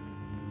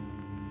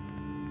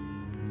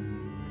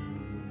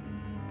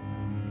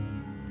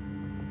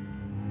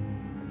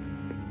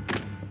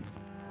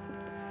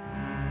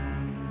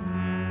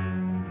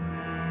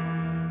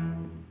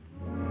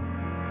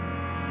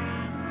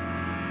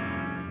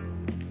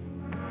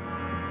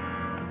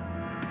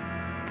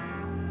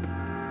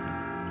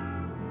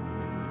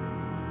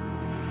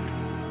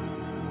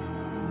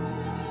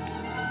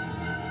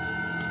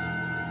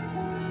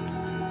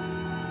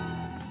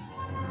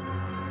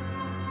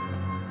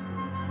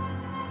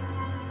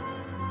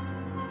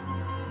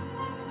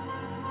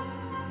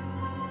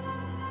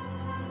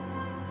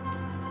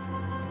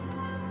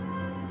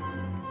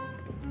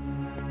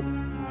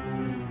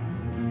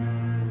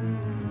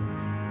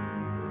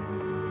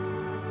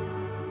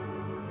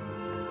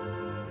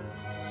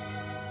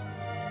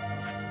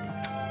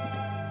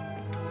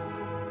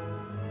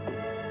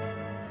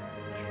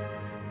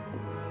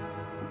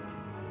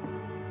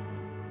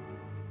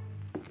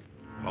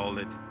 Hold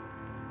it.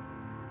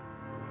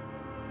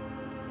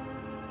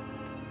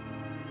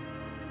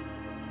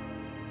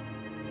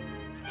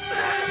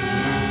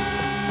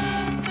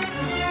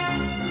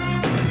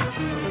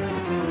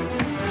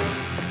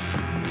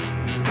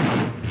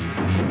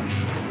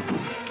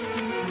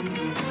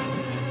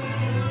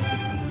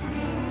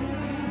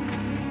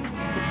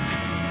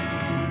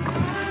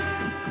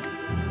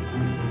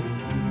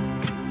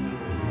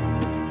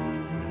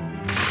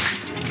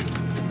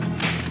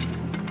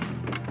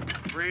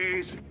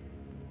 Freeze.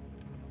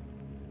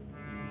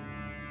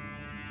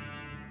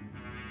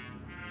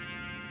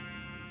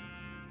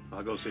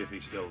 I'll go see if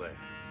he's still there.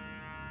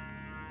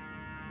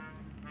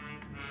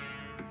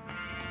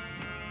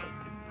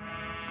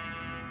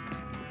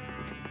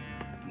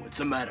 What's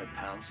the matter,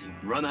 pals? You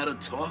run out of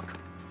talk?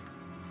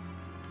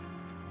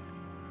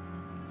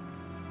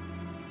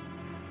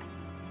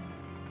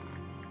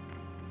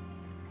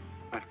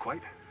 Not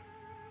quite.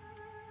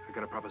 I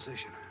got a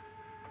proposition.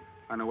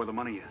 I know where the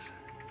money is.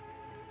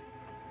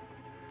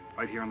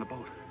 Right here on the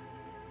boat.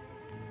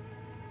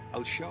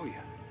 I'll show you.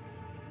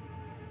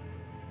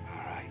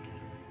 All right.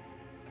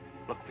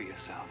 Look for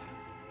yourself.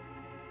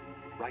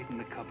 Right in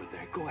the cupboard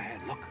there. Go ahead,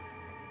 look.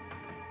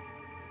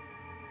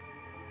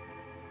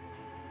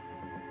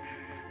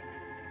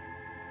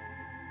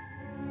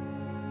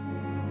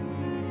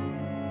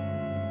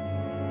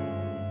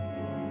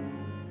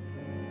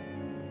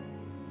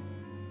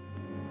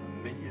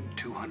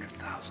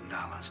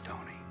 $1,200,000,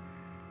 Tony.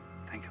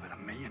 Think of it,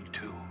 $1.2 million.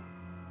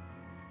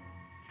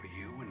 For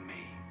you and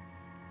me.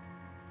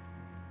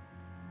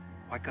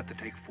 Why cut the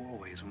take 4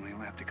 ways when we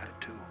only have to cut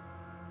it 2?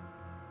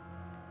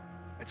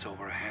 It's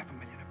over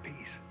 $500,000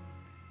 apiece.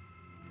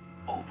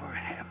 Over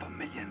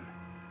 $500,000.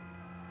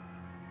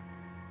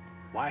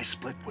 Why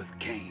split with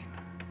Kane?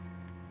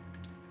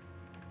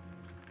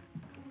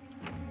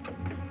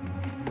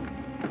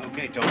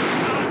 Okay, Tony.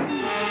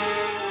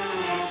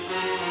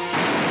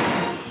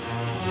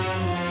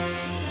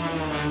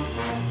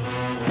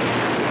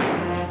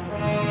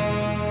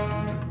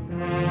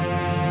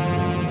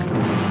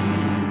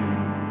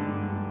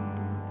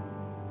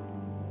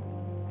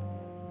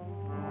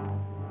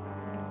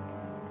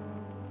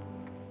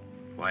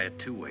 Why a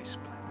two-way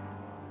split?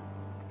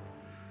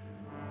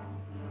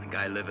 A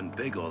guy living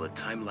big all the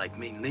time like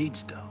me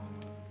needs dough.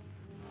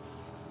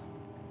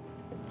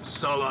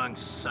 So long,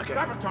 sucker.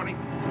 Stop it, Tony.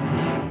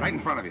 Right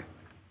in front of you.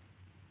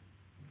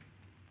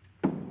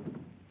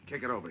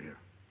 Kick it over here.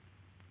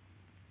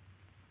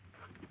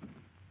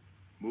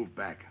 Move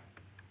back.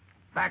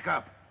 Back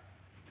up.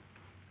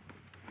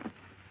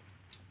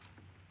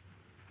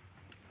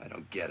 I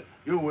don't get it.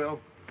 You will.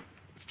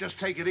 Let's just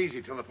take it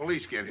easy till the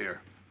police get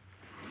here.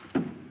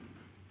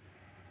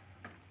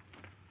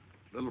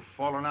 Little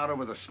falling out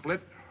over the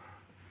split.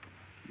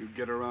 You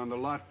get around a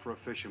lot for a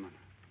fisherman.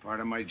 Part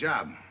of my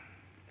job.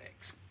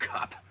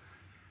 Ex-cop.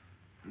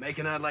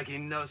 Making out like he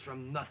knows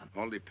from nothing.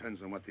 All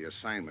depends on what the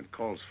assignment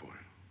calls for.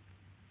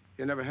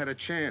 You never had a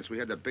chance. We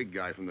had the big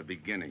guy from the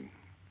beginning.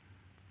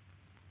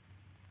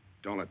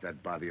 Don't let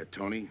that bother you,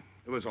 Tony.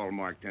 It was all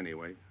marked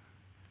anyway.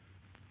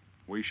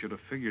 We should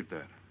have figured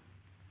that.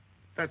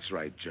 That's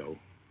right, Joe.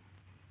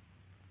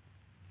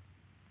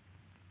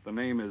 The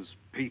name is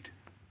Pete.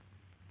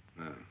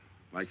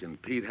 Like in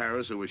Pete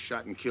Harris, who was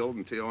shot and killed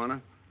in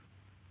Tijuana?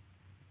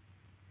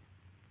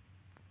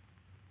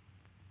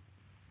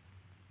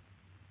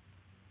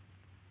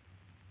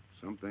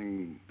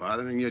 Something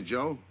bothering you,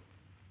 Joe?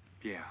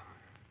 Yeah.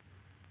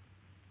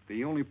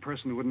 The only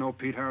person who would know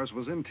Pete Harris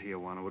was in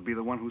Tijuana would be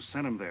the one who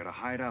sent him there to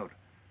hide out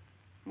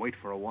and wait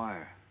for a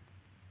wire.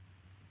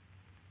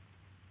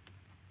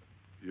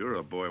 You're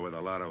a boy with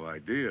a lot of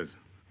ideas.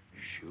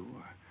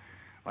 Sure.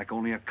 Like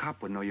only a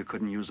cop would know you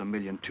couldn't use $1.2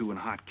 million in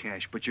hot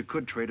cash, but you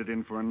could trade it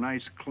in for a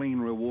nice, clean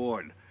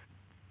reward.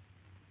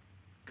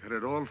 Got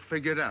it all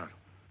figured out.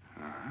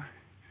 Uh-huh.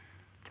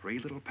 3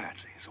 little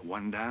patsies.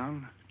 1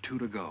 down, 2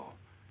 to go.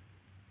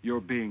 Your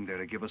being there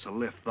to give us a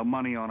lift, the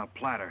money on a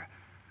platter.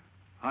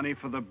 Honey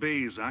for the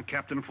bees, huh,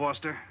 Captain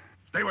Foster?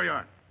 Stay where you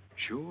are.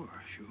 Sure.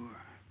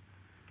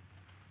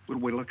 We'll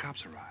wait till the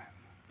cops arrive.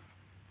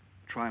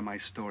 Try my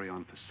story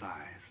on for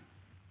size.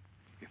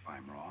 If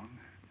I'm wrong,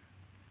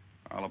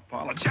 I'll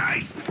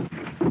apologize.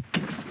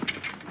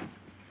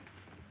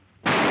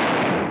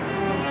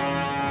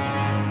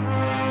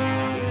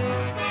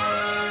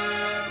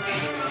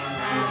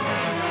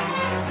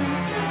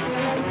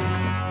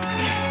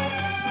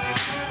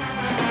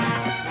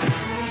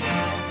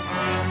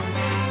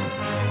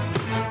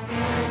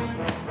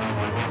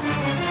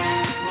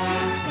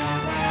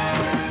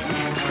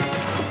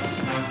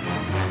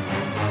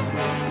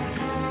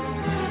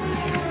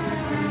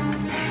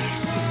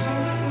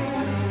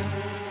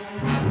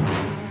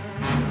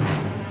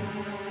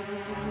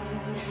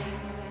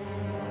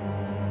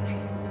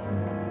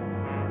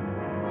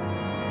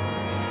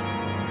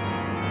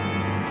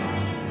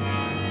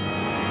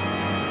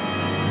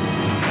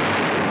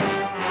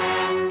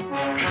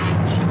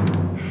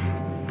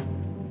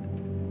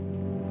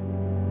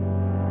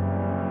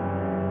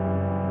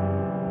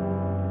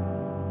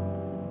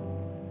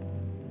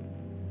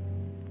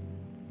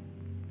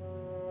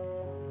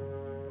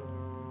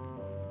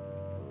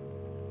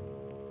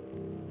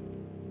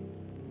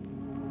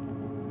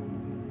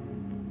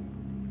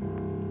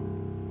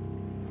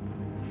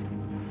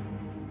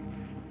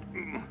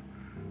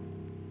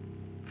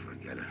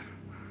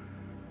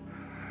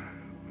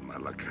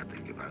 got to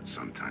give out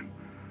sometime.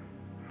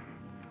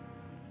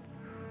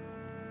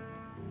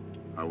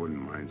 I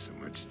wouldn't mind so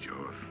much,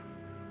 Joe,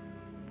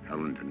 if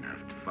Helen didn't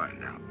have to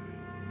find out.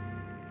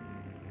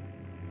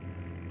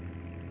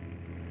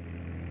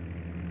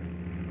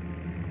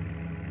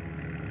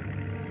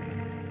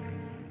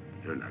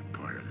 You're not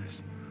part of this.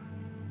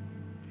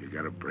 You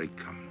got a break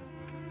coming.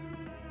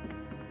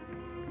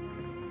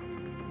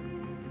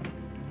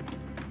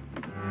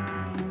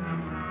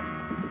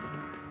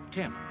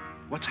 Tim,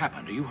 what's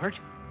happened? Are you hurt?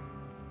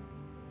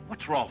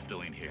 What's Rolf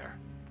doing here?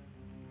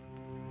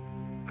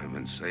 I've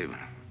been saving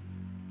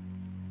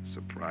a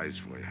surprise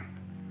for you.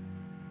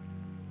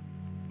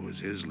 It was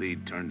his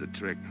lead turned the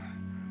trick.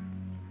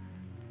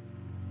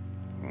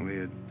 Only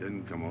it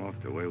didn't come off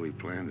the way we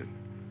planned it.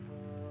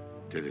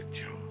 Did it,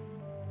 Joe?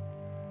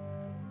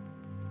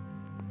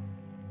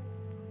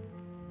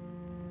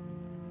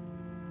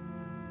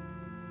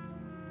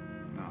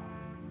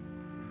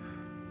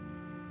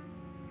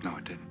 No,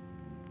 it didn't.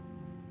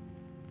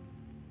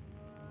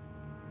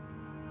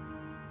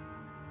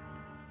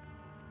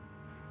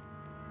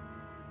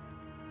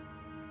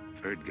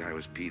 Third guy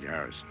was Pete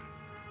Harrison.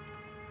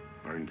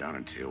 Burned down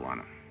in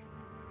Tijuana.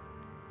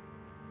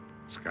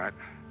 Scott,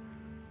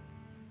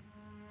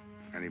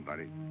 if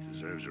anybody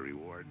deserves a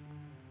reward,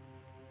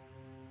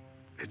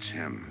 it's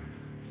him.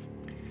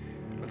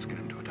 Let's get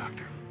him to a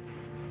doctor.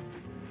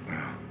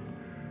 Well,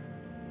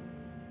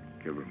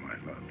 give her my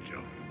love,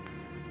 Joe.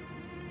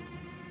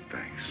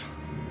 Thanks.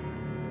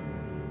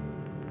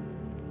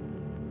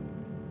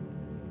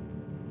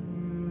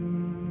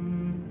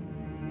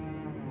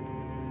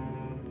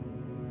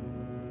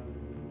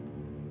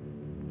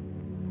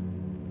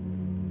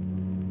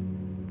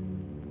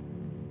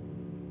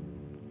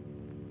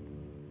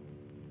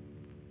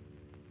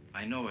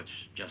 I know it's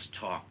just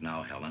talk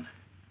now, Helen,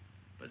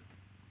 but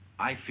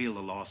I feel the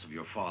loss of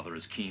your father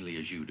as keenly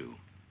as you do.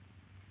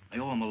 I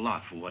owe him a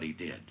lot for what he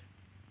did.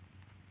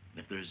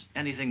 If there's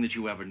anything that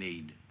you ever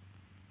need,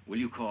 will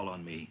you call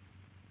on me?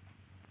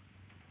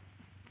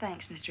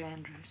 Thanks, Mr.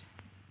 Andrews.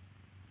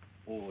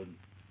 Oh, and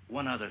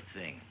one other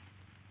thing.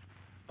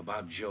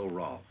 About Joe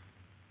Rolfe.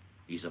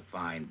 He's a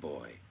fine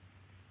boy.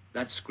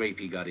 That scrape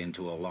he got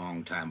into a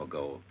long time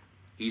ago,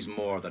 he's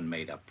more than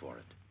made up for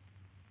it.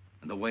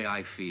 And the way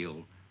I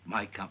feel,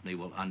 my company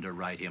will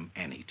underwrite him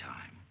any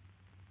time.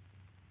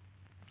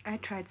 I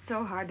tried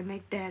so hard to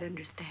make Dad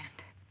understand.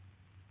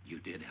 You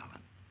did,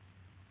 Helen.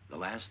 The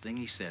last thing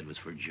he said was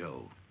for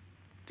Joe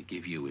to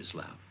give you his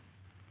love.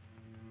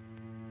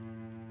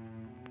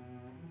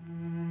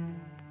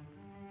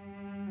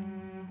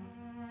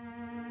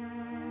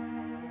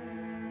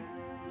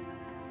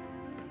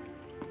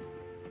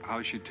 How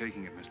is she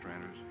taking it, Mr.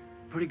 Andrews?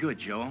 Pretty good,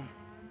 Joe.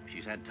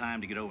 She's had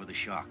time to get over the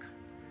shock.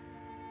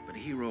 But a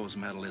hero's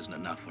medal isn't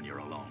enough when you're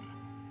alone.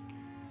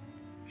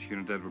 She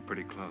and Dad were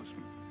pretty close.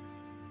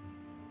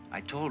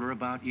 I told her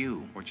about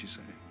you. What'd she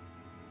say?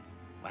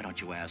 Why don't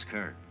you ask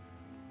her?